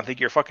Watertown think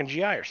you're a fucking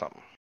GI or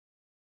something.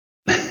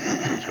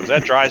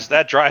 Because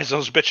that dries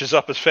those bitches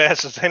up as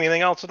fast as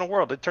anything else in the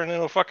world. They turn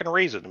into a fucking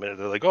raisin the minute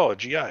they're like, oh, a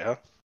GI, huh?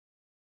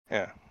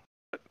 Yeah.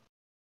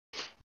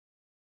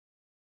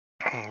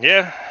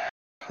 Yeah.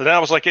 And then I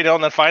was like,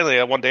 and then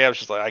finally one day I was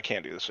just like, I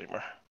can't do this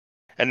anymore.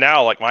 And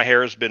now, like, my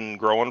hair has been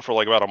growing for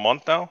like about a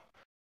month now.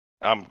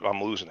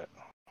 I'm losing it.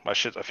 My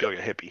shit, I feel like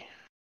a hippie.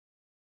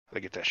 I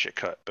get that shit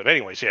cut. But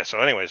anyways, yeah. So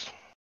anyways,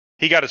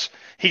 he got his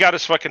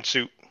fucking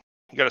suit.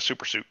 He got a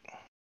super suit.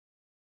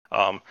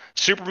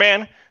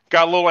 Superman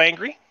got a little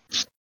angry,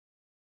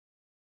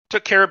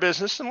 took care of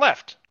business, and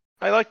left.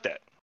 I like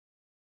that.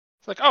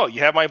 It's like, oh, you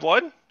have my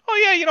blood?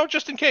 Oh yeah,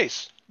 just in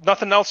case.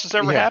 Nothing else has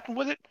ever happened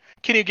with it.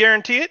 Can you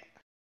guarantee it?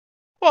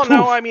 Well,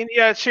 no. I mean,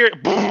 yeah, it's here.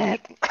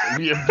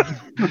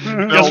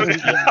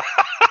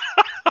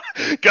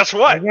 Guess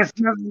what? I guess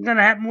nothing's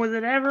gonna happen with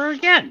it ever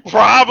again.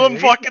 Problem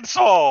fucking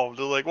solved.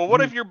 They're like, well,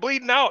 what if you're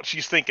bleeding out?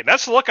 She's thinking.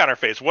 That's the look on her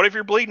face. What if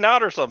you're bleeding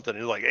out or something?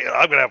 He's like, hey,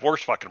 I'm gonna have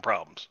worse fucking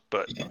problems.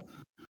 But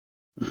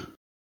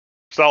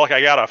it's not like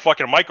I got a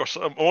fucking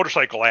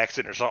motorcycle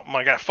accident or something.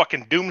 I got a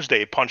fucking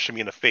doomsday punching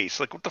me in the face.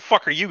 Like, what the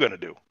fuck are you gonna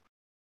do?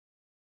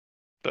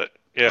 But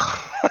yeah,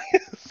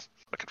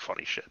 fucking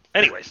funny shit.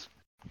 Anyways,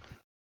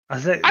 I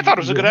thought it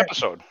was a good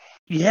episode.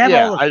 You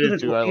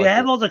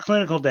have all the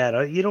clinical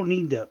data. You don't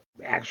need the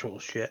actual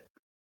shit.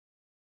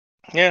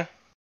 Yeah.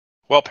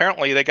 Well,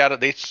 apparently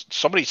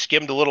somebody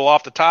skimmed a little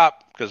off the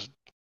top because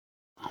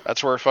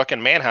that's where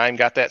fucking Mannheim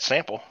got that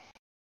sample.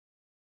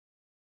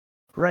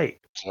 Right.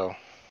 So.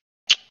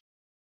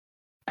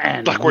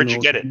 And like, where'd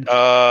you get it?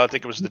 I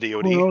think it was the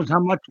DOD. Who knows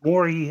how much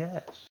more he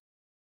has?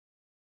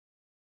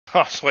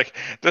 Oh, it's like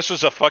this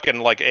was a fucking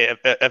like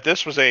if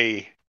this was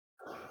like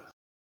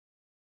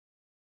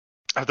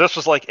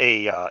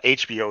a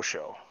HBO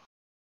show.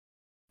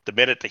 The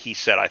minute that he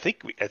said, I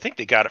think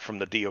they got it from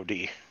the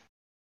DOD.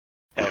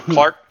 And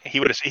Clark, he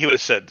would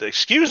have said,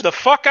 "Excuse the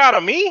fuck out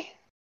of me."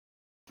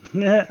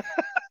 The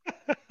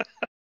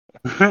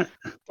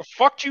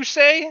fuck you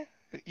say?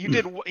 You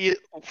did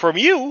from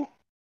you?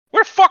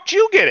 Where the fuck did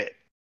you get it?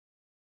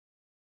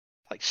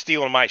 Like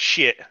stealing my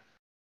shit.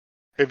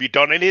 Have you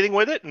done anything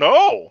with it?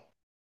 No.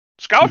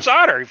 Scout's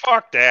honor.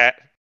 Fuck that.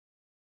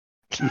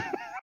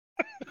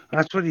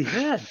 That's what he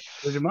said.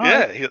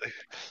 Yeah.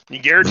 You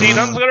guarantee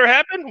nothing's gonna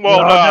happen? Well,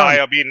 no,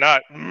 I mean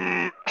not.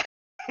 All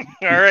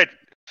right.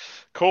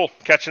 Cool.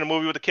 Catching a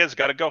movie with the kids.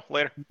 Gotta go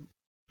later.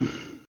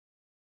 And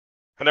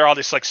they're all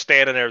just like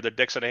standing there with their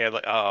dicks in their hand,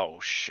 like, oh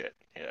shit,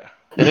 yeah.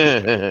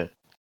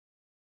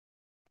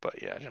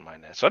 But yeah, I didn't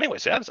mind that. So,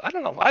 anyways, I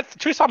don't know.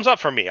 2 thumbs up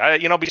for me.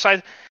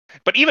 Besides,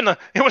 but even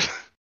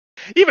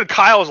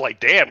Kyle was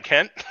like, "Damn,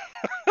 Kent."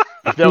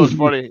 That was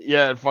funny.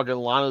 Yeah, fucking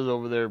Lana's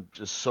over there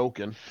just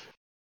soaking.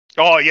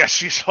 Oh yeah,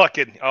 she's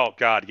fucking. Oh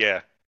god,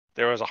 yeah.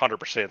 There was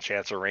 100%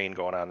 chance of rain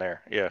going on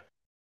there. Yeah.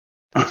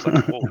 It's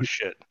like holy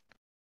shit.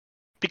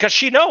 Because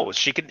she knows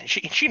she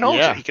knows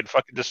that he can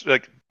fucking just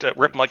like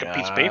rip him like a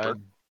piece of paper.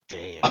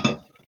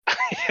 Damn.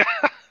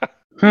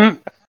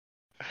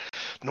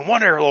 No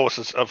wonder Lois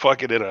is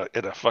fucking in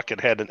a fucking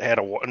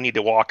need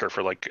to walk her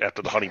for like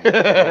after the honeymoon.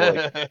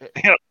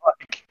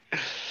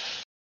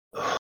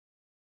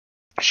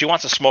 She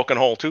wants a smoking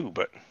hole too,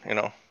 but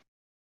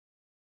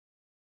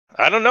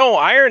I don't know.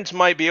 Irons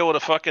might be able to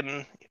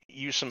fucking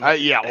use some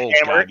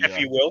hammer, if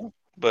you will.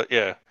 But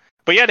yeah,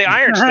 the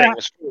Irons thing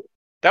was cool.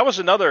 That was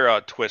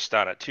another twist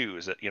on it too.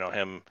 Is that he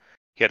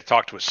had to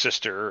talk to his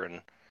sister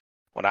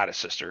well, not his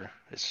sister,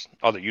 his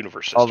other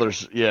universe sister.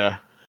 Others, yeah.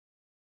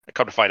 I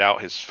come to find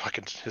out his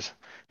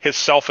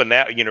self in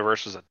that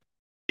universe was a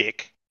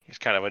dick. He's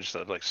kind of just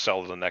like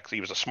sell to the next.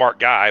 He was a smart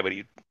guy, but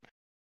he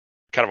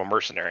kind of a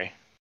mercenary.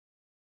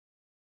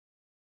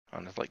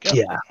 And it's like,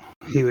 yeah,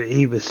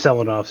 he was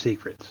selling off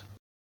secrets.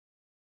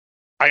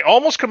 I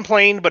almost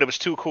complained, but it was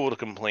too cool to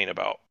complain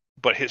about.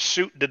 But his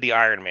suit did the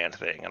Iron Man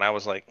thing, and I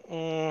was like,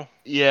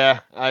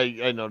 Yeah,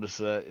 I noticed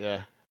that.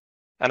 Yeah.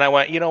 And I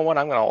went, you know what?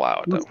 I'm going to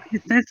allow it though.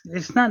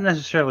 It's not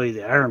necessarily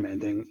the Iron Man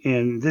thing.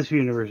 In this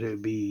universe, it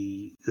would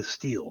be the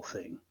Steel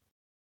thing.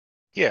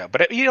 Yeah,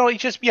 but he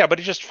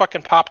just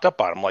fucking popped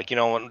up on him, like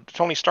when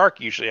Tony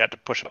Stark usually had to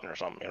push a button or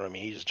something. You know what I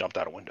mean? He just jumped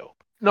out a window.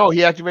 No,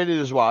 he activated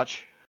his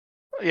watch.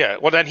 Yeah.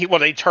 Well,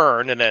 they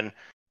turned, and then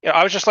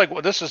I was just like,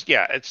 well, this is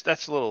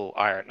that's a little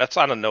that's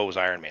on the nose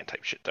Iron Man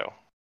type shit though.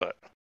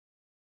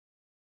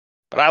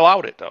 But I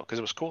allowed it though because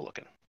it was cool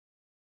looking,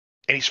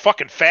 and he's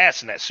fucking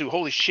fast in that suit.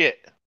 Holy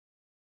shit!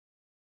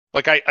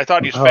 Like I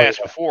thought he was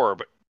fast before,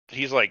 but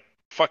he's like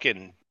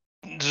fucking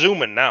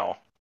zooming now.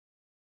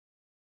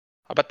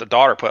 I bet the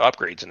daughter put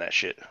upgrades in that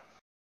shit.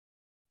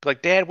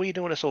 Like, Dad, what are you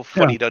doing this old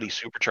fuddy-duddy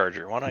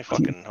supercharger? Why don't I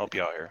fucking help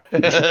you out here?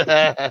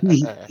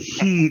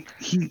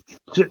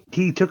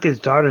 he took his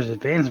daughter's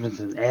advancements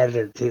and added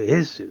it to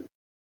his suit.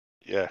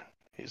 Yeah,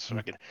 he's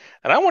fucking.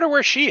 And I wonder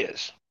where she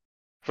is.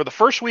 For the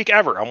first week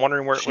ever, I'm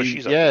wondering where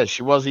she's at. Yeah,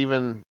 she wasn't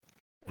even.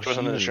 She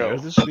wasn't in the show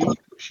this week.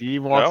 She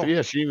even walked through.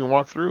 Yeah, she even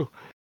walked through.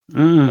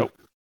 Nope.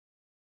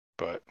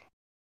 But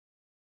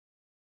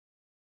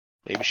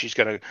maybe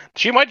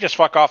she might just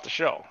fuck off the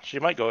show. She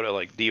might go to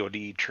like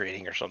DOD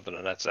training or something,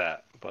 and that's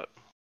that. But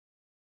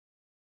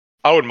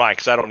I wouldn't mind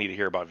because I don't need to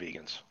hear about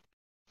vegans.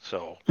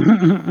 So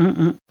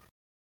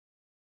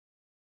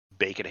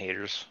bacon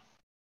haters,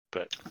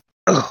 but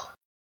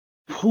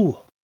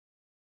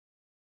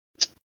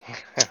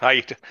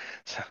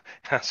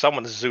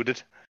someone's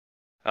zooted.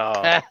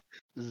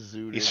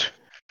 Zooted.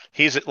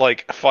 He's at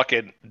like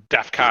fucking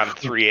DEFCON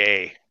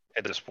 3A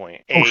at this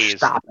point. A is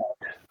stop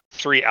it.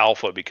 3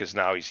 alpha because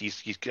now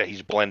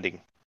he's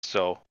blending.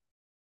 So.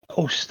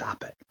 Oh,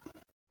 stop it!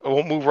 I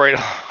won't move right.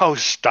 Oh,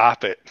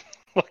 stop it!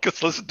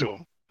 Let's listen to him.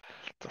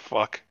 What the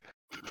fuck?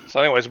 So,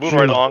 anyways, moving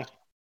right along.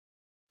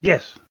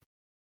 Yes.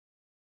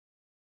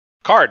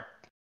 Card.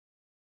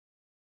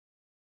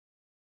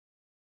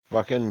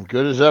 Fucking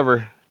good as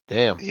ever.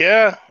 Damn.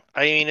 Yeah,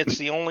 I mean it's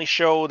the only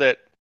show that.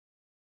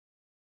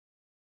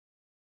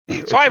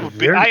 So I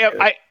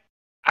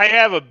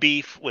have a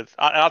beef with.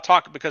 I'll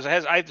talk because I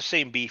have the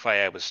same beef I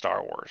have with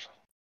Star Wars.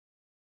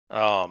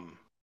 I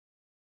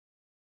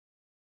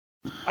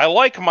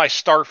like my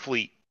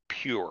Starfleet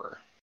pure,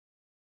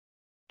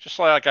 just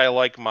like I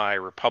like my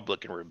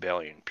Republic and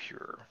Rebellion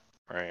pure,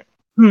 right?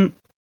 And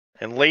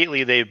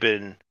lately they've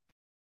been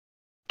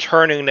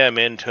turning them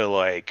into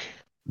like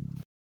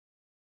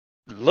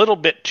a little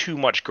bit too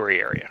much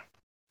gray area,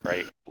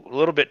 right? A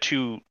little bit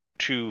too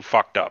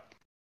fucked up.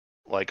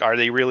 Like, are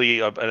they really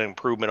an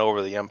improvement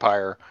over the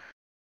Empire?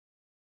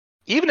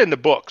 Even in the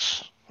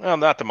books, well,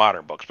 not the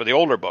modern books, but the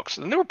older books,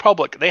 the New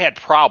Republic, they had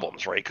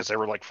problems, right? Because they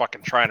were like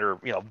fucking trying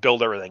to,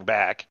 build everything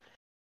back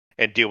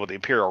and deal with the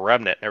Imperial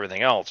Remnant and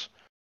everything else.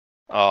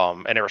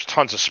 And there was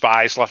tons of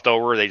spies left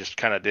over. They just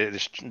kind of did,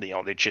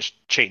 they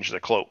just changed the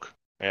cloak,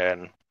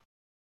 and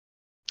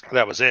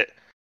that was it.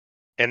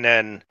 And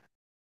then,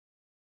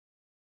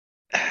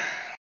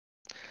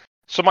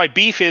 so my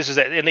beef is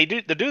that, and they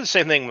do the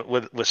same thing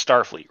with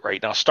Starfleet,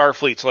 right? Now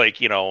Starfleet's like,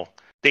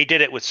 they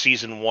did it with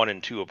season 1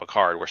 and 2 of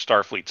Picard, where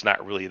Starfleet's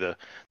not really the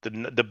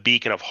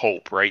beacon of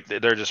hope, right?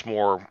 They're just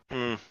more,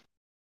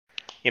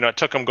 it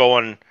took them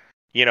going,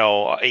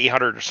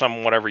 800 or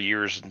some whatever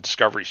years in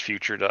Discovery's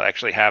future to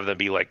actually have them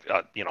be like,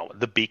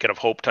 the beacon of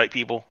hope type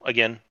people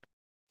again.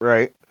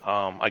 Right.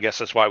 I guess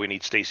that's why we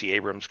need Stacey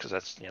Abrams, because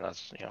that's.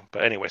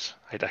 But anyways,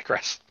 I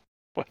digress.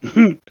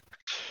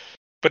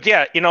 But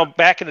yeah,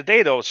 back in the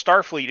day though,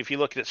 Starfleet. If you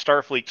look at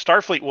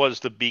Starfleet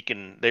was the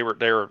beacon. They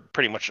were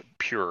pretty much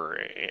pure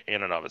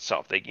in and of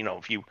itself. They,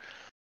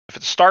 if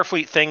it's a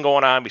Starfleet thing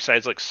going on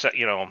besides like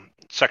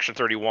Section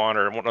 31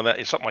 or one of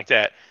that, something like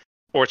that,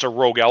 or it's a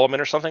rogue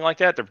element or something like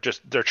that,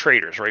 they're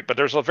traitors, right? But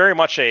there's very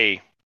much you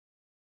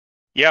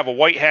have a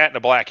white hat and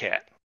a black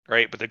hat,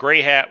 right? But the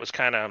gray hat was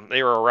kind of,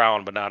 they were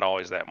around, but not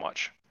always that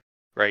much,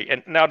 right?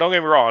 And now don't get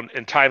me wrong,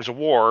 in times of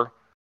war,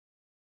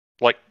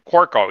 like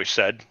Quark always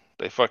said,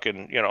 they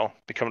fucking,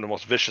 become the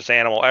most vicious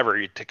animal ever.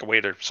 You take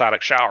away their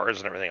sonic showers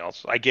and everything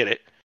else. I get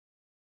it.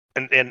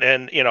 And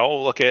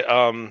look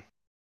at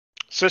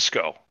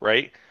Cisco,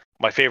 right?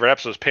 My favorite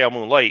episode is Pale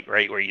Moonlight,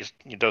 right? Where he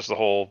does the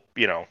whole,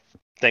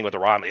 thing with the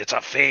Romney. It's a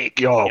fake.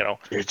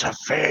 It's a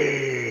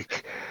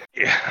fake.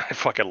 Yeah, I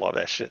fucking love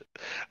that shit.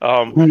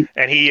 And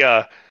he,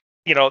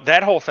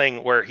 that whole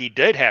thing where he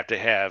did have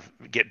to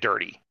get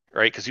dirty,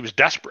 right? Because he was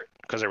desperate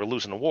because they were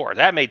losing the war.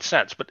 That made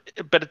sense. But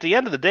at the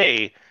end of the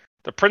day,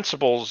 the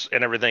principles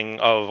and everything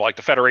of like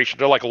the Federation,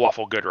 they're like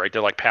lawful good, right?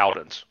 They're like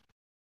paladins.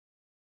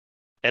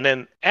 And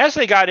then as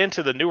they got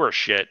into the newer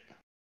shit,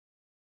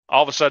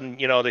 all of a sudden,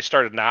 they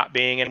started not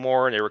being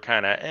anymore, and they were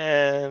kind of,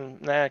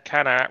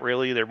 kind of not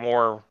really. They're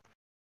more.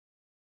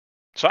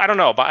 So I don't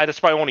know, but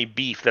that's my only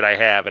beef that I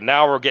have. And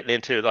now we're getting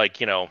into like,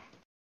 we're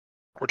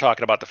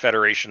talking about the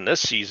Federation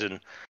this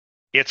season.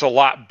 It's a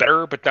lot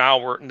better, but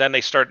now then they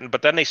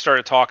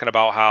started talking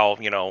about how,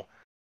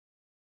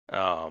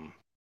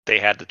 they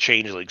had to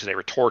change it because they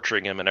were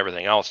torturing him and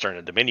everything else during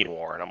the Dominion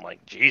War. And I'm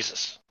like,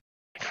 Jesus,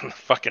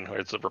 fucking,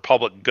 is the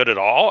Republic good at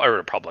all? Or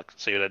Republic,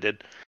 see what I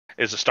did?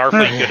 Is the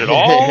Starfleet good at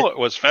all?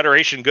 Was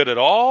Federation good at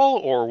all?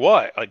 Or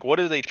what? Like,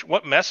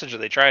 what message are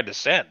they trying to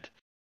send?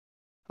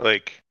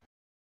 Like,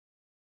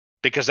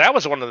 because that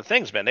was one of the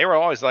things, man. They were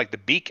always like the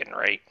beacon,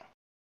 right?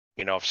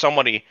 If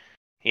somebody,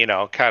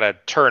 kind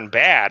of turned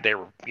bad, they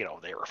were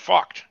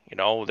fucked.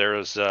 There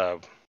was,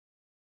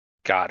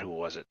 God, who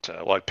was it?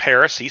 Like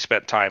Paris, he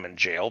spent time in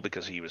jail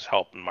because he was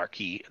helping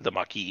the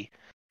Marquis.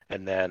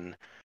 And then,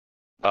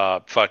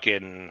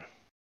 fucking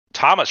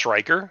Thomas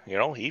Riker,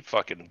 he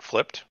fucking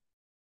flipped.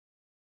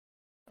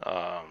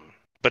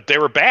 But they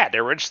were bad. They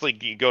were instantly,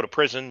 you go to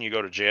prison, you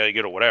go to jail, you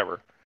go to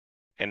whatever.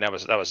 And that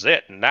was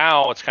it. And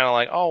now it's kind of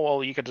like, oh,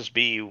 well, you could just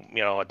be, a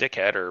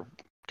dickhead or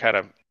kind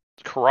of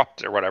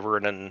corrupt or whatever,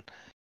 and then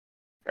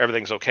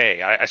everything's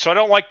okay. So I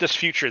don't like this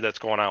future that's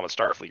going on with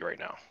Starfleet right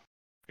now,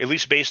 at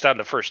least based on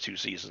the first 2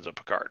 seasons of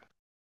Picard.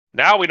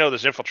 Now we know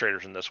there's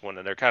infiltrators in this one,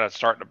 and they're kind of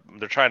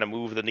they're trying to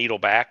move the needle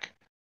back.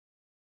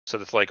 So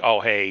it's like, oh,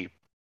 hey,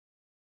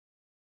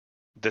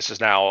 this is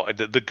now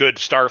the good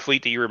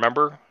Starfleet that you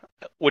remember,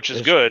 which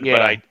is good, yeah.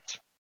 but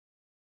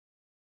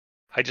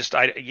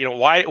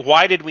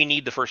why did we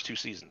need the first 2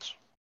 seasons?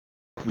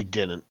 We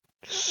didn't.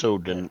 So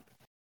didn't.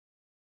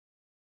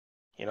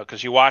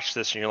 Because you watch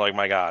this and you're like,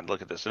 my God,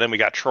 look at this. And then we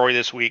got Troy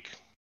this week.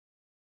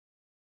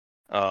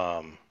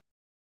 And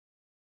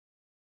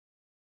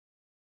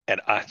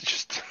I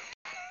just...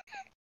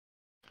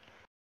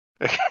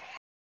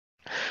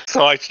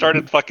 So I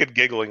started fucking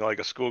giggling like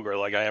a schoolgirl,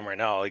 like I am right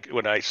now. Like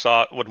when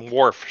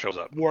Worf shows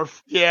up.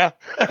 Worf, yeah.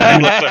 And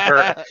he looks at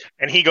her,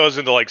 and he goes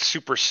into like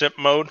super simp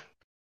mode,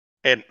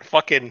 and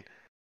fucking,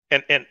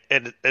 and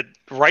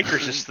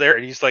Riker's just there,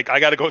 and he's like,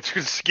 I got to go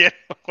through the skin.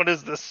 What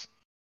is this?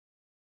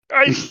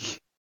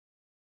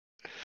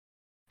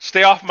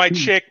 Stay off my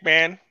chick,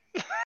 man.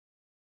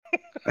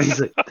 He's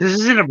like, this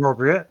is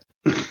inappropriate.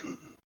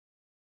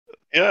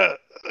 Yeah,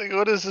 like,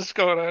 what is this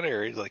going on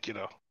here? He's like, and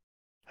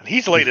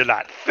he's laid it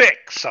on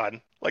thick,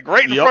 son. Like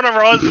right in front of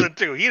her husband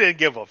too. He didn't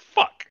give a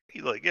fuck.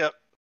 He's like, yep.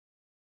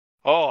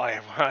 Oh,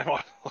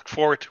 I look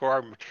forward to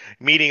our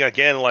meeting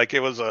again, like it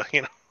was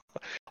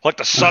like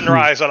the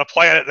sunrise on a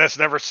planet that's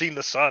never seen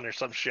the sun or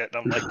some shit.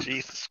 And I'm like,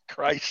 Jesus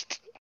Christ.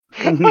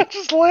 I'm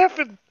just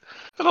laughing.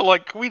 And I'm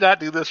like, can we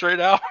not do this right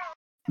now?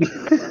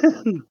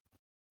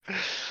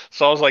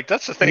 So I was like,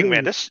 that's the thing,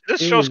 man. This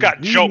show's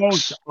got jokes.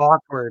 Most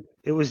awkward.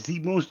 It was the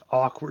most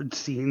awkward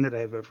scene that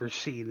I've ever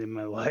seen in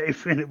my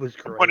life, and it was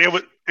great. But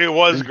it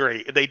was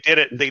great. They did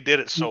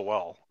it so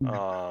well.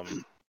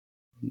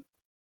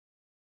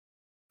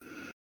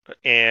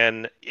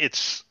 And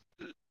it's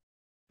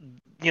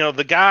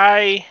the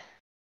guy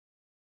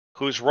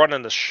who's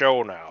running the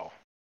show now.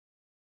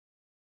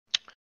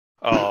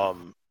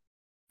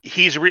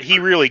 He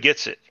really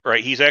gets it,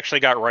 right? He's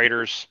actually got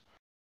writers,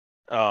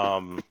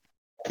 and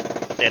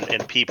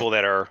people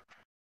that are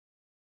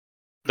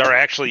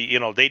actually,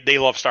 they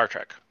love Star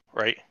Trek,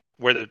 right?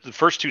 Where the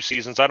first 2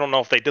 seasons, I don't know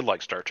if they did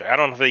like Star Trek. I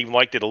don't know if they even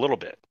liked it a little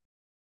bit.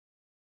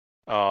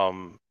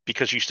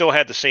 Because you still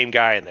had the same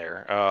guy in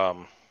there.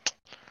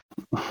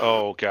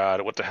 Oh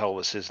God, what the hell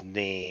was his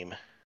name?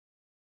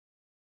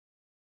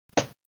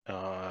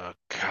 God,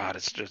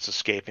 it's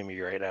escaping me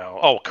right now.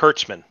 Oh,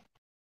 Kurtzman.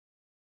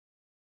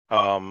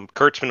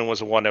 Kurtzman was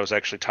the one that was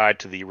actually tied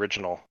to the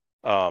original.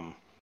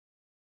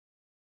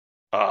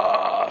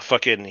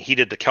 He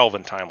did the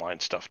Kelvin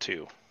timeline stuff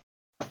too.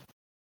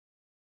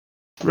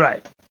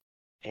 Right.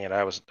 And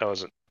I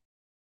wasn't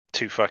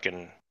too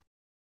fucking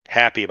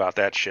happy about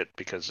that shit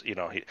because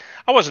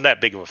I wasn't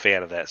that big of a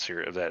fan of that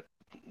series, of that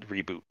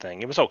reboot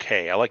thing. It was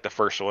okay. I liked the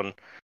first one,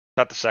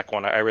 not the second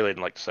one. I really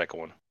didn't like the second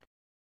one.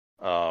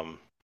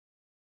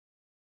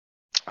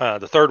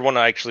 The third one,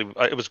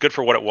 it was good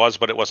for what it was,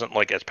 but it wasn't,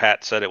 like as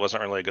Pat said, it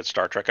wasn't really a good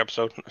Star Trek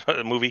episode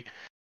movie.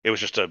 It was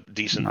just a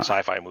decent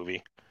sci-fi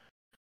movie.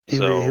 It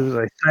was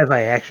like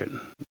sci-fi action.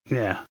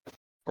 Yeah.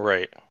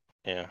 Right.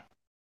 Yeah.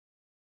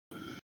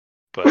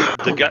 But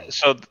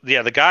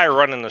the guy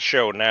running the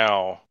show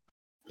now,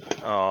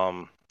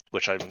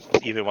 which I'm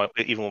even with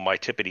my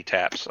tippity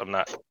taps, I'm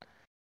not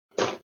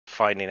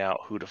finding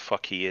out who the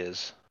fuck he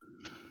is.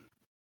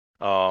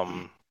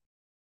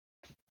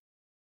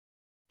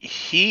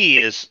 He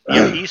is,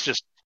 he's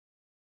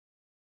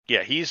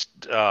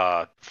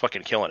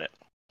fucking killing it.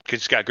 'Cause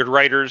he's got good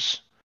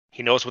writers.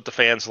 He knows what the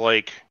fans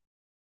like.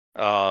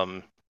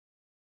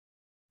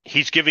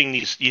 He's giving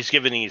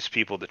these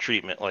people the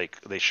treatment like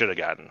they should have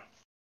gotten,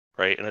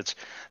 right? And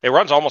it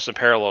runs almost in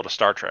parallel to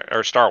Star Trek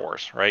or Star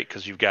Wars, right?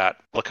 Because you've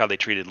got, look how they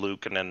treated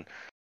Luke, and then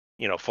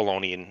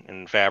Filoni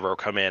and Favreau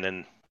come in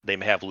and they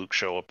have Luke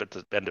show up at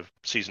the end of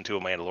season 2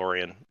 of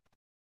Mandalorian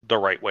the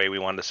right way we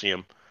wanted to see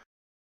him.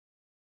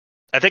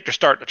 I think they're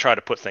starting to try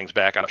to put things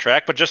back on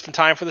track, but just in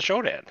time for the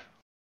show to end.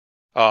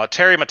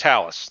 Terry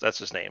Matalas, that's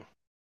his name.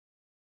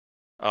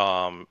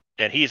 And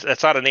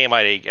that's not a name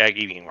I'd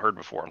even heard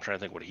before. I'm trying to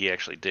think what he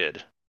actually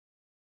did.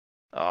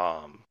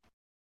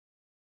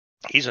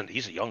 He's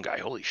a young guy.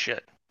 Holy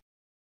shit.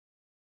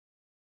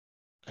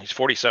 He's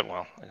 47.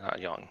 Well,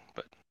 not young,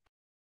 but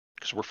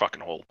because we're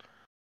fucking old.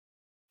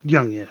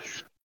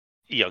 Youngish.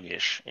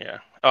 Youngish, yeah.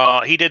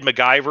 He did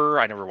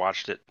MacGyver. I never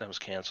watched it. That was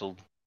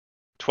canceled.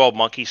 12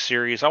 Monkeys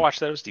series. I watched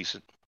that. It was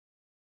decent.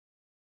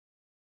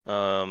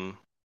 But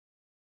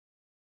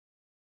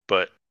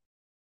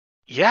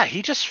yeah,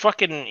 he just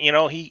fucking,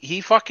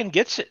 he fucking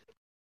gets it.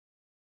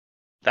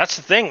 That's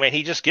the thing, man.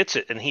 He just gets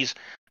it,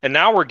 and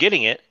now we're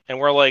getting it, and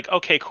we're like,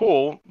 okay,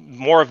 cool,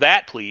 more of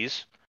that,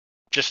 please.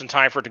 Just in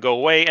time for it to go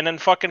away, and then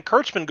fucking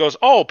Kurtzman goes,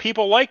 oh,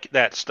 people like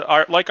that,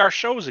 like our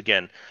shows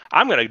again.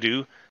 I'm gonna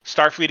do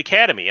Starfleet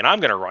Academy, and I'm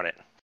gonna run it.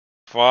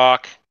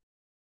 Fuck.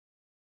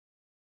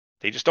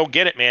 They just don't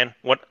get it, man.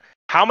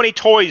 How many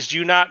toys do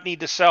you not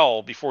need to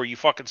sell before you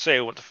fucking say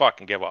what the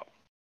fuck and give up?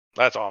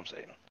 That's all I'm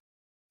saying.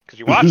 Because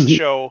you watch the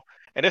show,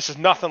 and this is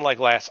nothing like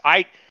last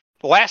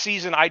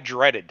season. I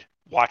dreaded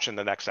watching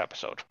the next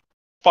episode.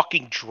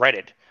 Fucking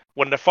dreaded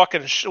when the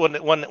fucking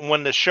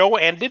when the show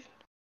ended.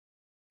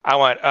 I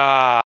went,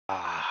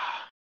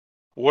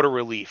 what a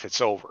relief!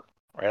 It's over.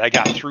 Right? I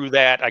got through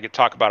that. I could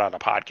talk about it on the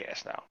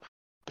podcast now.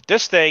 But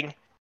this thing,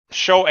 the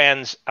show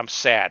ends. I'm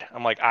sad.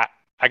 I'm like, I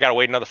gotta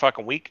wait another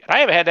fucking week. And I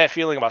haven't had that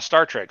feeling about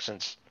Star Trek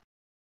since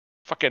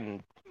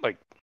fucking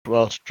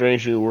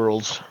Strange New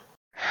Worlds.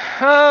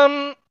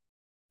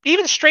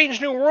 Even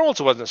Strange New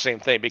Worlds wasn't the same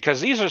thing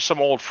because these are some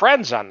old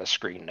friends on the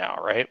screen now,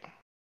 right?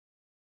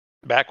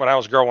 Back when I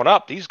was growing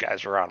up, these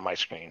guys were on my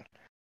screen.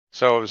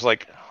 So it was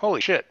like,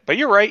 holy shit. But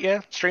you're right,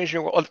 yeah. Strange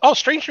New Worlds. Oh,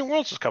 Strange New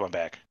Worlds is coming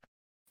back.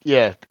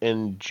 Yeah,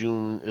 in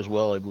June as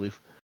well, I believe.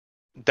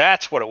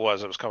 That's what it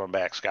was. It was coming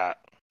back, Scott,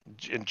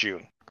 in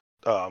June.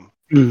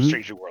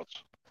 Strange New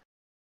Worlds.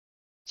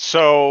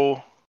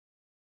 So,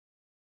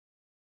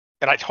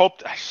 and I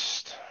hope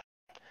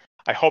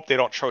they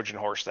don't Trojan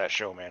horse that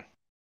show, man.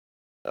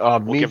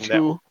 Me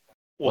too.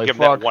 We'll give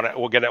them that one.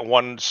 We'll get that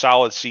one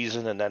solid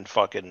season, and then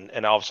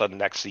and all of a sudden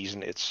next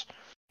season it's,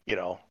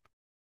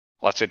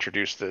 let's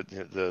introduce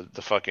the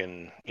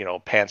fucking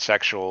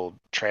pansexual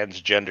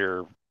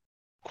transgender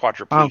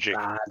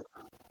quadriplegic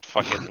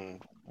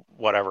fucking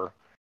whatever,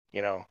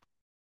 I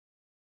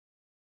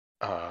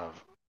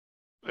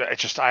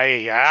just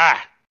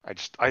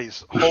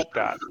hope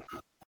not.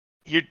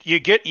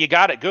 You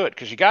got it good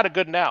because you got it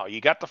good now.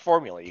 You got the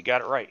formula. You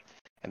got it right.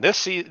 And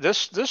this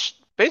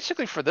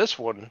basically for this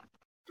one,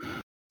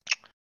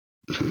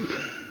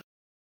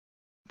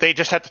 they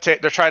just have to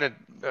take. They're trying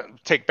to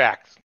take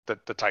back the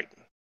Titan,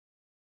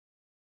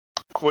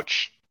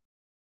 which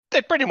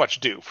they pretty much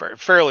do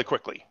fairly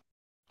quickly.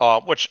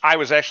 Which I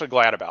was actually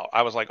glad about.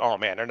 I was like, oh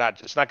man, they're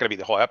not. It's not going to be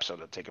the whole episode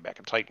to take it back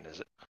in Titan, is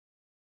it?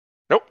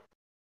 Nope.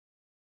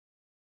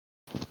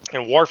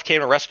 And Worf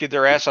came and rescued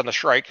their ass on the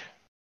Shrike.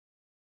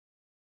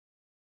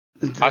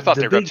 I thought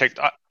they were going to take.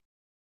 I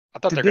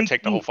thought they were going to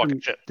take the whole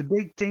fucking shit. The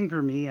big thing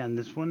for me on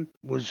this one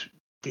was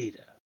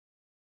Data.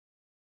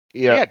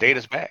 Yeah,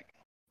 Data's back.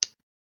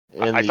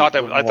 I thought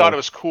it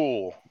was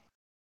cool.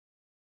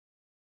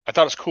 I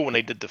thought it was cool when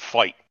they did the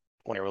fight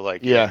when they were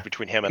like,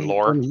 between him and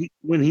Lore.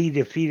 When he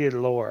defeated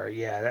Lore,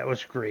 that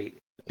was great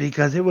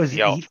because it was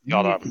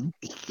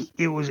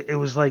it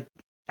was like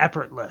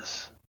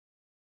effortless.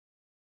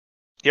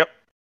 Yep,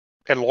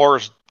 and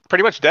Lore's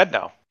pretty much dead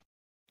now.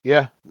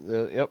 Yeah,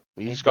 yep,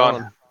 he's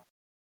gone.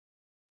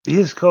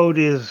 His code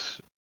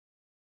is,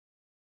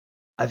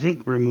 I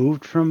think,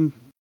 removed from.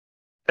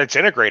 It's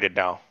integrated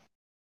now.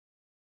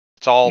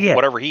 It's all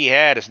whatever he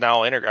had is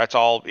now integrated. That's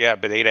all. Yeah,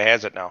 but Data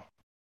has it now.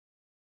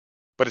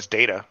 But it's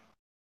Data.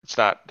 It's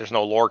not. There's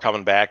no Lore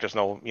coming back. There's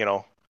no,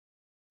 unless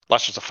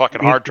there's a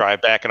fucking hard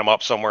drive backing him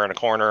up somewhere in a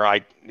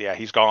corner.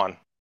 He's gone.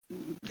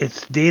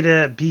 It's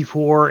Data,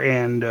 B4,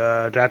 and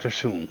Dr.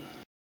 Soong.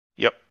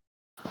 Yep.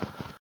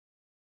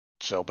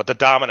 So, but the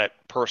dominant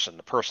person,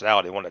 the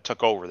personality, the one that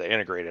took over, that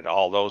integrated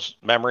all those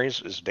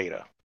memories, is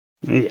Data.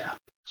 Yeah.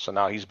 So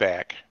now he's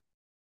back.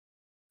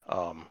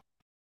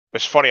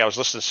 It's funny. I was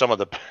listening to some of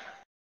the.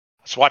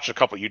 I was watching a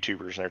couple of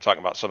YouTubers, and they're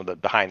talking about some of the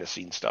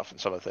behind-the-scenes stuff and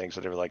some of the things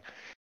that they were like,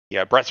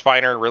 yeah, Brett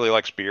Spiner really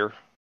likes beer,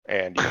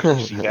 and you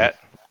see that.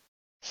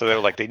 So they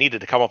were like, they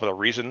needed to come up with a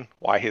reason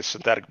why his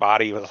synthetic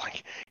body was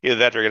like, either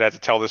that or you're gonna have to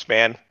tell this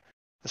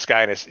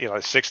guy in his his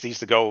 60s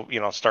to go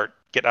start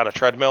getting on a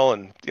treadmill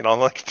and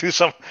do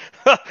some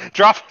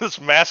drop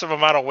this massive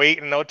amount of weight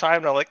in no time.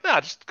 And I'm like,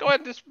 nah, just go ahead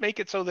and just make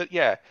it so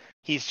that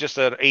he's just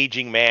an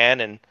aging man,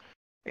 and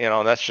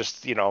that's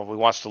just he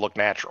wants to look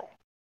natural.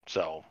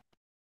 So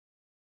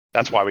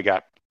that's why we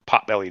got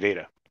Potbelly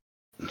Data.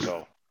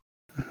 So,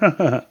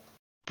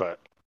 but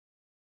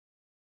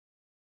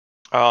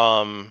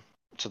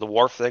so the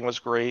Worf thing was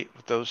great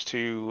with those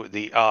two.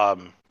 The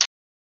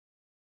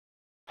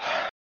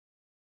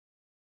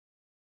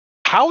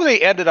how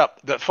they ended up,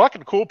 the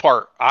fucking cool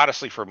part,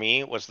 honestly, for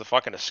me, was the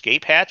fucking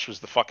escape hatch was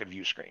the fucking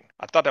view screen.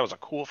 I thought that was a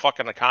cool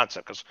fucking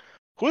concept, because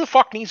who the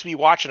fuck needs to be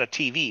watching a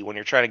TV when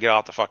you're trying to get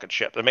off the fucking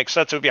ship? It makes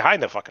sense to be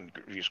behind the fucking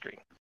view screen,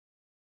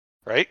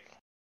 right?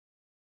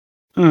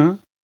 Mm-hmm.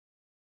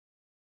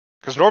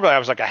 Because normally I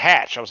was like a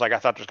hatch. I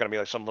thought there's going to be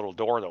like some little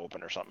door to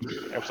open or something.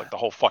 It was like the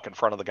whole fucking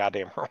front of the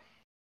goddamn room.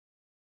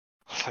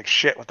 It's like,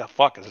 shit, what the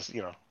fuck is this?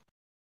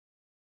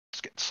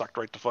 Just getting sucked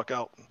right the fuck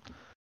out.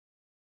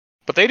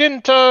 But they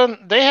didn't.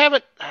 They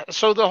haven't.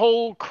 So the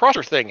whole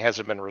Crusher thing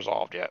hasn't been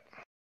resolved yet.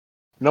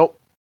 Nope.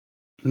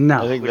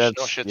 No. I think No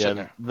that's shit's in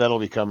there. that'll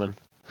be coming.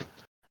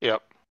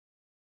 Yep.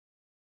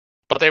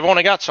 But they've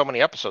only got so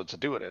many episodes to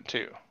do it in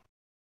too.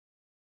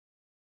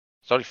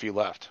 There's only a few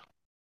left,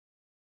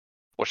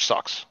 which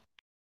sucks.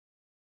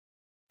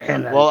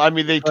 And Well, I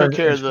mean, they took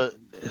care of the.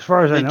 As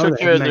far as I they know, took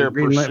they care of haven't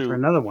been their greenlit pursuit. for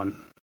another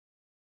one.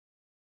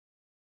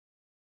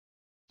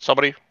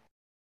 Somebody.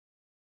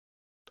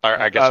 All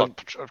right, I guess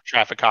I'll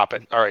traffic cop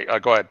it. All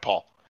right, go ahead,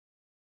 Paul.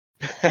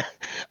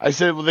 I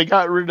said, well, they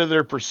got rid of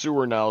their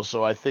pursuer now,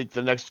 so I think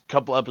the next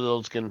couple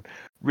episodes can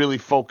really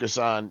focus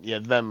on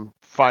them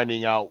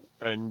finding out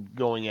and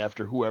going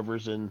after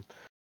whoever's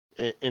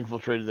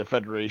infiltrated the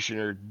Federation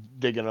or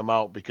digging them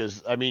out.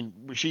 Because I mean,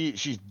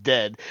 she's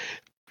dead.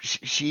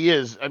 She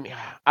is. I mean,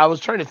 I was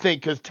trying to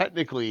think because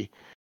technically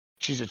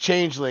she's a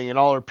changeling and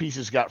all her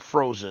pieces got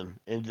frozen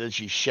and then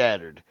she's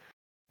shattered.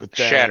 But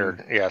then,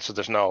 Shattered. Yeah. So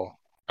there's no.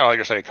 I like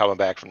I said, coming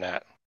back from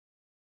that.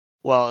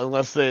 well,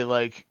 unless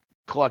they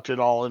collect it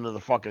all into the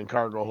fucking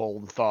cargo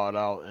hold and thaw it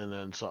out and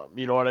then something.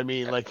 You know what I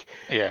mean? Like,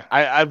 yeah.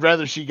 I'd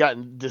rather she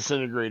gotten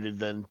disintegrated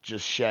than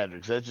just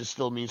shattered, because that just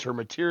still means her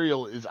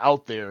material is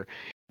out there,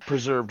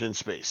 preserved in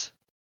space.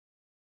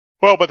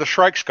 Well, but the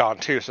Shrike's gone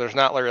too, so there's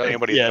not really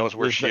anybody Yeah, that knows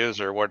where she is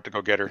or where to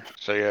go get her.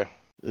 So yeah.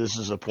 This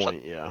is a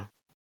point, yeah.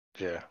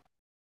 Yeah.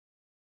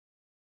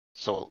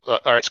 So all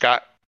right,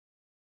 Scott.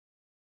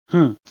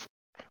 What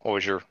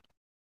was your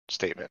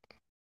statement?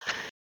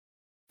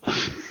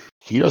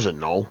 He doesn't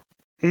know.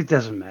 It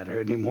doesn't matter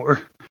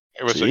anymore.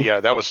 It was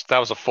that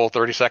was a full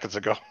 30 seconds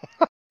ago.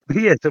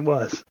 Yes, it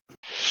was.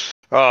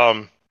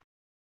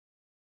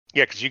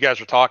 Yeah, because you guys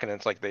were talking, and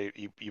it's like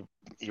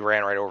you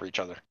ran right over each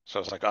other. So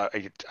it's like I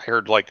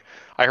heard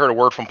a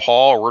word from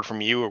Paul, a word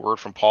from you, a word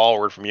from Paul, a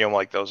word from you. I'm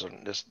like, this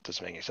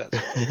doesn't make any sense.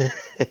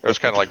 It was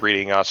kind of like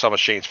reading some of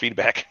Shane's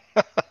feedback.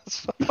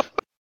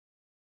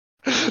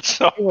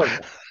 So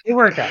it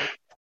worked out.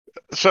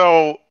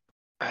 So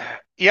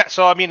yeah,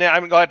 so I mean,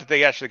 I'm glad that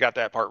they actually got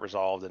that part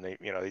resolved, and they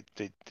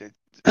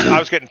I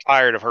was getting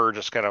tired of her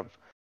just kind of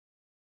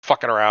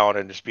fucking around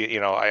and just be, it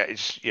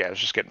was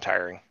just getting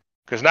tiring.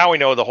 Because now we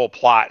know the whole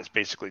plot is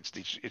basically it's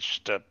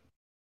just a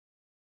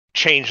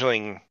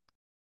changeling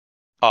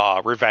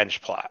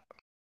revenge plot,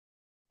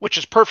 which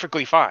is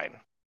perfectly fine.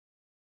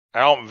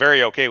 I'm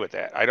very okay with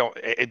that. I don't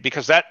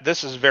because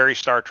this is very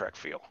Star Trek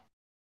feel.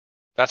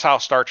 That's how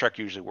Star Trek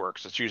usually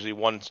works. It's usually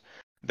ones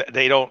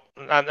they don't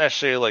not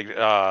necessarily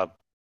like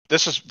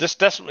this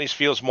definitely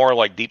feels more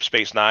like Deep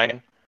Space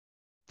Nine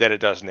than it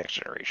does Next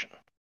Generation.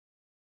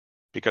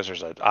 Because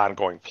there's an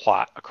ongoing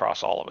plot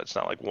across all of it. It's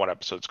not like one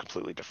episode's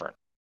completely different.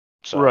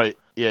 So, right.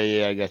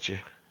 Yeah, I got you.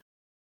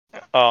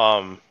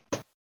 But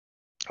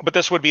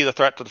this would be the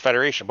threat to the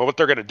Federation. But what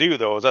they're going to do,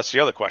 though, is that's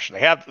the other question.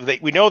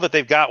 We know that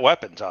they've got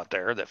weapons out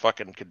there that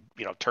fucking could,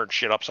 turn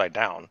shit upside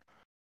down.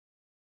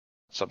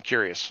 So I'm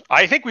curious.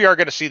 I think we are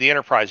going to see the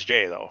Enterprise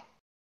J, though.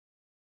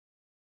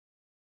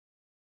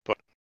 But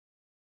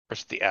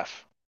where's the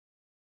F?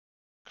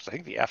 Because I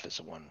think the F is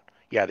the one.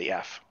 Yeah, the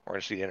F. We're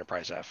going to see the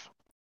Enterprise F.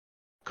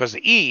 Because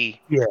the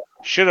E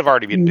should have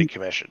already been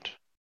decommissioned.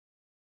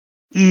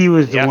 E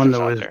was the one that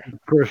was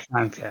first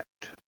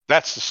contact.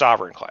 That's the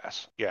Sovereign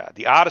class. Yeah,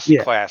 the Odyssey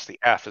class, the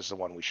F is the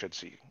one we should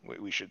see.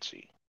 We should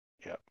see.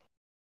 Yep.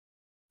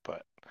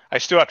 But I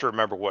still have to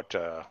remember what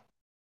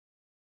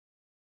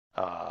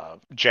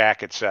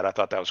Jack had said. I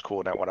thought that was cool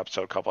in that one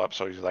episode, a couple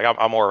episodes. He's like,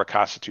 I'm more of a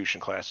Constitution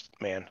class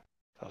man.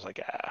 I was like,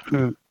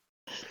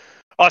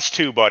 us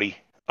too, buddy.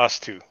 Us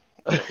too.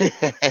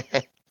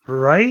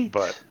 Right?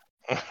 But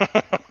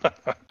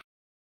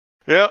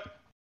yep.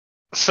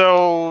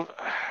 So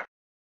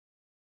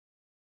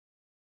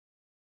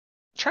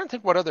trying to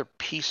think what other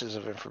pieces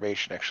of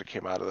information actually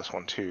came out of this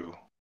one too,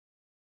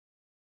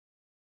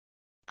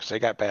 because they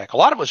got back. A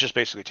lot of it was just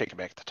basically taking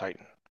back the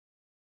Titan,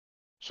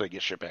 so they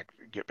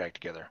get back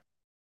together,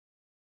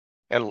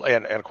 and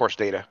of course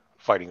Data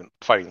fighting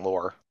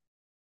Lore.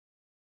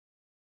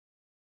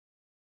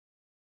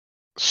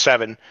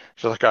 7.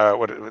 She's like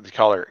what do you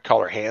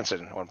call her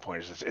Hansen at one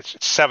point. It's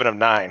 7 of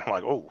 9. I'm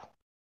like, oh,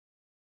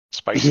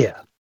 spicy. Yeah.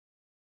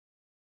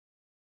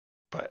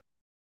 But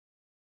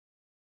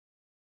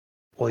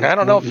I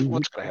don't know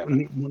what's going to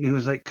happen. When he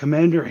was like,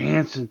 Commander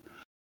Hansen,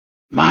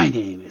 my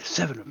name is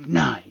 7 of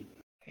 9.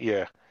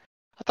 Yeah.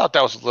 I thought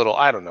that was a little,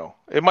 I don't know.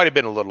 It might have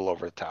been a little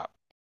over the top,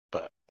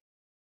 but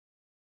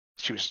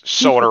she was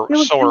sowing her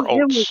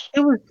oats.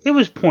 It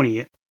was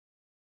poignant.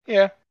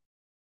 Yeah.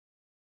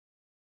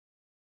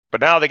 But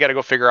now they got to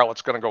go figure out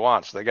what's going to go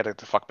on, so they got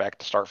to fuck back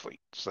to Starfleet.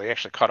 So they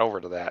actually cut over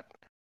to that.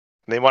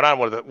 And they went on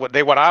with it.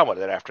 They went on with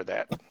it after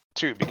that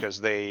too, because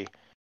they,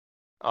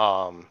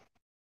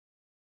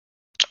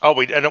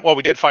 we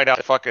did find out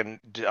that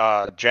fucking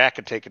Jack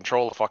could take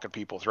control of fucking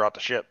people throughout the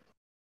ship.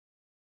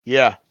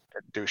 Yeah.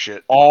 Do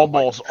shit.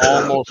 Almost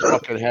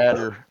fucking had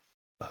her.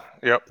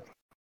 Yep.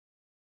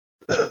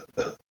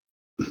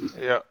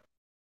 Yep.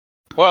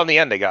 Well, in the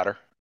end, they got her.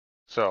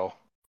 So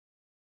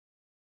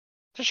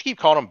Just keep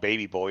calling him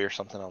Baby Boy or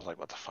something. I was like,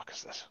 what the fuck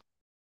is this?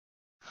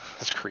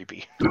 That's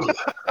creepy.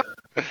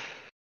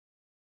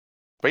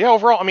 But yeah,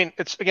 overall, I mean,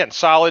 it's again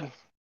solid,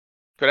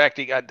 good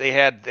acting. They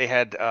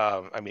had.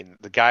 I mean,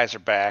 the guys are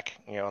back,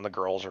 and the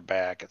girls are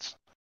back. It's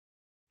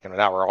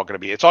now we're all gonna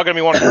be. It's all gonna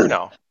be one crew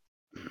now.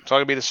 It's all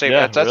gonna be the same.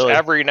 Yeah, That's really.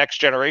 every next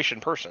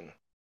generation person.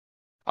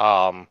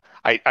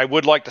 I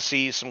would like to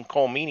see some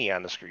Cole Meany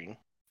on the screen.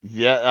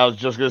 Yeah, I was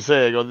just gonna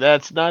say. I go,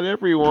 that's not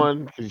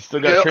everyone because you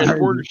still got Yep.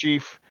 Transporter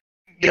Chief.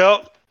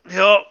 Yep.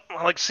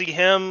 I like to see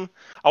him.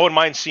 I wouldn't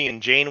mind seeing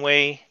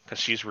Janeway because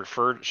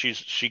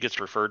she gets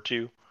referred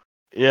to.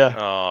 Yeah,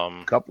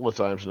 a couple of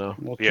times now.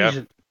 Well, Yeah.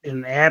 she's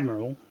an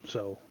admiral,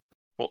 so.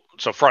 Well,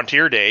 so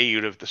Frontier Day,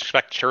 you'd have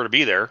expected her to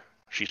be there.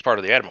 She's part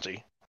of the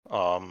Admiralty.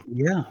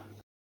 Yeah.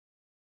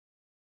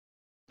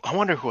 I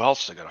wonder who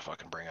else they're gonna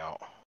fucking bring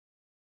out.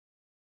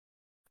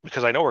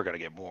 Because I know we're gonna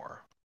get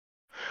more.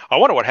 I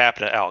wonder what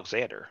happened to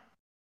Alexander.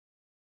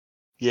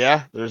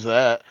 Yeah, there's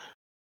that.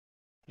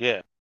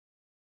 Yeah.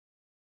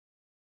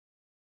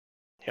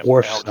 Yep,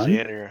 Worf's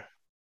Alexander.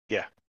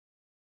 Yeah.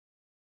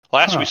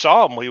 Last we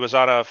saw him, he was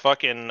on a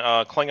fucking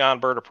Klingon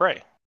bird of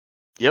prey.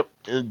 Yep,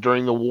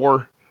 during the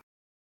war.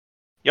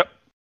 Yep.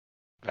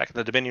 Back in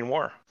the Dominion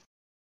War.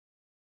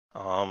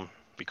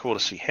 Be cool to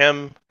see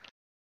him.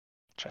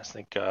 Trying to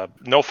think.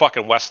 No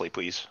fucking Wesley,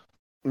 please.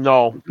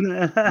 No.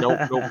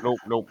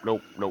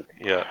 Nope.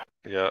 Yeah.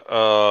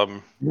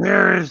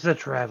 Where is the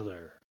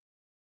traveler?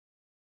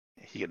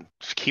 He can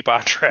keep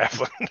on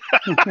traveling.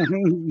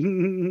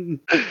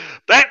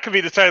 That could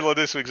be the title of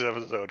this week's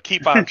episode.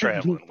 Keep on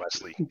traveling,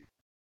 Wesley.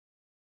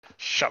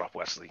 Shut up,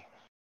 Wesley.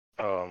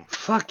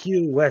 Fuck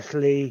you,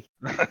 Wesley.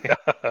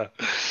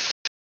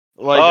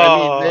 Like, I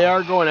mean, they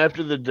are going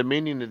after the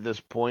Dominion at this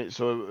point,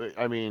 so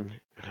I mean,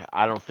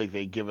 I don't think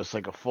they give us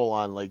like a full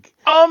on like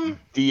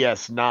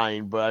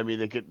DS9, but I mean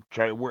they could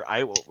try to.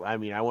 I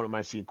mean, I wouldn't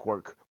mind seeing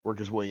Quark work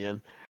his way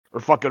in, or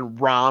fucking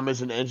Rom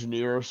as an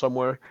engineer or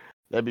somewhere.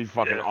 That'd be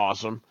fucking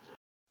awesome.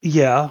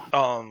 Yeah.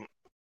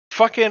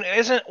 Fucking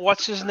isn't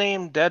what's his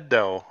name dead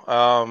though?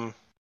 Arwen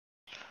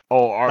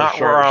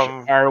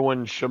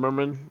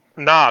Shimmerman.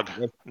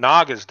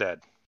 Nog is dead.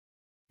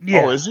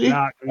 Yeah. Oh, is he?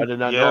 I did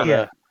not know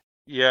that.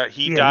 Yeah,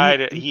 he died.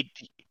 It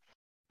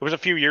was a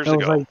few years ago. It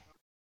was like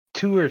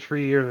 2 or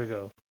 3 years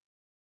ago.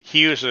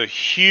 He was a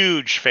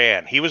huge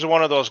fan. He was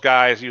one of those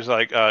guys. He was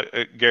like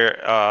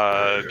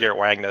Garrett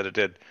Wagner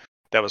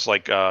that was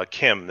like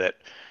Kim. That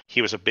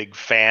he was a big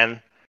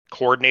fan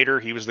coordinator.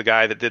 He was the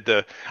guy that did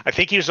I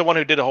think he was the one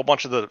who did a whole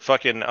bunch of the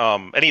fucking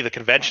any of the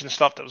convention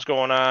stuff that was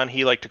going on.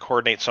 He liked to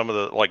coordinate some of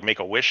the like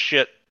Make-A-Wish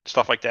shit,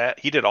 stuff like that.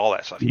 He did all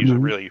that stuff. He was a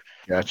really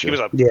he was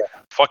a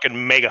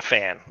fucking mega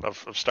fan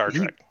of Star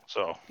Trek.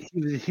 So he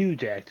was a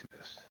huge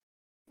activist.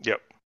 Yep.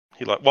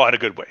 He in a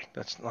good way.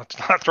 Let's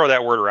not throw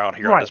that word around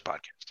here on this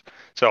podcast.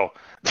 So,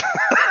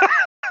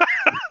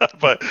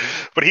 but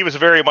he was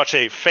very much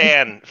a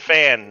fan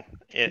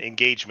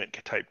engagement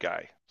type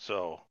guy.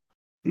 So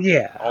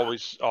yeah,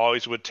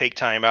 always would take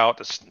time out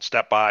to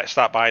stop by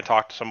and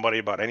talk to somebody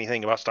about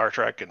anything about Star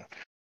Trek and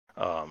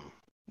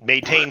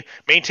maintain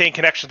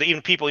connections to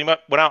even people. He went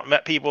out and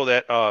met people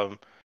that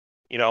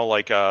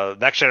like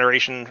Next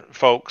Generation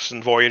folks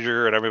and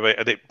Voyager and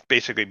everybody. They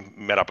basically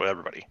met up with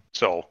everybody.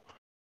 So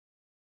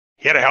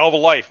he had a hell of a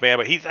life, man.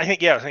 But I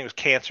think it was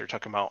cancer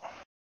took him out.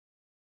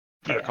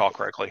 If I recall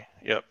correctly.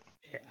 Yep.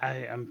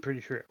 I'm pretty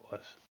sure it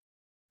was.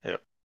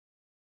 Yep.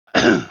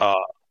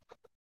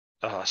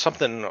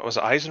 Something was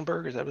it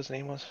Eisenberg? Is that what his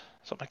name was?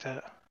 Something like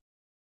that.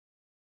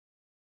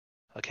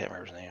 I can't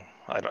remember his name.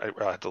 I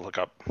have to look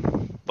him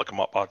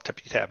up. I'll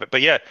tap it.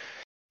 But yeah,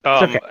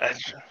 okay.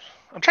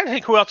 I'm trying to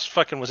think who else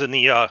fucking was in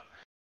the.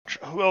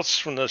 Who else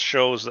from the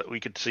shows that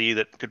we could see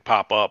that could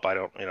pop up? I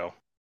don't,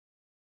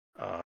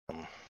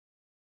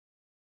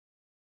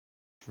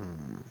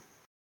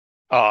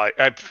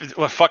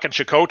 fucking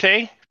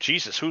Chakotay.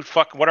 Jesus,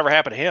 whatever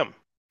happened to him?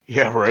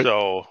 Yeah, right.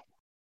 So,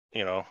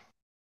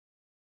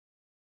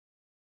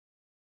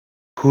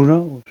 who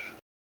knows?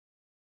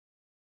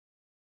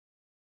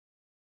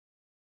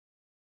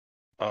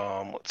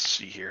 Let's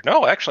see here.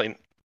 No, actually,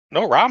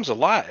 no. Rom's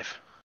alive.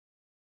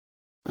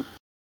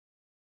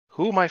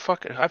 Who am I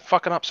fucking? I'm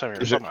fucking up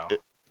somehow.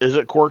 Is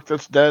it Quark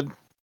that's dead?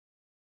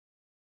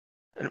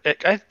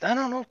 I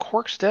don't know if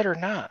Quark's dead or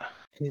not.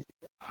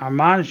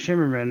 Armand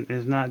Shimmerman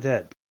is not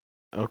dead.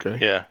 Okay.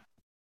 Yeah.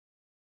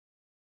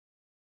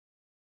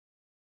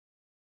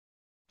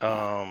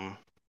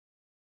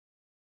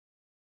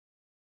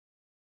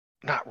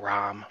 Not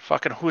Rom.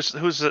 Fucking who's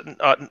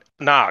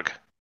Nog?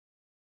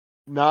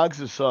 Nog's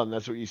the son.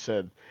 That's what you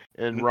said.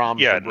 And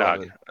Rom's the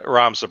brother. Nog.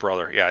 Rom's the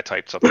brother. Yeah, I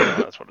typed something.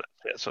 That's what it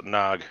is. Yeah, so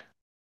Nog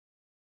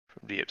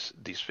from Deep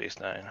Space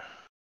Nine.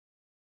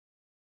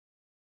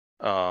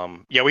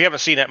 Yeah, we haven't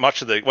seen that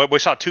much of we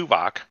saw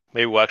Tuvok.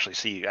 Maybe we'll actually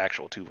see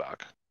actual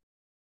Tuvok.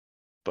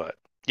 But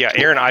yeah,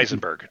 Aaron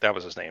Eisenberg, that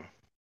was his name.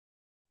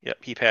 Yep,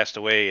 he passed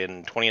away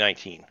in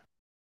 2019.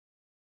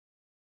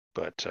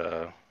 But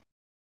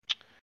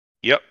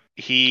yep,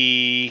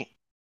 he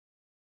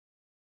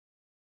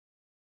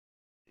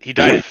He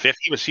died at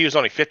 50. He was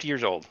only 50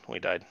 years old when he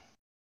died.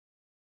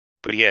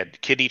 But he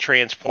had kidney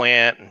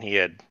transplant and he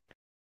had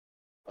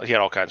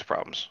all kinds of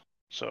problems.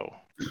 So,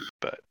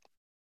 but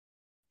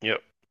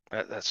yep,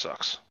 that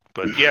sucks.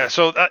 But yeah,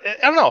 so I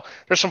don't know.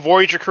 There's some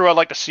Voyager crew I'd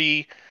like to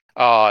see.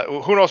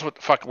 Who knows what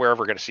the fuck we're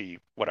ever gonna see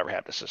whatever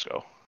happened to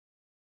Sisko.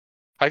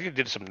 I think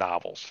did some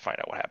novels to find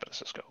out what happened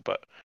to Sisko,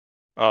 but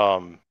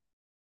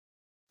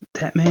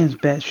that man's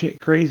batshit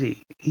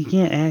crazy. He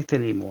can't act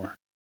anymore.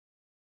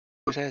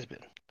 Always has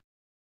been.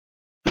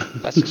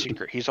 That's the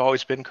secret. He's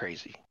always been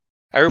crazy.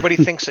 Everybody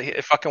thinks that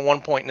at fucking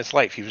one point in his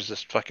life he was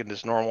just fucking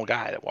this normal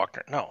guy that walked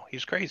around. No,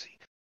 he's crazy.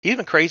 He's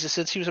been crazy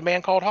since he was a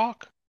man called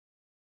Hawk.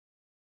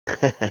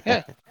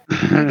 Yeah.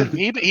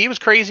 He was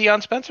crazy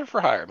on Spencer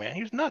for Hire, man.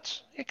 He was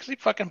nuts. Yeah, cause he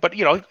fucking, but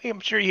I'm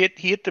sure he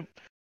hit the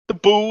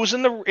booze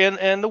and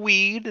the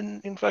weed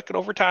and fucking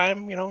over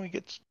time, he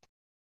gets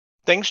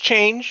things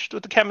changed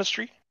with the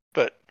chemistry,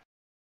 but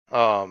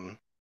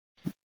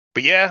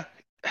yeah,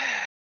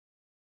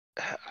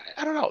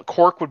 I don't know.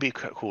 Quark would be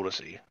cool to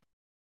see,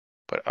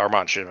 but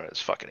Armand Shimon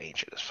is fucking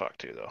ancient as fuck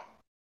too, though.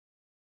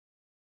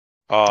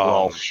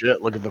 Well,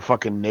 shit! Look at the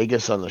fucking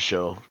Negus on the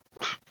show.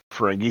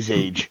 Ferengie's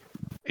age.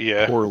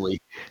 Yeah. Poorly.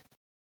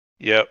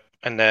 Yep.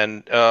 And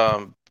then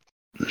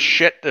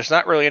shit. There's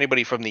not really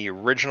anybody from the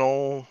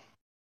original.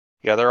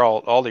 Yeah, they're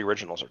all the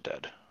originals are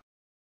dead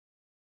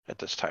at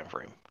this time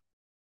frame.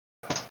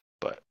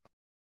 But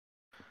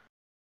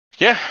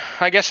yeah,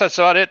 I guess that's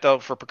about it though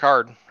for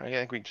Picard. I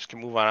think we just can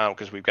move on out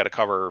because we've got to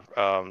cover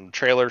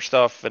trailer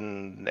stuff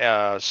and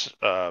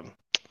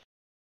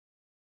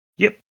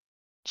yep,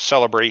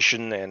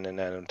 celebration and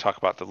then talk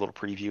about the little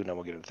preview and then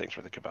we'll get into things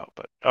we're thinking about.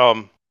 But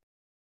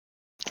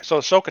so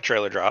the Ahsoka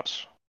trailer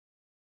drops.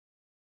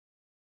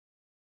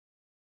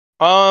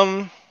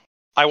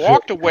 I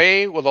walked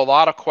away with a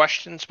lot of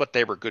questions, but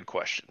they were good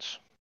questions.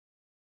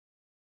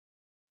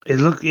 It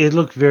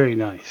looked very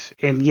nice,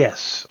 and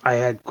yes, I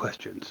had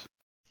questions.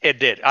 It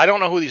did. I don't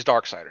know who these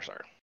Darksiders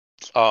are.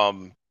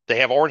 They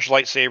have orange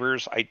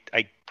lightsabers.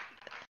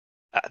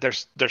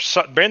 There's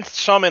been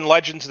some in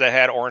Legends that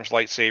had orange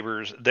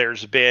lightsabers.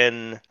 There's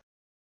been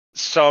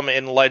some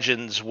in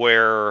Legends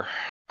where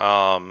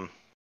there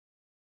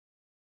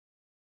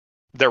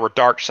were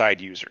dark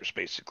side users,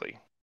 basically.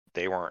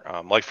 They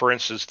weren't like, for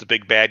instance, the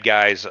big bad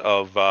guys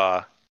of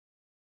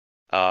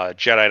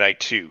Jedi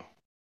Knight 2.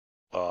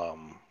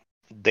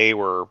 They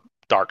were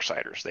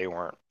Darksiders. They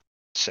weren't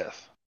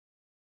Sith.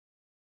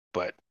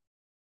 But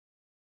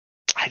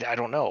I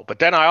don't know. But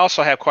then I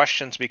also have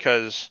questions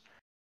because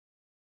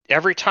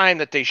every time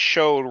that they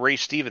showed Ray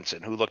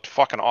Stevenson, who looked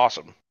fucking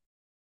awesome,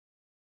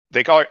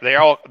 they're calling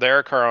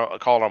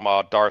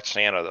him Darth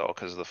Santa though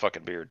because of the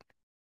fucking beard.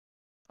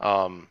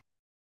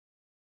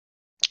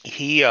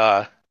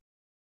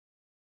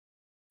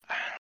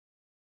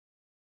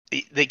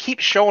 They keep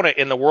showing it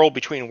in the world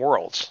between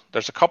worlds.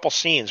 There's a couple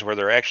scenes where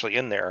they're actually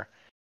in there,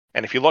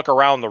 and if you look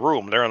around the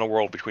room, they're in the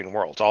world between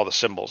worlds, all the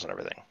symbols and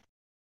everything.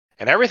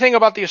 And everything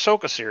about the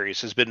Ahsoka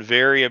series has been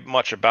very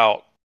much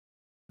about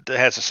that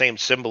has the same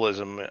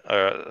symbolism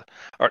or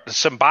the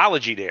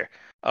symbology there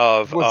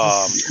of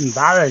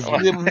symbology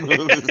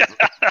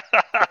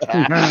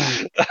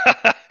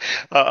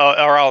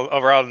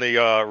around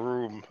the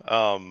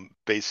room,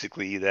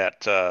 basically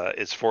that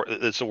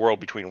it's a world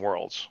between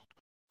worlds.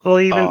 Well,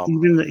 even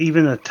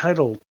the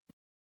title,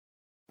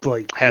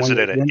 like, has it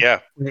in it.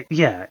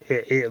 Yeah.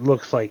 It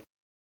looks like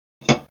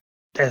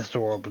that's the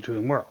world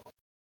between worlds.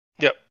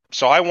 Yep.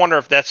 So I wonder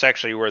if that's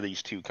actually where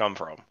these two come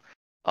from.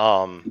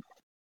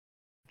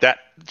 That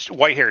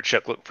white-haired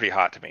chick looked pretty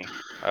hot to me.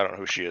 I don't know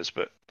who she is,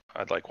 but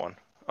I'd like one.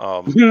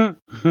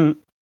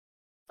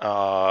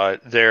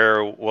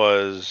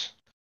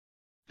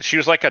 She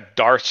was like a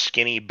Darth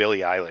skinny Billie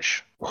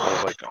Eilish.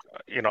 I was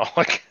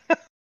like,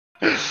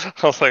 I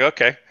was like,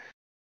 okay.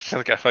 She's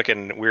like a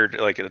fucking weird,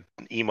 like an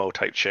emo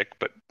type chick,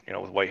 but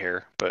with white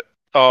hair. But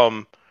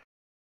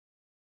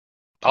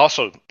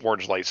also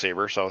orange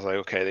lightsaber, so I was like,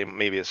 okay, they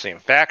may be the same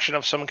faction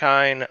of some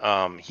kind.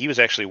 He was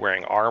actually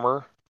wearing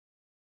armor,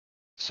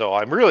 so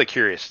I'm really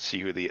curious to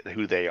see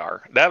who they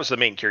are. That was the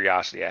main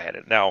curiosity I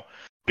had. Now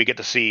we get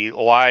to see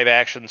live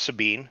action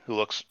Sabine, who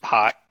looks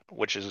hot,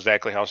 which is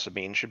exactly how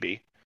Sabine should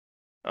be.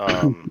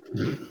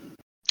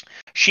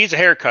 She's a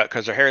haircut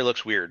because her hair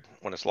looks weird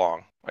when it's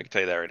long. I can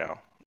tell you that right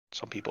now.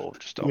 Some people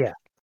just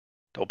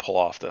don't pull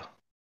off the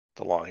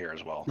long hair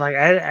as well. Like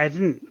I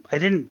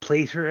didn't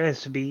place her as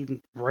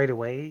Sabine right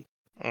away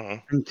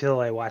until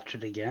I watched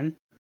it again.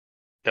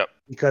 Yep.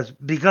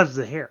 Because of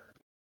the hair.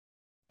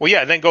 Well,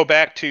 yeah. Then go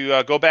back to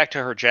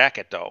her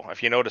jacket though.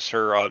 If you notice,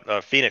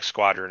 her Phoenix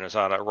Squadron is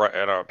on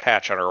a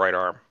patch on her right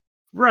arm.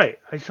 Right,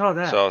 I saw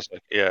that. So I was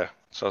like, yeah.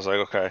 So I was like,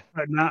 okay.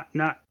 But not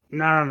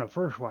on the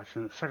first watch,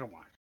 on the second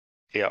watch.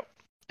 Yep.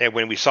 And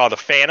when we saw the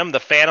Phantom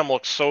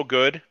looked so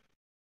good.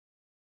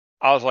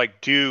 I was like,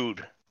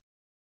 dude.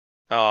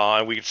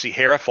 And we could see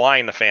Hera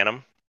flying the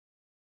Phantom.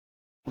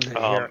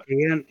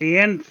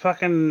 And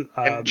fucking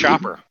and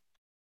Chopper.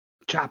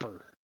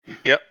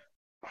 Yep.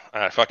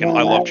 I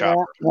love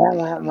Chopper.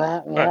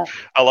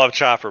 I love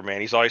Chopper, man.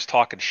 He's always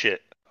talking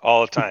shit.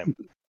 all the time.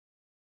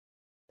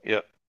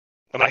 Yep.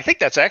 And I think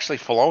that's actually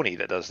Filoni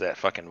that does that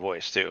fucking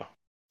voice too.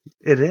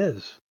 It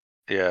is.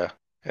 Yeah,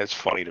 it's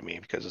funny to me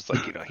because it's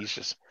like he's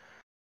just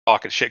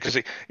talking shit. Because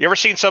you ever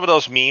seen some of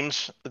those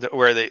memes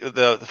where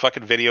the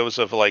fucking videos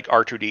of like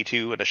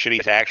R2D2 and the shit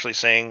he's actually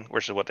saying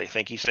versus what they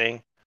think he's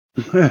saying?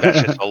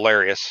 That's just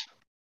hilarious.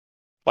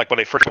 Like when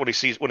he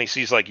sees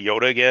like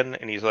Yoda again,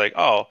 and he's like,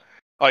 oh,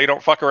 you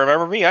don't fucking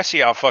remember me? I see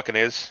how it fucking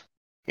is.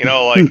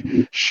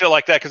 Like shit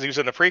like that because he was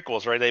in the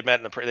prequels, right? They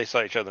met in they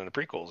saw each other in the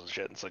prequels and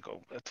shit. And it's like,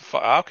 oh, what the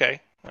fuck? Okay,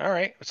 all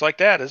right, it's like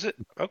that, is it?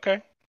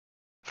 Okay.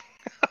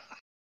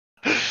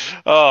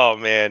 Oh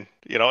man,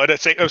 and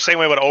it's the same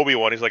way with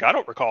Obi-Wan. He's like, I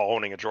don't recall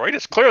owning a droid.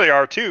 It's clearly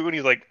R2, and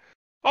he's like,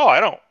 oh, I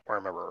don't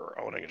remember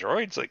owning a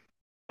droid. It's like,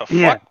 the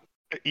Yeah. fuck?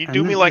 You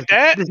do me like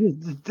that?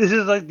 This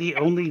is like the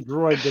only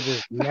droid that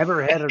has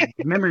never had a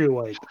memory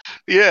wipe.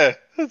 Yeah,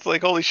 it's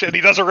like holy shit.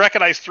 He doesn't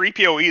recognize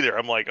 3PO either.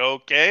 I'm like,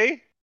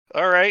 okay,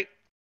 all right,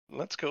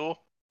 that's cool.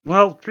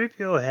 Well,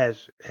 3PO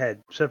has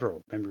had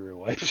several memory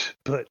wipes,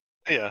 but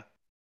yeah.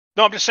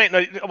 No, I'm just saying.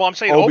 Well, I'm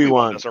saying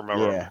Obi-Wan doesn't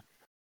remember. Yeah.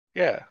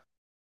 Yeah.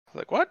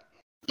 Like what?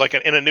 Like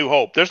in A New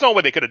Hope. There's no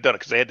way they could have done it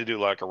because they had to do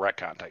like a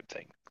retcon type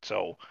thing.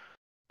 So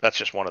that's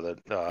just one of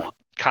the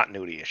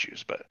continuity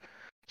issues. But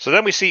so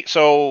then we see.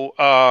 So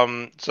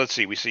let's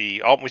see. We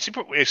see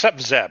except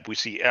Zeb. We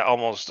see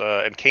almost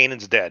and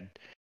Kanan's dead.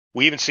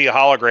 We even see a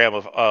hologram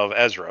of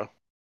Ezra.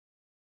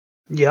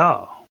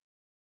 Yeah.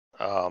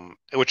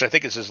 Which I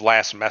think is his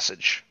last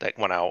message that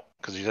went out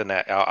because he's in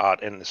that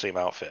out in the same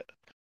outfit.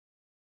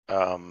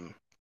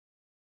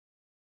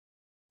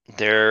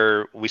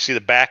 There we see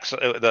the back,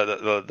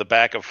 the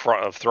back of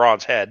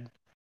Thrawn's head.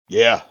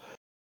 Yeah.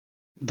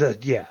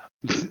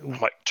 I'm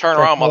like, turn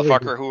around,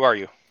 motherfucker. Who are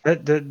you?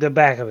 The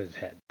back of his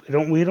head.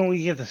 We don't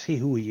get to see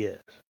who he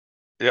is.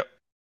 Yep.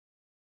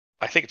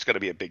 I think it's going to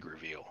be a big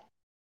reveal.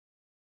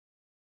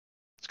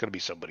 It's going to be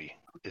somebody.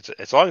 It's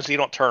as long as you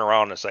don't turn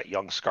around as that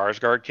young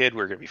Skarsgård kid,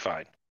 we're going to be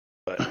fine.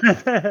 But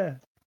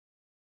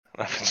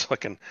I'm just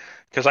looking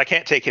because I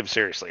can't take him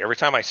seriously. Every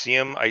time I see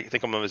him, I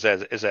think of him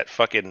as that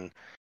fucking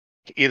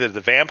either the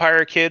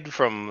vampire kid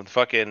from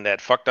fucking that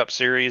fucked up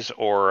series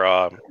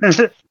or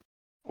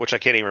which I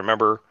can't even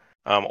remember,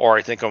 or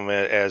I think of him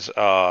as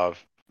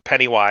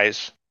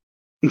Pennywise.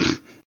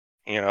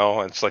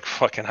 It's like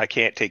fucking I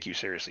can't take you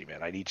seriously,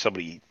 man. I need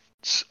somebody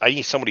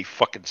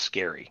fucking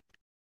scary.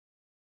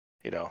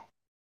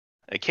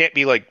 It can't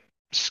be like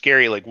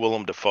scary like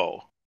Willem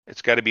Dafoe.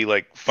 It's got to be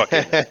like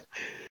fucking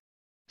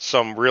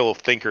some real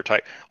thinker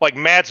type. Like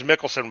Mads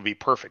Mikkelsen would be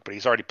perfect, but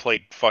he's already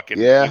played fucking.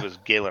 Yeah. He was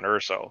Galen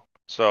Erso.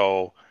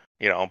 So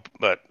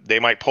but they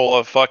might pull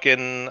a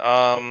fucking.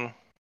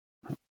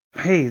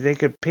 Hey, they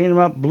could paint him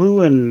up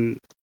blue and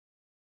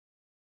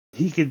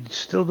he could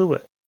still do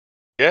it.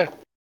 Yeah.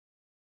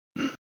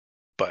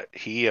 But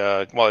he,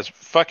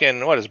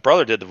 his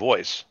brother did the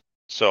voice.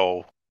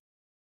 So,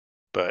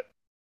 but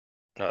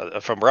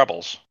from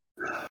Rebels.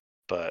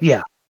 But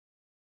yeah,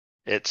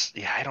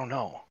 I don't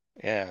know.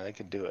 Yeah, they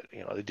can do it.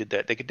 They did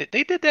that. They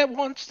did that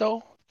once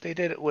though. They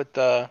did it with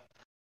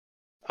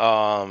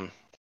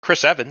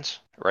Chris Evans,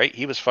 right?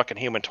 He was fucking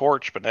Human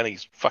Torch, but then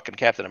he's fucking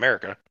Captain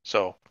America.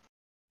 So,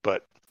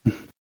 but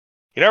you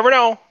never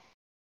know.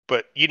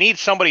 But you need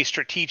somebody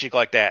strategic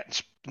like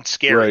that and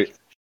scary, right.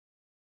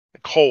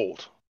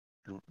 cold.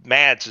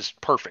 Mads is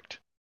perfect,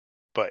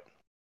 but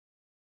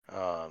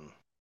I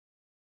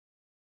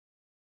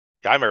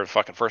remember the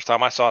fucking first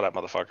time I saw that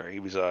motherfucker. He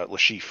was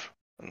Lashif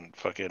and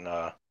fucking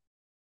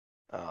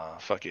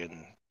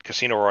fucking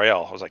Casino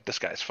Royale. I was like, this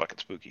guy's fucking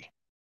spooky.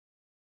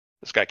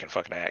 This guy can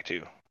fucking act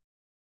too.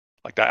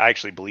 Like I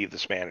actually believe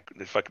this man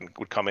fucking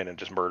would come in and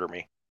just murder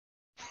me.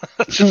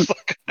 Just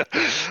like,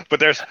 but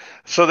there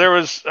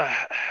was.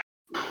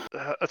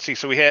 Let's see.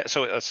 We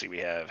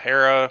have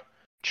Hera,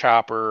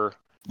 Chopper,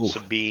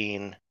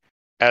 Sabine,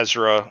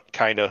 Ezra,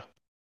 kinda.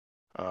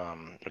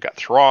 We got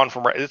Thrawn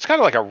from. It's kind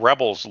of like a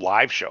Rebels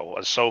live show.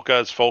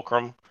 Ahsoka is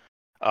Fulcrum.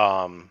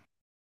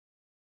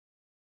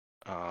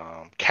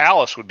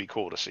 Callus would be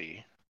cool to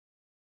see.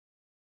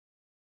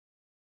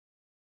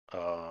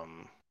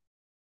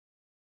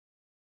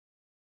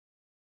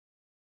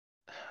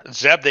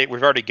 Zeb,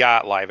 we've already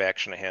got live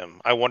action of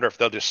him. I wonder if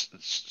they'll just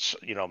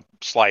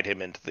slide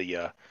him into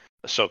the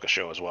Ahsoka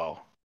show as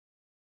well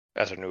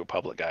as a New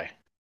Republic guy.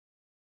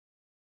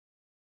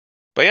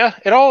 But yeah,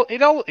 it all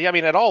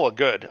looked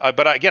good.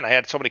 But again, I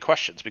had so many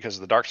questions because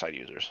of the dark side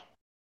users.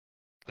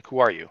 Like, who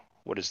are you?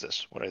 What is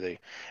this? What are they?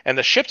 And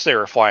the ships they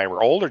were flying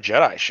were older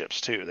Jedi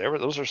ships too.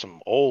 Those are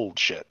some old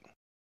shit.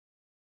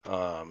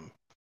 I'm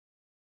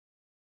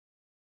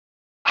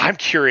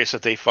curious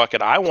if they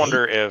fucking. I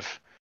wonder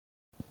if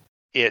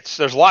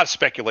there's a lot of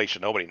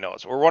speculation. Nobody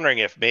knows. We're wondering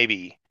if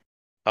maybe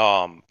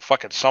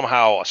fucking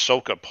somehow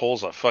Ahsoka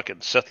pulls a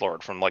fucking Sith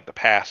Lord from like the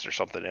past or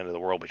something into the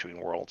world between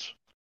worlds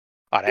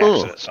on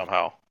accident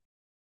somehow.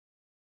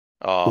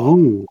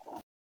 Ooh.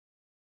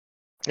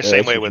 The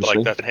same way with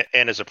like that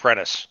and his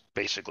apprentice,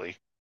 basically.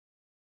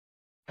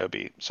 That would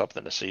be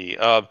something to see.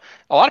 A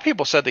lot of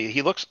people said that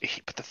he looks,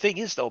 but the thing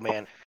is though,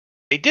 man,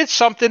 they did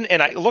something,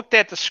 and I looked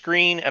at the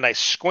screen and I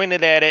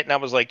squinted at it, and I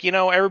was like,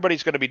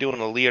 everybody's going to be doing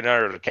the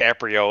Leonardo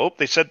DiCaprio. Oh,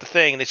 they said the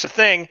thing, and it's a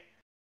thing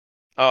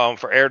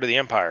for Heir to the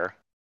Empire.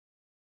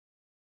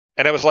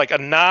 And it was like a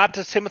nod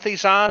to Timothy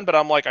Zahn, but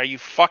I'm like, are you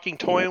fucking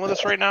toying with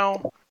us right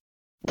now?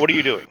 What are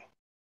you doing?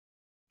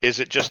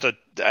 Is it just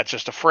that's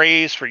just a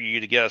phrase for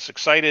you to get us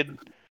excited?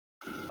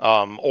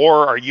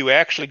 Or are you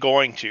actually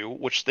going to,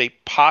 which they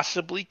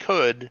possibly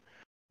could,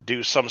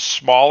 do some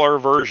smaller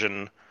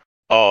version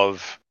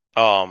of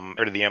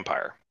Heir to the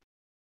Empire?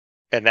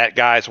 And that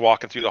guy's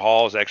walking through the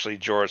hall is actually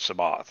Jorah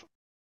Sabath,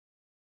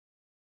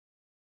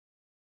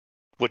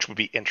 which would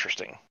be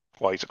interesting.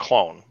 Well, he's a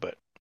clone, but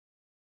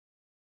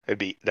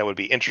that would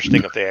be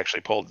interesting if they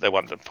actually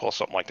wanted to pull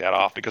something like that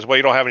off, because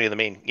you don't have any of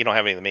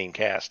the main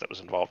cast that was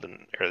involved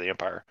in Heir of the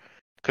Empire,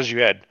 because you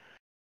had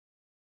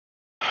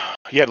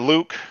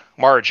Luke,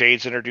 Mara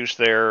Jade's introduced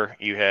there,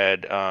 you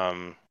had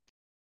Han,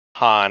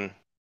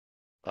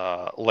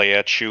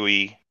 Leia,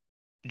 Chewie,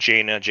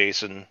 Jaina,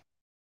 Jason.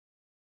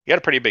 You had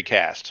a pretty big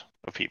cast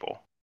of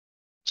people.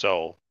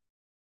 So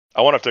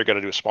I wonder if they're going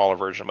to do a smaller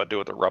version, but do it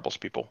with the Rebels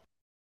people.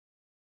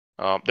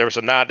 There was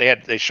a nod.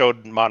 They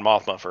showed Mon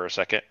Mothma for a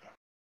second.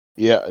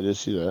 Yeah, I did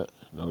see that.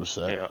 Noticed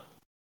that. Yeah.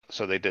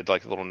 So they did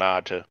like a little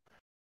nod to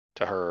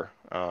her.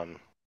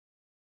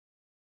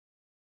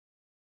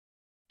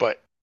 But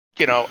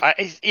I'm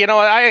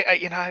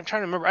trying to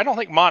remember. I don't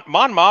think Mon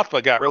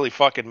Mothma got really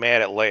fucking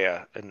mad at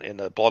Leia in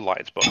the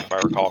Bloodlines book, if I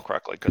recall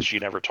correctly, because she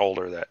never told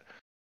her that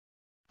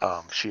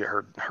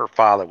her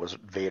father was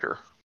Vader.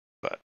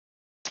 But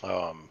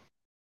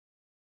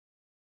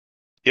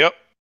yep.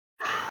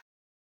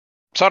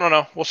 So I don't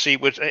know. We'll see.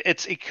 Which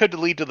it could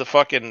lead to the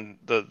fucking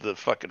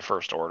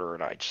First Order,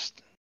 and I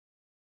just.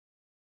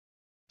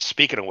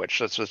 Speaking of which,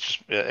 that's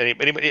just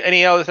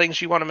any other things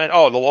you want to mention?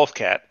 Oh, the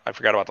Lothcat. I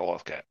forgot about the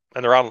Lothcat,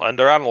 and they're on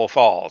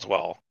Lothal as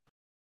well.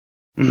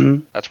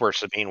 Mm-hmm. That's where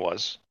Sabine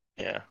was.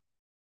 Yeah.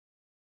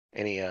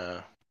 Any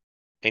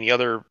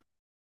other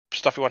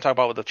stuff you want to talk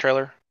about with the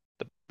trailer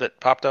that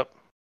popped up?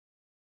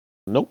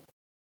 Nope.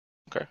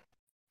 Okay.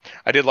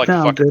 I did like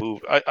the fucking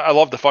move. I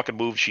love the fucking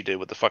move she did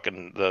with the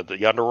fucking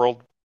the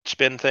underworld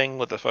spin thing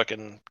with the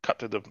fucking cut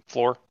through the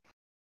floor.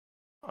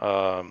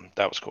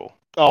 That was cool.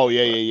 Oh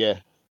yeah.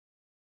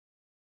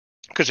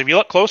 Because if you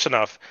look close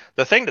enough,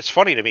 the thing that's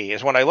funny to me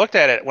is when I looked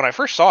at it, when I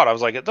first saw it, I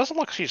was like, it doesn't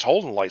look like she's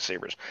holding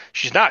lightsabers.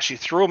 She's not. She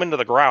threw them into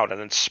the ground and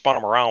then spun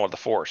them around with the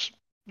Force,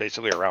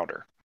 basically around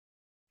her.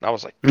 And I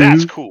was like,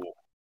 that's cool.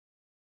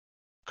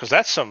 Because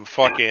that's some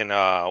fucking,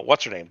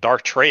 what's her name?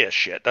 Darth Traya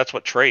shit. That's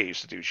what Traya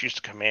used to do. She used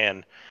to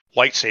command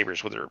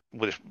lightsabers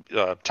with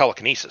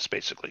telekinesis,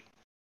 basically.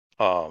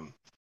 So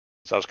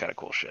that was kind of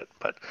cool shit.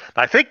 But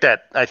I think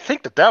that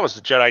was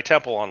the Jedi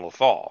Temple on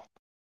Lothal.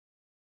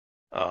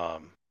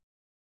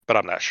 But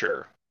I'm not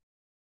sure.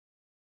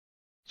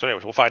 So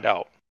anyways, we'll find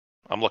out.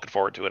 I'm looking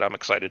forward to it. I'm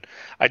excited.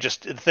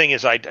 The thing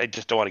is, I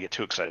just don't want to get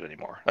too excited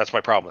anymore. That's my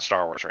problem with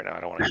Star Wars right now.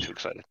 I don't want to get too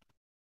excited.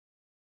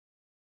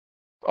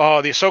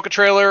 The Ahsoka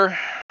trailer.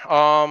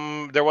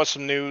 There was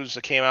some news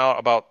that came out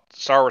about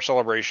Star Wars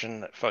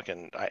Celebration.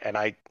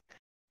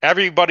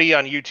 Everybody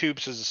on YouTube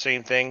says the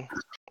same thing,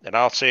 and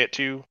I'll say it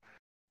too.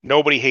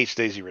 Nobody hates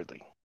Daisy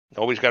Ridley.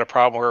 Nobody's got a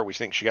problem with her. We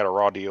think she got a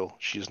raw deal.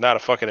 She's not a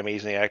fucking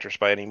amazing actress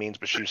by any means,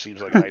 but she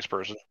seems like a nice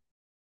person.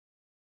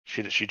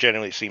 She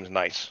genuinely seems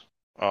nice.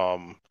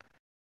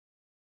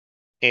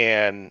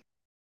 And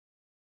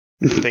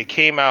they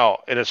came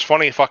out, and it's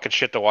funny fucking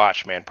shit to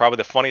watch, man. Probably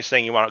the funniest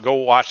thing you want to go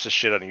watch this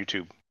shit on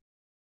YouTube.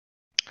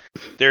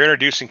 They're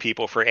introducing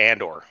people for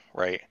Andor,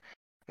 right?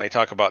 And they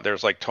talk about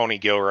there's like Tony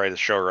Gilroy, the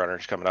showrunner,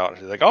 is coming out, and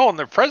he's like, oh, and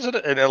the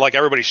president, and like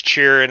everybody's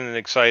cheering and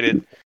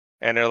excited,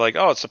 and they're like,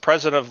 oh, it's the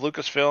president of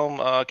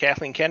Lucasfilm,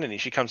 Kathleen Kennedy.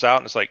 She comes out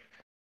and it's like,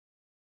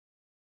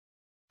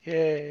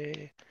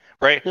 yay.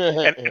 Right,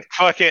 and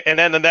fuck it, and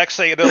then the next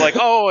thing they're like,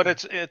 oh, and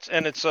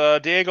it's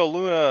Diego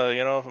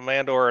Luna, from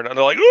Andor, and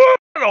they're like, oh,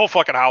 the whole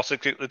fucking house.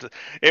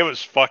 It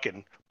was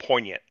fucking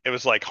poignant. It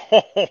was like,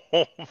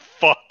 oh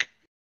fuck,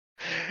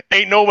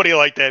 ain't nobody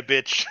like that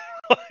bitch.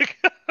 Like,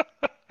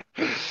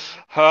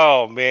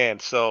 oh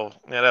man, so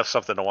yeah, that's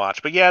something to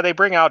watch. But yeah, they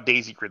bring out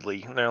Daisy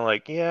Ridley, and they're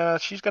like, yeah,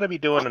 she's gonna be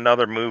doing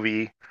another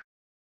movie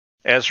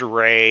as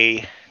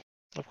Rey,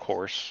 of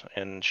course,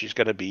 and she's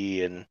gonna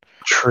be in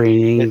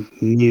training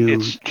new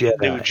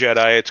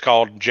Jedi. It's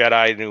called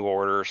Jedi New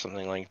Order or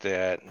something like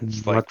that.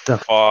 It's What like the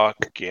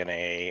fucking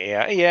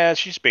yeah.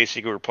 She's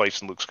basically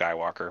replacing Luke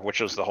Skywalker,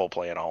 which was the whole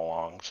plan all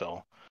along.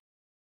 So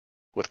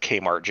with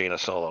Kmart Jaina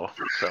Solo.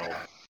 So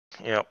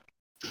yep,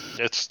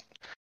 it's.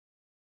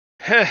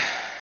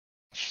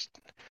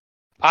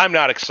 I'm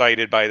not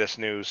excited by this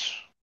news.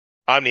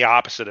 I'm the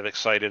opposite of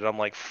excited. I'm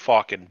like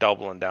fucking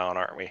doubling down,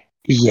 aren't we?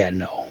 Yeah,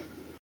 no.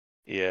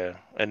 Yeah,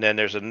 and then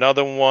there's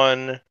another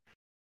one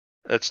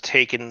that's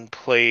taken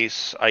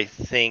place, I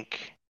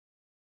think.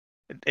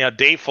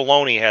 Dave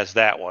Filoni has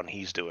that one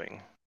he's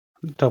doing.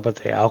 Talk about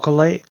the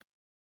Alcolyte?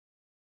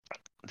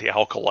 The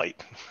Alcolyte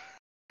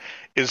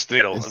is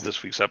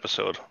this week's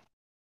episode.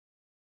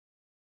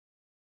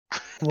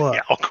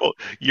 What?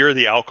 You're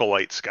the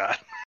Alcolyte, Scott.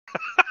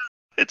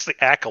 It's the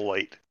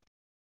Acolyte.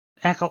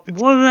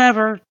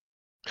 Whatever.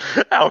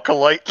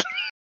 Alcolyte.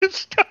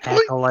 It's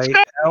Acolyte.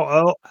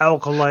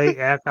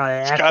 Alcolyte. Scott,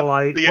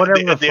 Acolyte. Whatever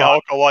the the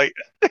fuck. Alcolyte.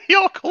 The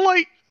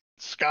Alcolyte.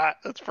 Scott,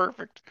 that's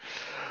perfect.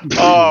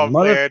 Oh,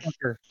 man.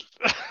 Motherfucker.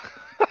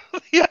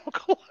 The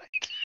Alcolyte.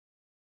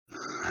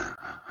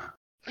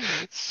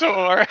 So,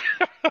 all right.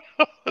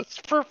 That's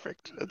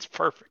perfect. That's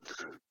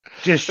perfect.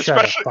 Just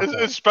shut the fuck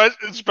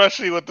up.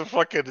 Especially with the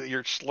fucking,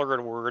 you're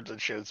slurring words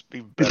and shit. It's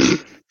even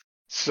better.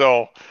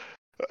 So,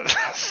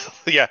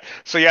 yeah.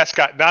 So, yeah,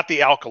 Scott, not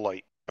the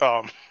Alcolyte.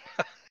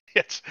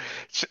 It's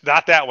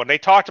not that one. They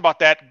talked about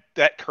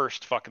that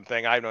cursed fucking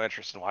thing. I have no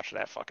interest in watching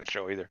that fucking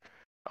show either.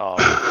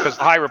 Because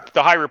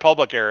the High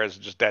Republic era is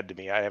just dead to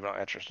me. I have no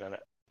interest in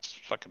it. It's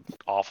fucking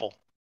awful.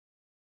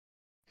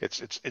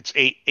 It's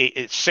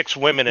it's 6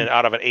 women and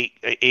out of an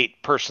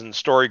eight person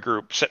story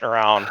group sitting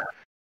around,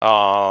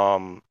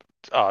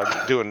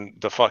 doing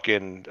the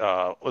fucking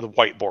with a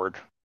whiteboard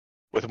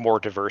with more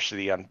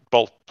diversity on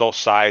both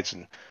sides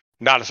and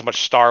not as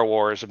much Star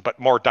Wars but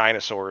more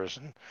dinosaurs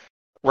and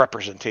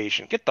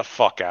representation. Get the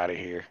fuck out of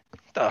here.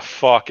 Get the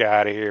fuck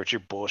out of here with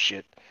your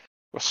bullshit.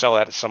 We'll sell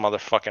that to some other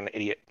fucking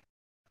idiot.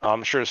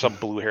 I'm sure there's some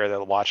blue hair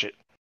that'll watch it.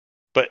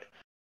 But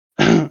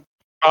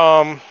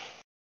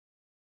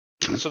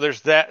so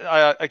there's that.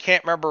 I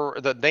can't remember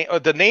the name.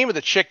 The name of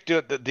the chick,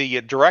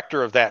 the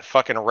director of that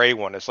fucking Ray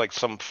one is like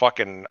some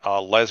fucking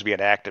lesbian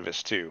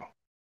activist too.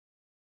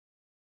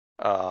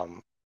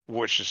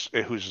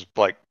 Who's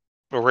like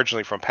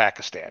originally from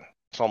Pakistan.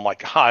 So I'm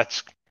like,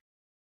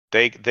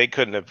 they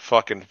couldn't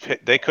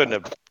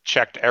have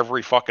checked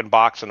every fucking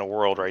box in the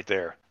world right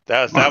there.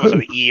 That was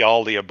an E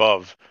all the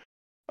above.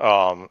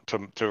 To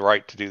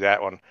do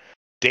that one.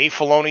 Dave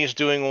Filoni is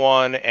doing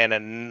one, and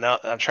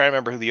I'm trying to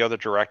remember who the other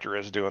director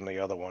is doing the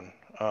other one.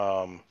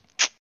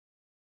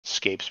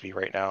 Escapes me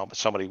right now, but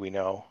somebody we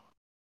know.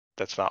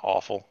 That's not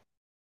awful.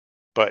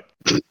 But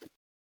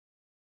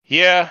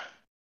yeah.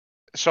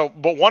 So,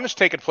 but one is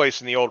taking place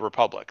in the Old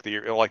Republic,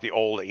 the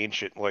old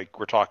ancient. Like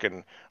we're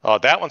talking.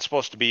 That one's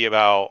supposed to be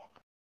about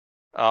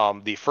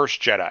the first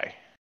Jedi.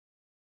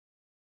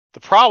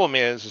 The problem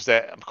is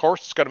that of course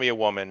it's going to be a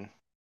woman.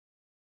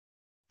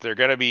 They're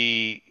going to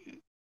be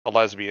a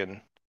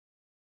lesbian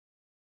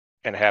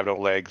and have no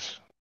legs,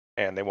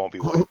 and they won't be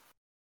white.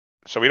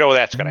 So we know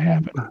that's going to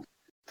happen.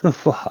 The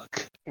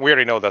fuck? We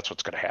already know that's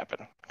what's going to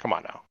happen. Come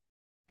on now.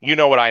 You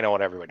know what I know,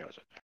 and everybody knows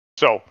it.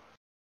 So,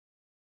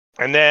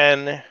 and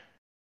then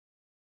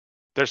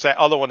there's that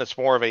other one that's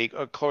more of a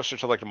closer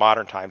to like the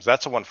modern times.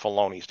 That's the one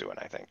Filoni's doing,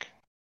 I think.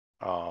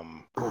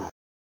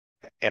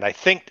 And I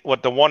think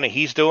what the one that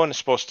he's doing is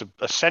supposed to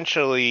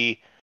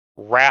essentially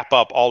wrap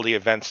up all the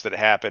events that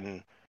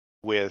happen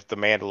with the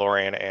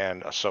Mandalorian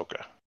and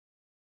Ahsoka.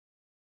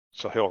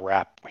 So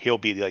he'll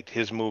be like,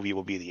 his movie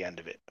will be the end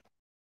of it.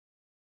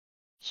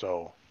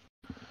 So,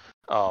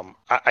 no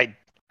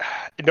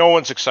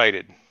one's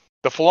excited.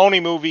 The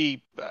Filoni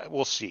movie,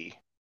 we'll see.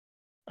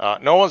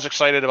 No one's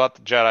excited about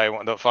the Jedi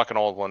one, the fucking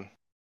old one.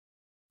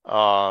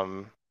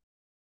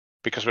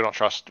 Because we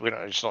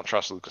just don't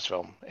trust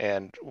Lucasfilm,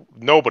 and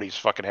nobody's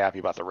fucking happy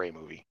about the Rey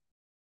movie.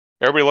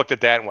 Everybody looked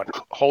at that and went,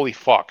 "Holy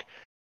fuck!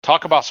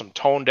 Talk about some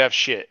tone deaf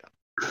shit."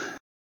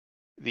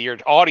 Your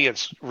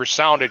audience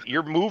resounded.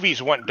 Your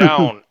movies went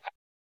down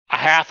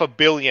 $500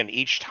 million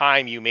each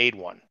time you made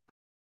one.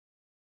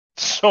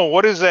 So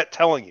what is that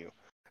telling you?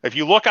 If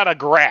you look at a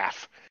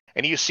graph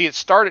and you see it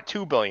start at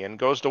 2 billion,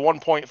 goes to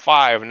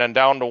 1.5, and then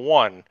down to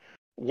 1,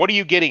 what are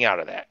you getting out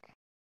of that?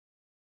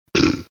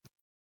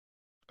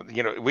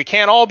 We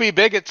can't all be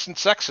bigots and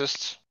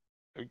sexists.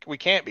 We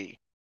can't be.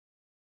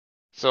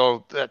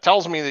 So that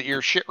tells me that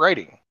you're shit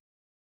writing.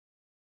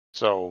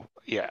 So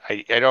yeah,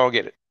 I don't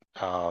get it.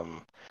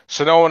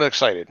 So no one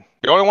excited.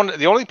 The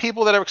only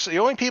people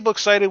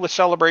excited with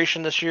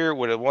Celebration this year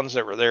were the ones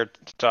that were there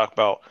to talk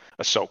about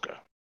Ahsoka.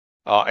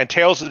 And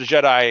Tales of the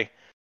Jedi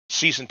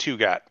season 2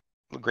 got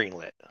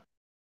greenlit,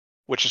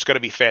 which is going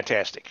to be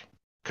fantastic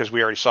because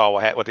we already saw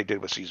what they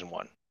did with season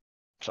 1.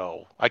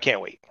 So I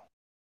can't wait.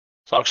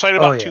 So I'm excited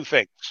about 2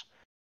 things.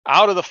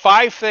 Out of the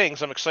 5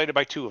 things, I'm excited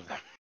by 2 of them.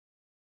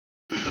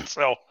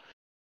 So,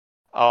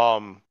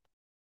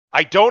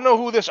 I don't know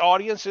who this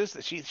audience is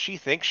that she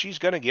thinks she's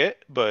gonna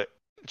get, but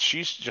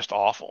she's just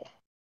awful.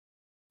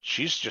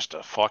 She's just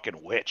a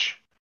fucking witch.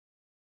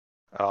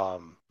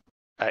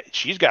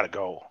 She's got to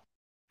go.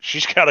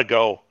 She's got to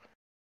go.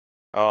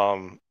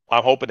 I'm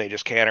hoping they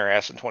just can her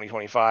ass in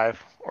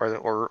 2025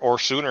 or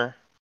sooner.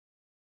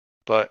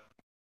 But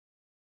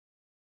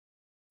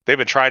they've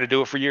been trying to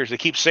do it for years. They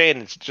keep saying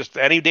it's just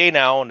any day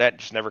now, and that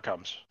just never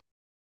comes.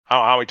 I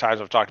don't know how many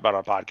times I've talked about it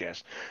on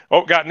podcast.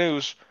 Oh, got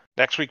news.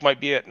 Next week might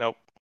be it. Nope.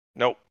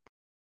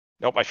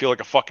 I feel like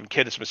a fucking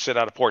kid that's been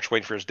sitting on a porch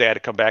waiting for his dad to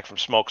come back from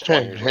smokes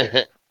 20 years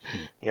later.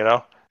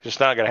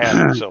 Just not going to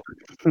happen. So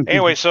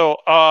anyway,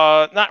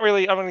 not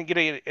really. I'm going to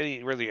get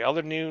any really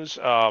other news.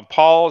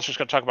 Paul is just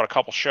going to talk about a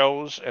couple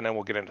shows, and then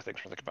we'll get into things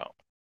we're thinking about.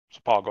 So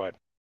Paul, go ahead.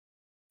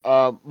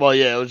 Well,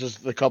 yeah, it was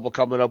just a couple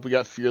coming up. We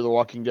got Fear the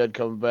Walking Dead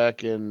coming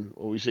back in,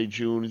 what we say,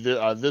 June.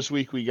 This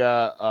week we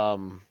got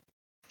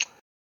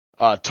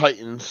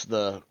Titans,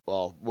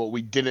 what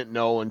we didn't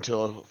know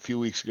until a few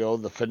weeks ago,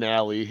 the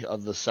finale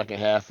of the second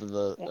half of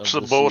the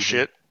Some the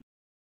bullshit.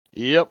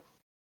 Season. Yep.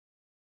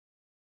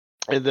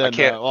 And then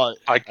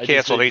I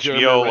canceled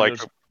HBO like.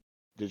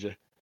 Did you?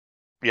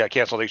 Yeah, I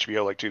canceled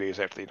HBO like 2 days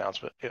after the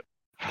announcement. Yep.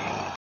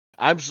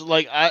 I'm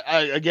like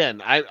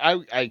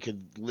I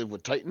could live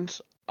with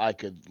Titans. I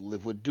could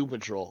live with Doom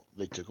Patrol.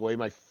 They took away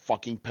my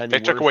fucking Pennyworth. They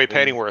took away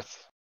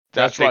Pennyworth.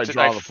 That's where I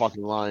draw the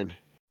fucking line.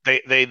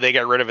 They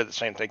got rid of it the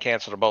same. They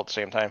canceled them both at the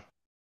same time.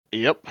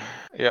 Yep.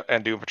 Yeah,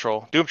 and Doom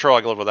Patrol. Doom Patrol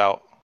I could live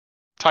without.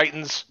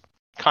 Titans,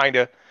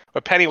 kinda,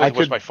 but Pennyworth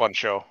was my fun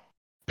show.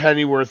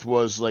 Pennyworth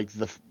was like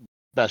the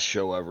best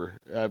show ever.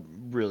 It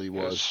really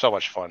was. It was so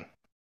much fun.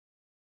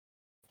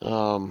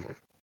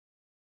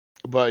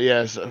 But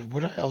yeah,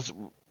 what else?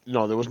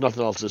 No, there was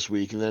nothing else this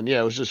week, and then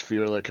it was just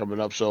Fear that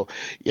coming up. So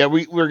yeah,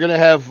 we're gonna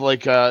have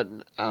like I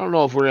don't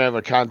know if we're gonna have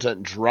a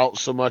content drought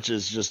so much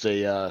as just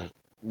we're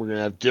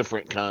gonna have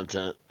different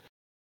content.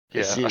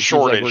 Yeah, a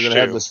shortage like we're gonna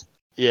have this.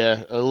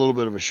 Yeah, a little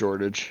bit of a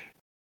shortage.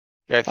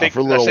 Yeah, I think for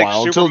a little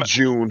while until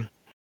June.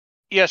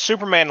 Yeah,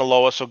 Superman and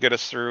Lois will get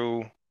us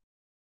through.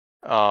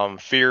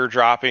 Fear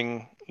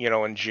dropping,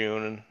 in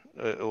June.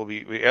 It will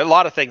be a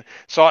lot of things.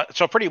 So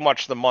pretty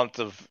much the month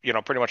of,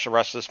 pretty much the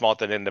rest of this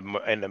month and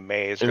into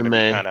May is going to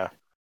be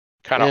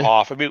kind of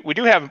off. I mean, we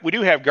do have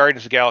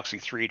Guardians of the Galaxy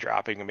 3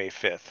 dropping on May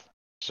 5th.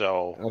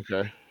 So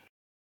okay.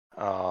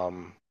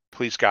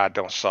 Please God,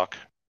 don't suck.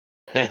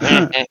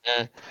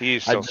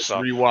 Please don't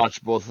suck.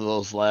 Rewatched both of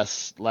those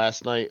last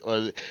night.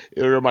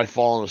 They were my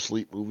falling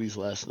asleep movies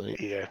last night.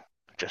 Yeah,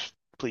 just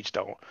please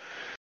don't.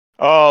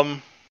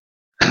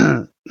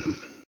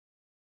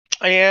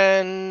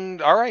 And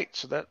all right,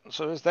 so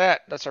there's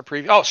that. That's our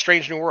preview. Oh,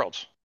 Strange New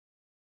Worlds.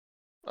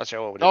 That's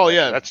what we did. Oh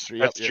yeah, that's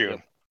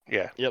June.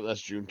 Yep. Yeah,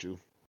 that's June too.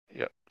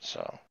 Yep.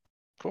 So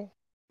cool.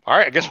 All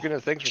right, I guess we're getting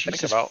to things we're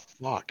thinking about.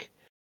 Fuck.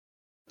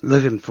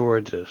 Looking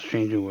forward to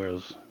Strange New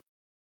Worlds.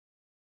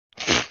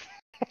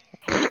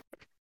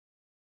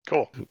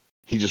 Cool.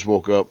 He just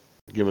woke up.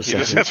 Give a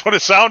second. That's what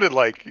it sounded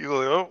like.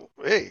 You're like, oh,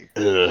 hey.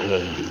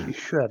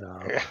 Shut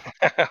up.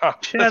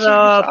 Shut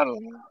up.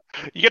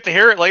 You get to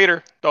hear it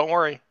later. Don't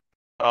worry.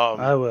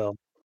 I will.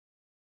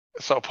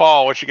 So,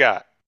 Paul, what you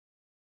got?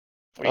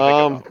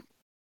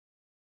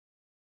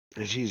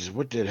 Jesus,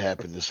 what did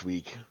happen this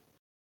week?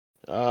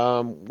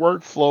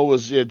 Workflow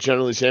was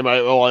generally the same.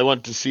 I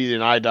went to see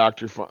an eye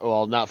doctor.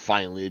 Not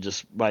finally,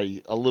 just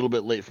a little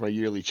bit late for my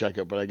yearly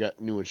checkup, but I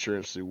got new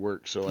insurance through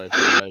work, so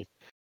I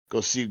go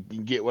see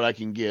and get what I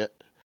can get.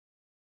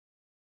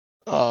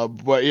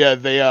 But yeah,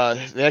 they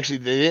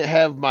didn't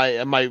have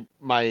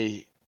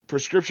my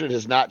prescription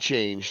has not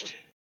changed,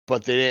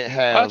 but they didn't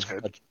have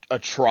a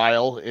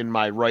trial in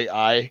my right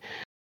eye,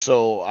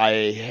 so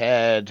I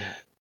had,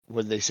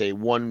 what did they say,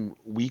 1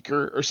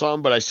 weaker or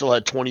something, but I still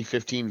had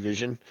 20/15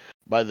 vision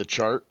by the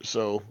chart,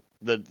 so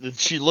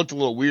she looked a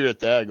little weird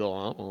at that. I go,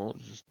 oh,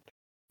 just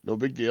no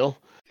big deal.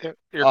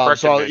 You're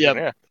correct.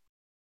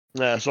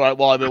 Yeah, so I've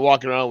been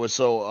walking around with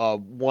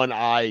one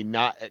eye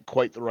not at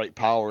quite the right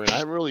power, and I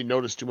haven't really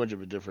noticed too much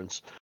of a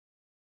difference.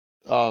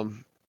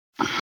 Then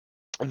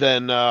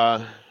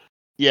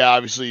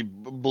obviously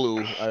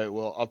Blue.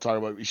 I'll talk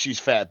about it. She's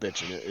fat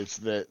bitching it. It's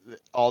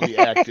all the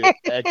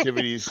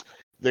activities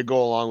that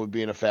go along with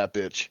being a fat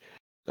bitch.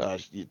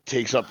 It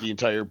takes up the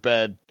entire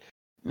bed.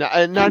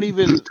 Not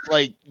even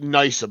like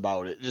nice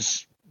about it.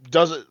 Just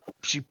does it.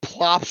 She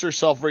plops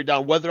herself right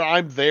down, whether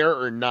I'm there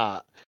or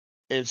not.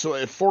 And so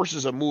it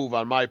forces a move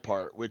on my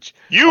part, which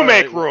you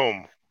make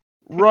room,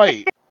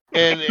 right?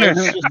 And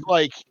it's just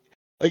like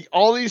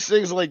all these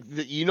things, like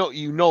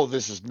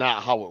this is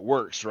not how it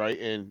works, right?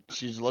 And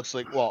she looks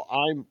like, well,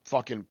 I'm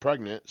fucking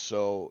pregnant,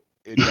 so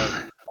it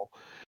doesn't.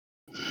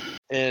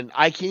 And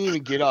I can't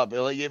even get up.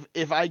 Like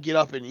if I get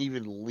up and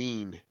even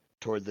lean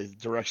toward the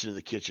direction of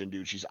the kitchen,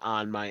 dude, she's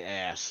on my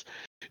ass.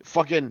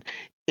 Fucking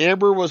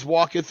Amber was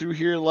walking through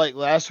here like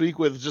last week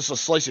with just a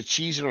slice of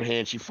cheese in her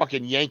hand. She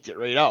fucking yanked it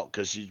right out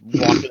because she's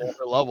walking at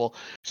her level.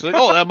 She's like,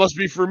 oh, that must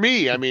be for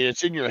me. I mean,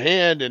 it's in your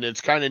hand and it's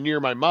kind of near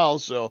my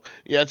mouth. So,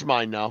 yeah, it's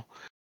mine now.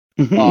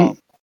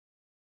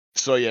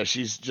 So, yeah,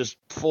 she's just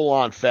full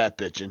on fat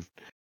bitching.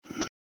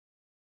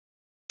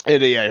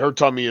 And, yeah, her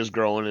tummy is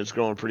growing. It's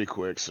growing pretty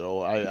quick.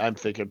 So, I'm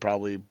thinking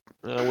probably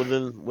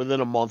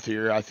within a month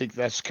here. I think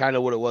that's kind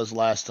of what it was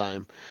last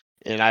time.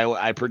 And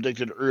I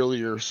predicted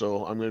earlier,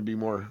 so I'm going to be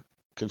more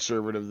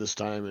conservative this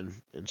time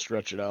and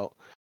stretch it out.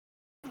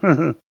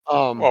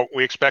 Well,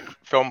 we expect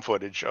film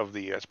footage of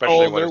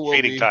especially when it's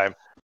feeding time.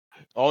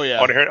 Oh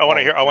yeah. I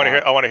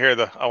want to hear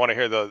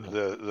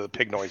the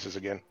pig noises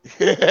again.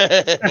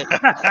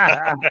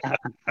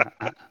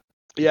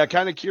 Yeah,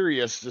 kind of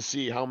curious to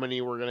see how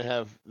many we're gonna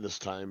have this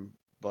time,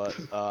 but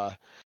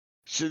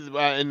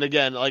and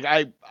again, like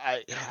I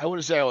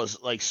wouldn't say I was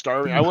like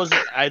starving. I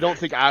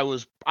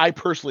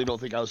personally don't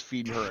think I was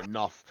feeding her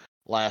enough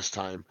last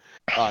time,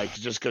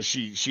 just because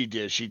she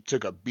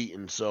took a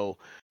beating. So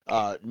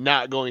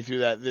not going through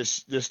that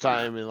this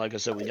time. And like I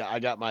said, I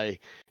got my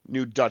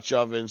new Dutch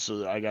oven,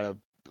 so I got a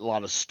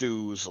lot of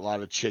stews, a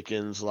lot of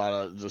chickens, a lot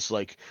of just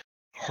like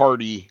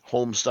hearty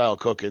home style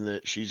cooking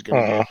that she's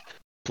gonna get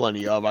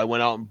plenty of. I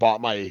went out and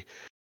bought my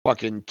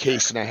fucking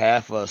case and a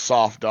half of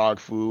soft dog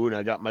food, and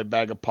I got my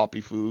bag of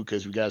puppy food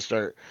because we gotta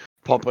start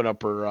pumping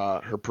up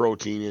her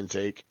protein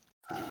intake.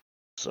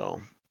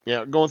 So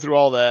yeah, going through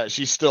all that.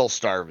 She's still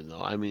starving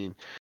though. I mean,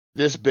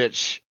 this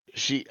bitch.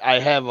 I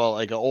have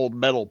an old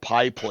metal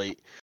pie plate,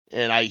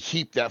 and I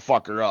heap that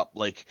fucker up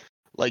like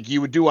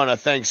you would do on a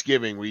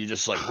Thanksgiving, where you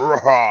just like,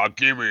 rah,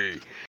 gimme,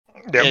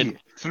 and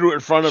threw it in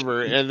front of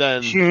her, and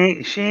then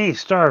she ain't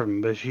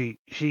starving, but she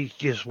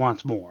just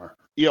wants more.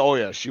 Yeah, oh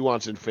yeah, she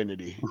wants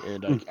infinity,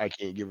 and I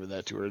can't give her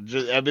that to her.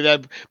 I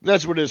mean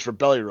that's what it is for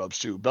belly rubs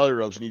too. Belly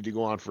rubs need to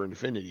go on for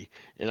infinity,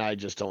 and I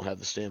just don't have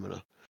the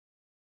stamina.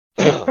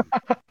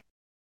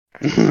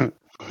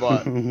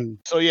 But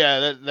so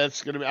yeah,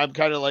 that's gonna be. I'm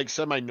kind of like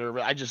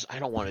semi-nervous. I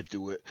don't want to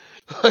do it.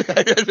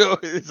 I know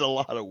it's a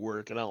lot of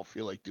work, and I don't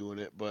feel like doing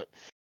it, but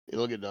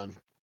it'll get done.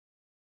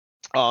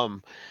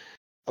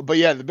 But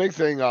yeah, the big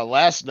thing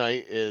last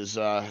night is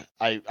I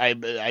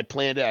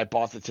planned it. I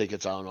bought the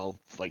tickets, I don't know,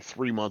 like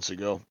 3 months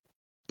ago.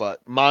 But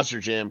Monster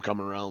Jam come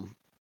around,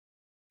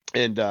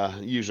 and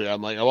usually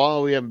I'm like,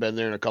 well, we haven't been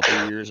there in a couple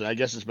of years, and I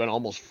guess it's been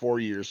almost 4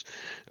 years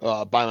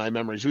by my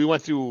memories.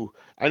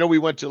 I know we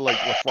went to like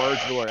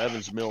Lafargeville or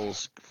Evans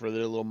Mills for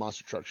their little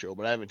monster truck show,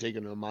 but I haven't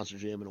taken a Monster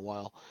Jam in a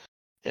while.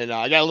 And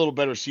I got a little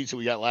better seats than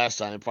we got last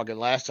time. Fucking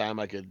last time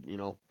I could,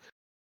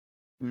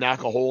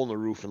 knock a hole in the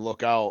roof and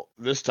look out.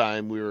 This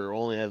time we were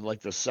only at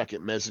like the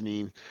second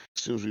mezzanine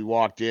as soon as we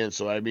walked in.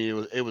 So I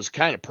mean, it was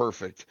kind of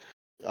perfect.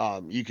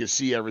 You can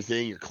see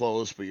everything. You're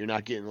close, but you're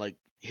not getting like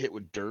hit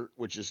with dirt,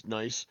 which is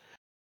nice.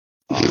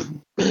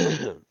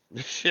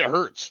 Shit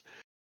hurts.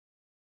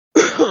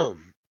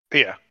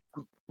 Yeah.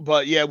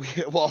 But yeah,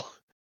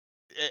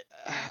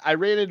 I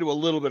ran into a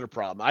little bit of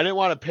problem. I didn't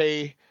want to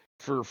pay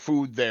for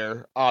food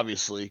there,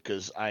 obviously,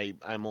 because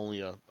I'm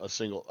only a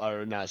single,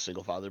 or not a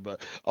single father,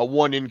 but a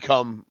one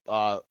income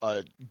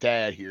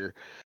dad here.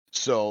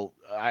 So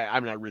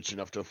I'm not rich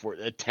enough to afford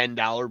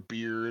 $10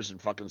 beers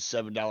and fucking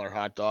 $7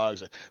 hot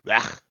dogs.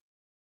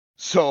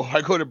 So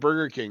I go to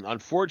Burger King.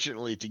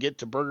 Unfortunately, to get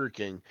to Burger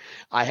King,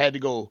 I had to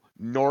go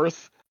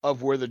north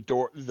of where the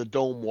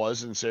dome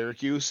was in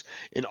Syracuse,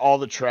 and all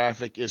the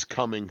traffic is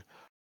coming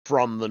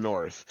from the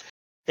north.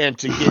 And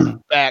to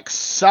get back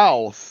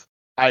south,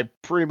 I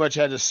pretty much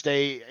had to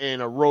stay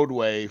in a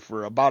roadway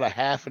for about a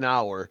half an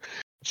hour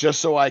just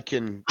so I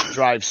can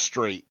drive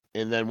straight.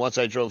 And then once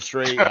I drove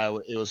straight,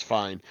 it was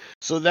fine.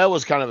 So that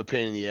was kind of a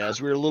pain in the ass.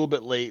 We were a little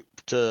bit late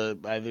I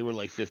think we were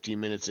like 15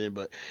 minutes in,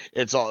 but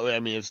it's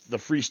the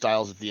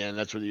freestyles at the end.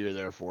 That's what you're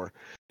there for.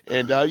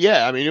 And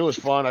yeah, I mean, it was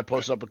fun. I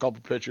posted up a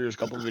couple pictures, a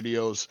couple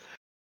videos.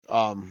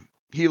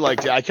 He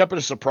liked it. I kept it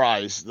a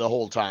surprise the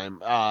whole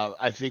time.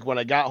 I think when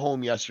I got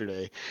home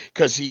yesterday,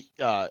 because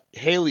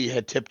Haley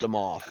had tipped him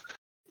off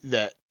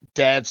that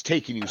Dad's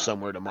taking you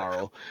somewhere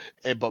tomorrow,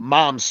 but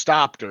Mom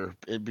stopped her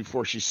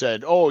before she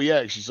said, "Oh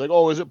yeah." She's like,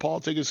 "Oh, is it Paul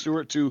taking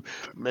Stuart too?"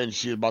 And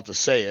she was about to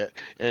say it,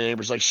 and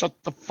Amber's like, "Shut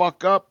the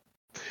fuck up."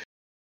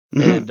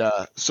 And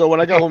so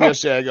when I got home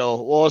yesterday, I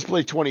go, "Well, let's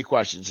play 20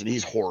 questions." And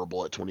he's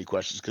horrible at 20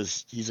 questions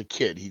because he's a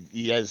kid.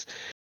 He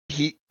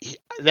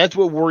that's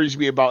what worries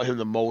me about him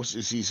the most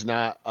is he's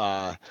not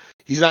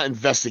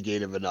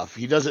investigative enough.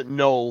 He doesn't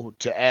know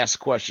to ask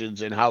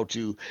questions and how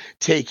to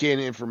take in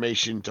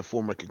information to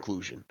form a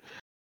conclusion.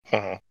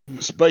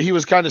 But he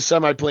was kind of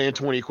semi playing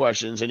 20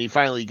 questions, and he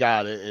finally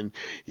got it, and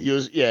he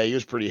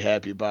was pretty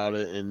happy about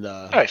it. And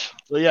nice.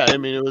 So yeah, I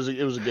mean, it was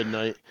a good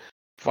night.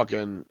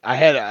 Fucking,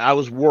 I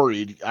was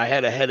worried. I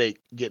had a headache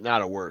getting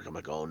out of work. I'm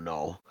like, oh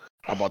no,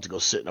 I'm about to go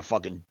sit in a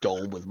fucking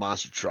dome with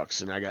monster trucks.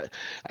 And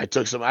I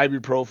took some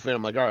ibuprofen.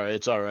 I'm like, all right,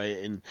 it's all right.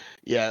 And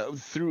yeah,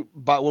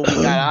 but when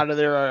we got out of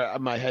there,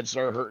 my head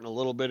started hurting a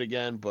little bit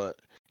again. But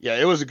yeah,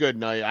 it was a good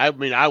night. I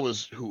mean, I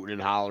was hooting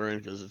and hollering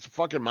because it's a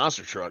fucking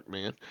monster truck,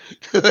 man.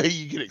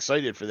 You get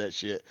excited for that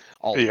shit,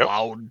 all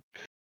loud.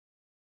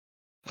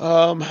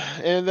 And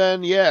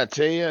then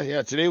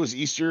today was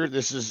Easter.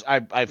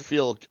 I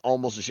feel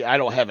almost ashamed. I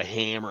don't have a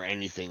ham or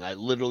anything. I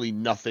literally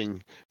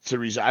nothing to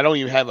reason. I don't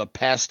even have a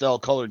pastel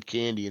colored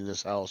candy in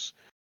this house.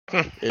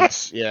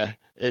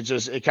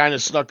 It kind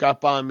of snuck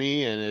up on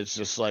me, and it's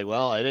just like,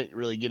 well, I didn't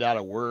really get out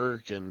of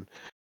work, and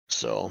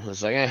so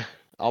it's like,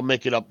 I'll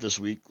make it up this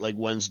week. Like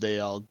Wednesday,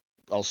 I'll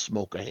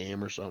smoke a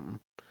ham or something.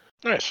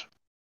 Nice.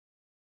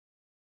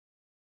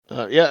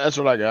 Yeah, that's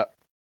what I got.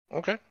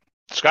 Okay,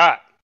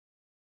 Scott.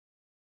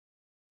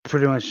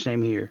 Pretty much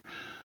same here.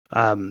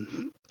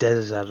 Dad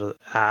is out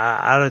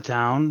of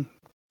town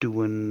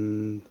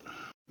doing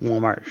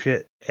Walmart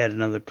shit at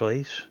another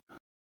place,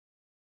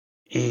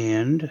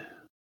 and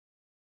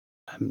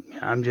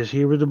I'm just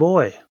here with the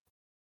boy.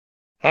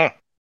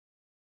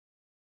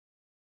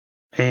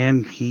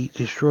 And he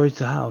destroys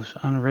the house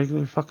on a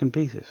regular fucking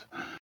basis.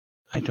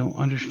 I don't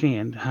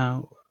understand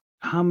how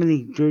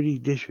many dirty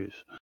dishes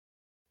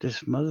this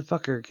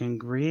motherfucker can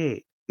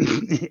create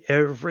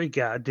Every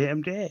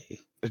goddamn day.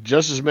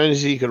 Just as many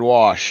as he could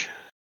wash.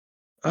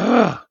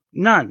 Ugh,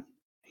 none.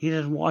 He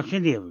doesn't wash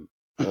any of them.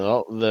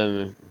 Well,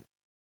 then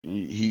he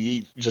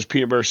eat just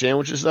peanut butter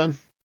sandwiches then?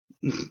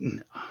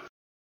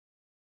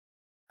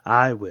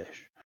 I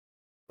wish.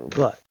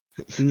 But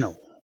no,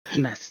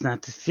 that's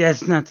not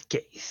the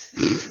case.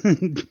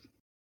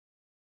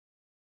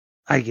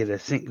 I get a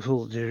sink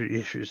full of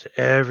dishes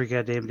every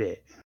goddamn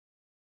day.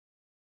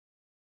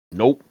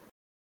 Nope.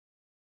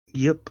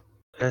 Yep,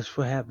 that's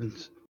what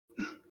happens.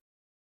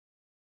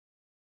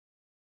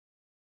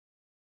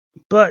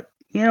 But,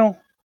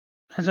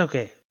 that's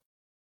okay.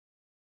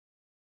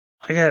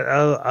 I got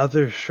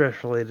other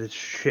stress-related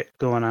shit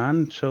going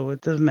on, so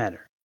it doesn't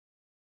matter.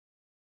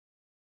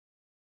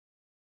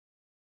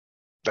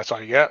 That's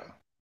all you got?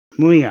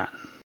 Moving on.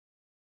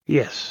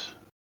 Yes.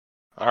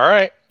 All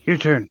right. Your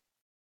turn.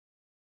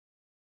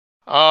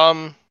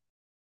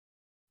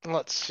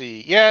 Let's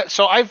see. Yeah,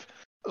 so I've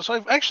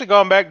actually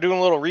gone back doing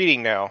a little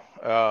reading now.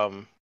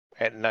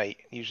 At night.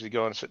 Usually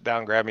go and sit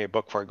down, grab me a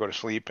book before I go to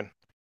sleep, and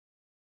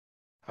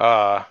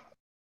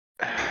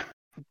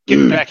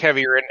getting back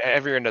heavier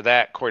into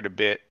that quite a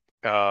bit.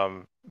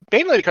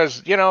 Mainly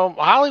because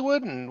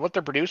Hollywood and what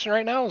they're producing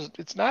right now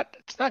it's not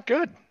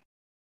good.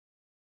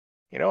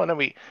 And then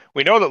we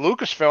know that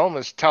Lucasfilm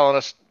is telling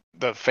us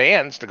the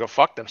fans to go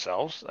fuck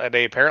themselves.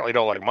 They apparently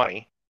don't like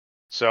money.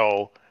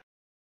 So,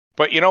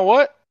 but you know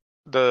what?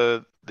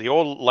 The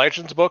old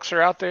Legends books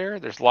are out there.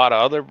 There's a lot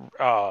of other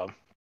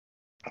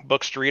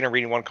books to read. I'm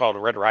reading one called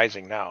Red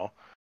Rising now,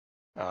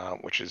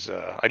 which is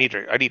I need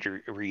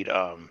to read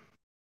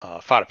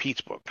Fada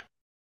Pete's book.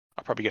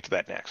 I'll probably get to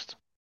that next.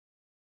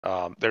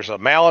 There's a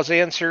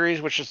Malazan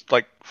series, which is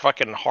like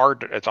fucking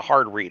hard. It's a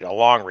hard read, a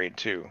long read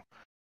too.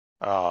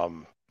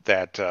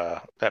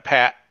 That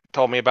Pat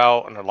told me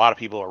about, and a lot of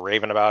people are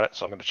raving about it,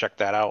 so I'm going to check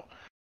that out.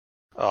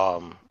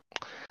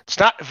 It's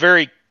not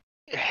very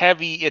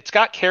heavy. It's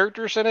got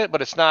characters in it,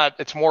 but it's not.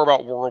 It's more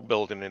about world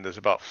building and it's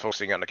about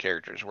focusing on the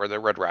characters. Where the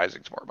Red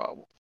Rising's more about.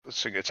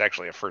 It's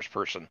actually a first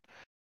person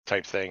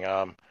type thing.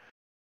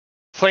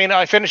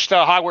 I finished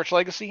Hogwarts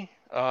Legacy.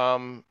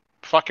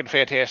 Fucking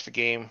fantastic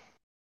game.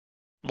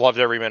 Loved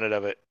every minute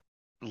of it.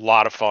 A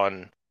lot of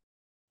fun.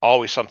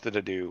 Always something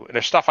to do. And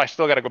there's stuff I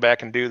still got to go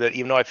back and do that,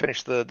 even though I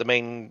finished the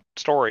main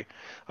story.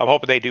 I'm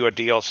hoping they do a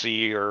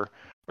DLC or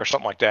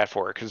something like that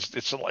for it because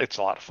it's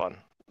a lot of fun.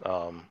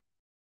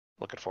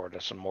 Looking forward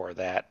to some more of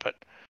that. But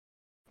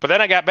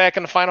then I got back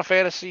into Final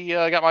Fantasy.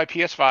 I got my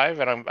PS5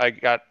 and I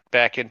got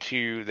back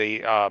into the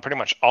pretty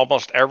much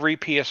almost every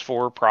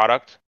PS4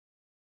 product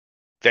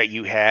that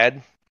you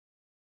had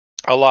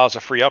allows a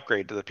free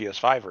upgrade to the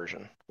PS5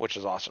 version, which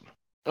is awesome.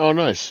 Oh,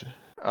 nice.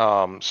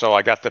 So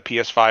I got the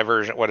PS5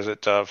 version. What is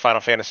it?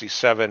 Final Fantasy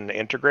VII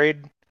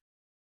Intergrade,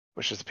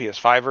 which is the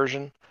PS5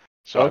 version.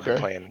 So okay.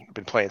 I've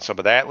been playing some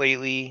of that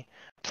lately.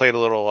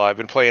 I've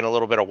been playing a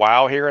little bit of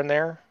WoW here and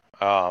there.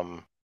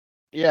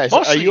 Yeah.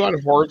 Are you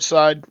on Horde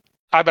side?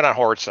 I've been on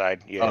Horde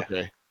side. Yeah.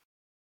 Okay.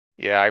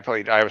 Yeah,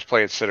 I was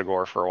playing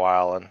Citagore for a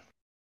while, and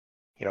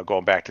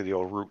going back to the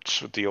old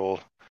roots with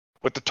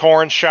the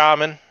Tauren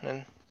Shaman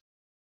and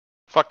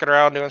fucking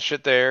around doing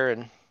shit there,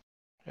 and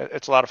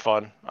it's a lot of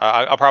fun.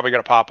 I'm probably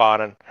gonna pop on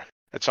and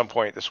at some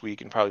point this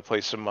week and probably play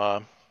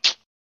some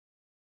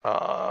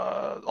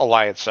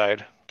Alliance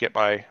side.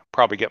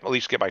 At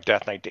least get my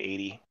Death Knight to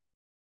 80,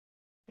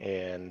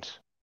 and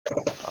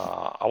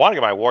I want to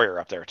get my Warrior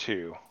up there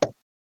too.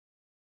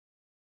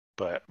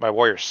 But my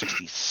Warrior's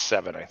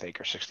 67, I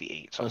think, or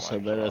 68.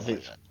 Something like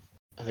that.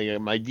 I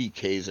think my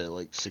DK's at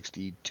like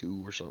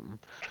 62 or something.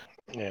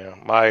 Yeah,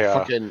 my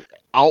fucking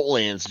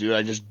Outlands, dude.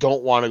 I just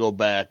don't want to go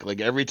back.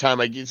 Like every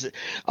time I'm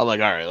like,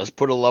 all right, let's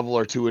put a level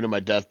or two into my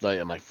Death Knight.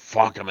 I'm like,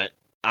 fuck, I'm at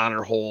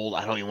Honor Hold.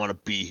 I don't even want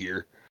to be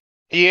here.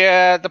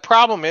 Yeah, the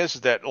problem is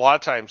that a lot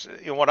of times,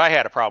 what I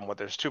had a problem with,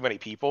 there's too many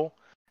people,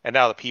 and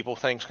now the people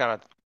thing's kind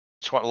of.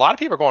 A lot of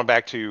people are going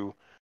back to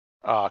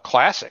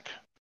Classic.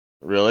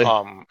 Really?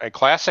 And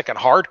Classic and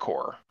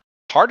Hardcore.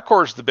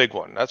 Hardcore is the big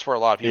one. That's where a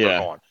lot of people are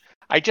going.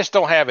 I just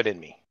don't have it in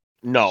me.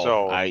 No,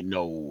 so, I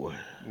know.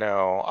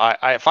 No,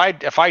 if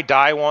I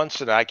die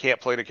once and I can't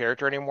play the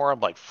character anymore, I'm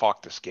like,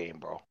 fuck this game,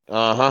 bro.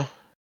 Uh-huh.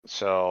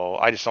 So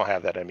I just don't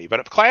have that in me.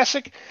 But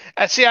Classic,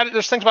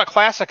 there's things about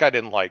Classic I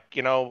didn't like.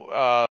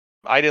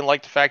 I didn't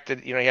like the fact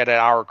that you had that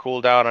hour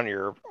cooldown on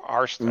your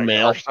Hearthstone,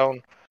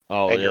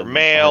 and your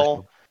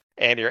mail,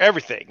 and your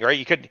everything. Right?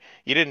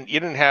 You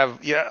didn't have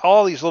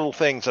all these little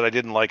things that I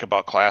didn't like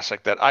about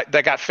Classic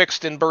that got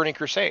fixed in Burning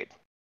Crusade.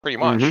 Pretty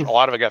much, a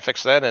lot of it got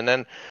fixed then, and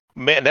then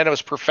it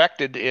was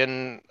perfected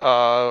in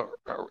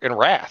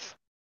Wrath.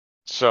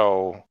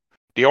 So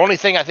the only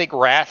thing I think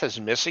Wrath is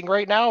missing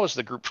right now is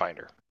the group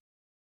finder.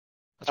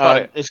 That's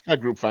about it. It's got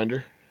group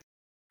finder.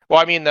 Well,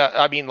 I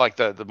mean like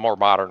the more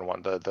modern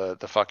one, the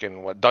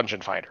fucking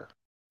dungeon finder.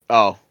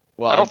 Oh,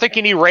 well. I don't think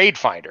you need raid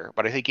finder,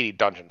 but I think you need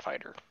dungeon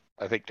finder.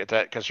 I think that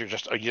because you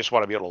just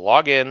want to be able to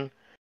log in,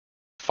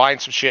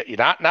 find some shit. You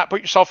not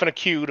put yourself in a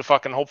queue to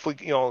fucking hopefully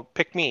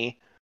pick me,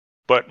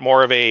 but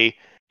more of a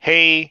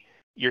hey,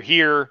 you're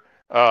here.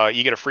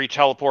 You get a free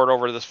teleport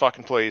over to this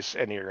fucking place,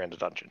 and you're in the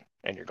dungeon,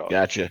 and you're going.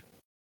 Gotcha.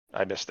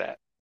 I missed that.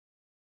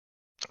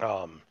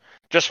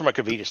 Just from a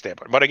convenience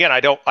standpoint. But again,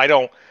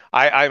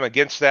 I'm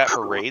against that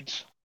for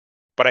raids.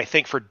 But I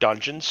think for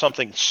dungeons,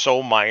 something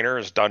so minor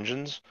as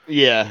dungeons.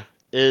 Yeah,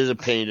 it is a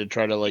pain to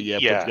try to put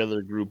Yeah. together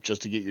a group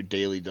just to get your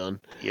daily done.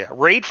 Yeah,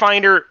 Raid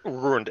Finder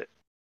ruined it.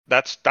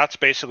 That's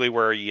basically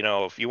where, you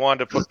know, if you wanted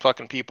to put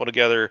fucking people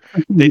together,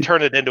 they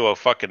turned it into a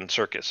fucking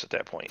circus at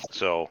that point.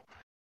 So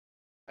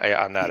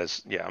I'm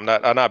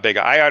not big.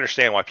 I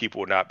understand why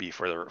people would not be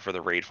for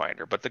the Raid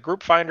Finder, but the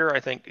Group Finder, I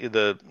think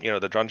the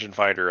Dungeon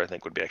Finder, I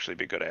think would actually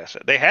be a good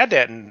asset. They had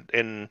that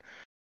in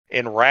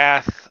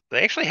Wrath.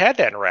 They actually had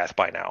that in Wrath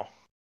by now.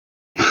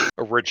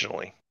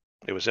 Originally,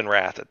 it was in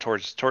Wrath.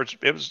 Towards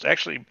it was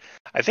actually,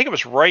 I think it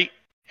was right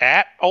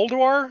at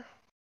Ulduar.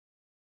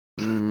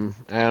 I don't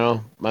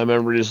know. My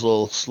memory is a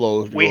little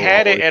slow. We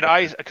had it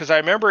at because I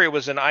remember it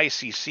was in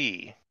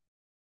ICC.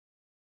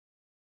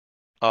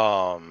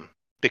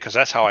 Because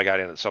that's how I got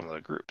into some of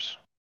the groups.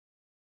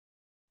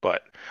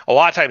 But a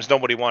lot of times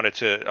nobody wanted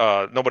to.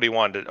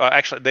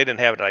 Actually, they didn't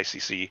have an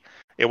ICC.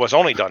 It was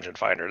only Dungeon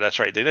Finder. That's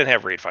right. They didn't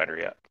have Raid Finder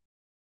yet.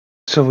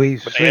 So they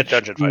had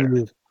Dungeon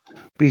Finder.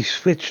 We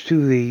switched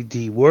to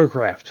the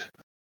Warcraft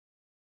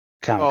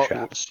comic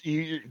shop.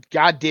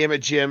 God damn it,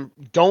 Jim!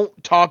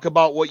 Don't talk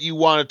about what you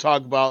want to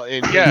talk about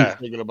and Yeah,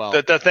 thinking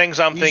about the things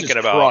I'm Jesus thinking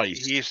about.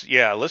 Christ.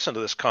 Listen to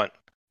this cunt.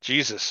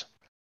 Jesus.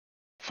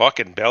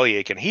 Fucking belly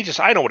aching.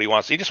 I know what he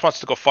wants. He just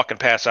wants to go fucking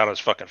pass out on his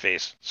fucking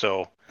face.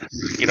 So,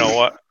 you know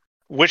what?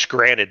 Wish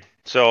granted.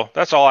 So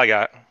that's all I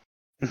got.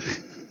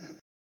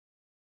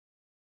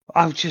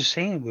 I was just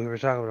saying we were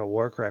talking about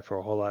Warcraft for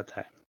a whole lot of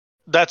time.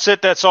 That's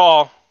it. That's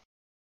all.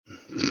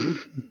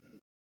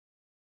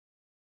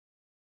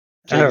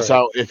 Take us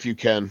out if you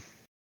can.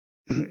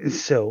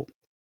 So,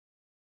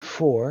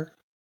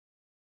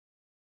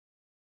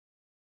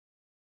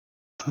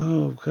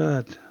 oh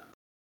God.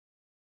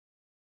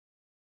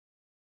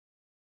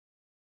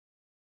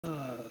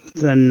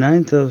 The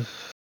 9th of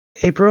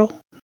April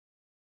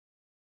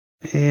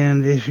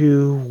and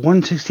issue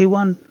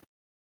 161.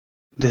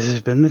 This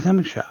has been the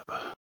comic shop.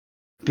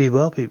 Be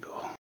well,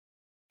 people.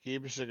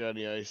 Keep your stick on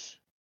the ice.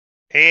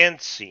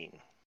 And scene.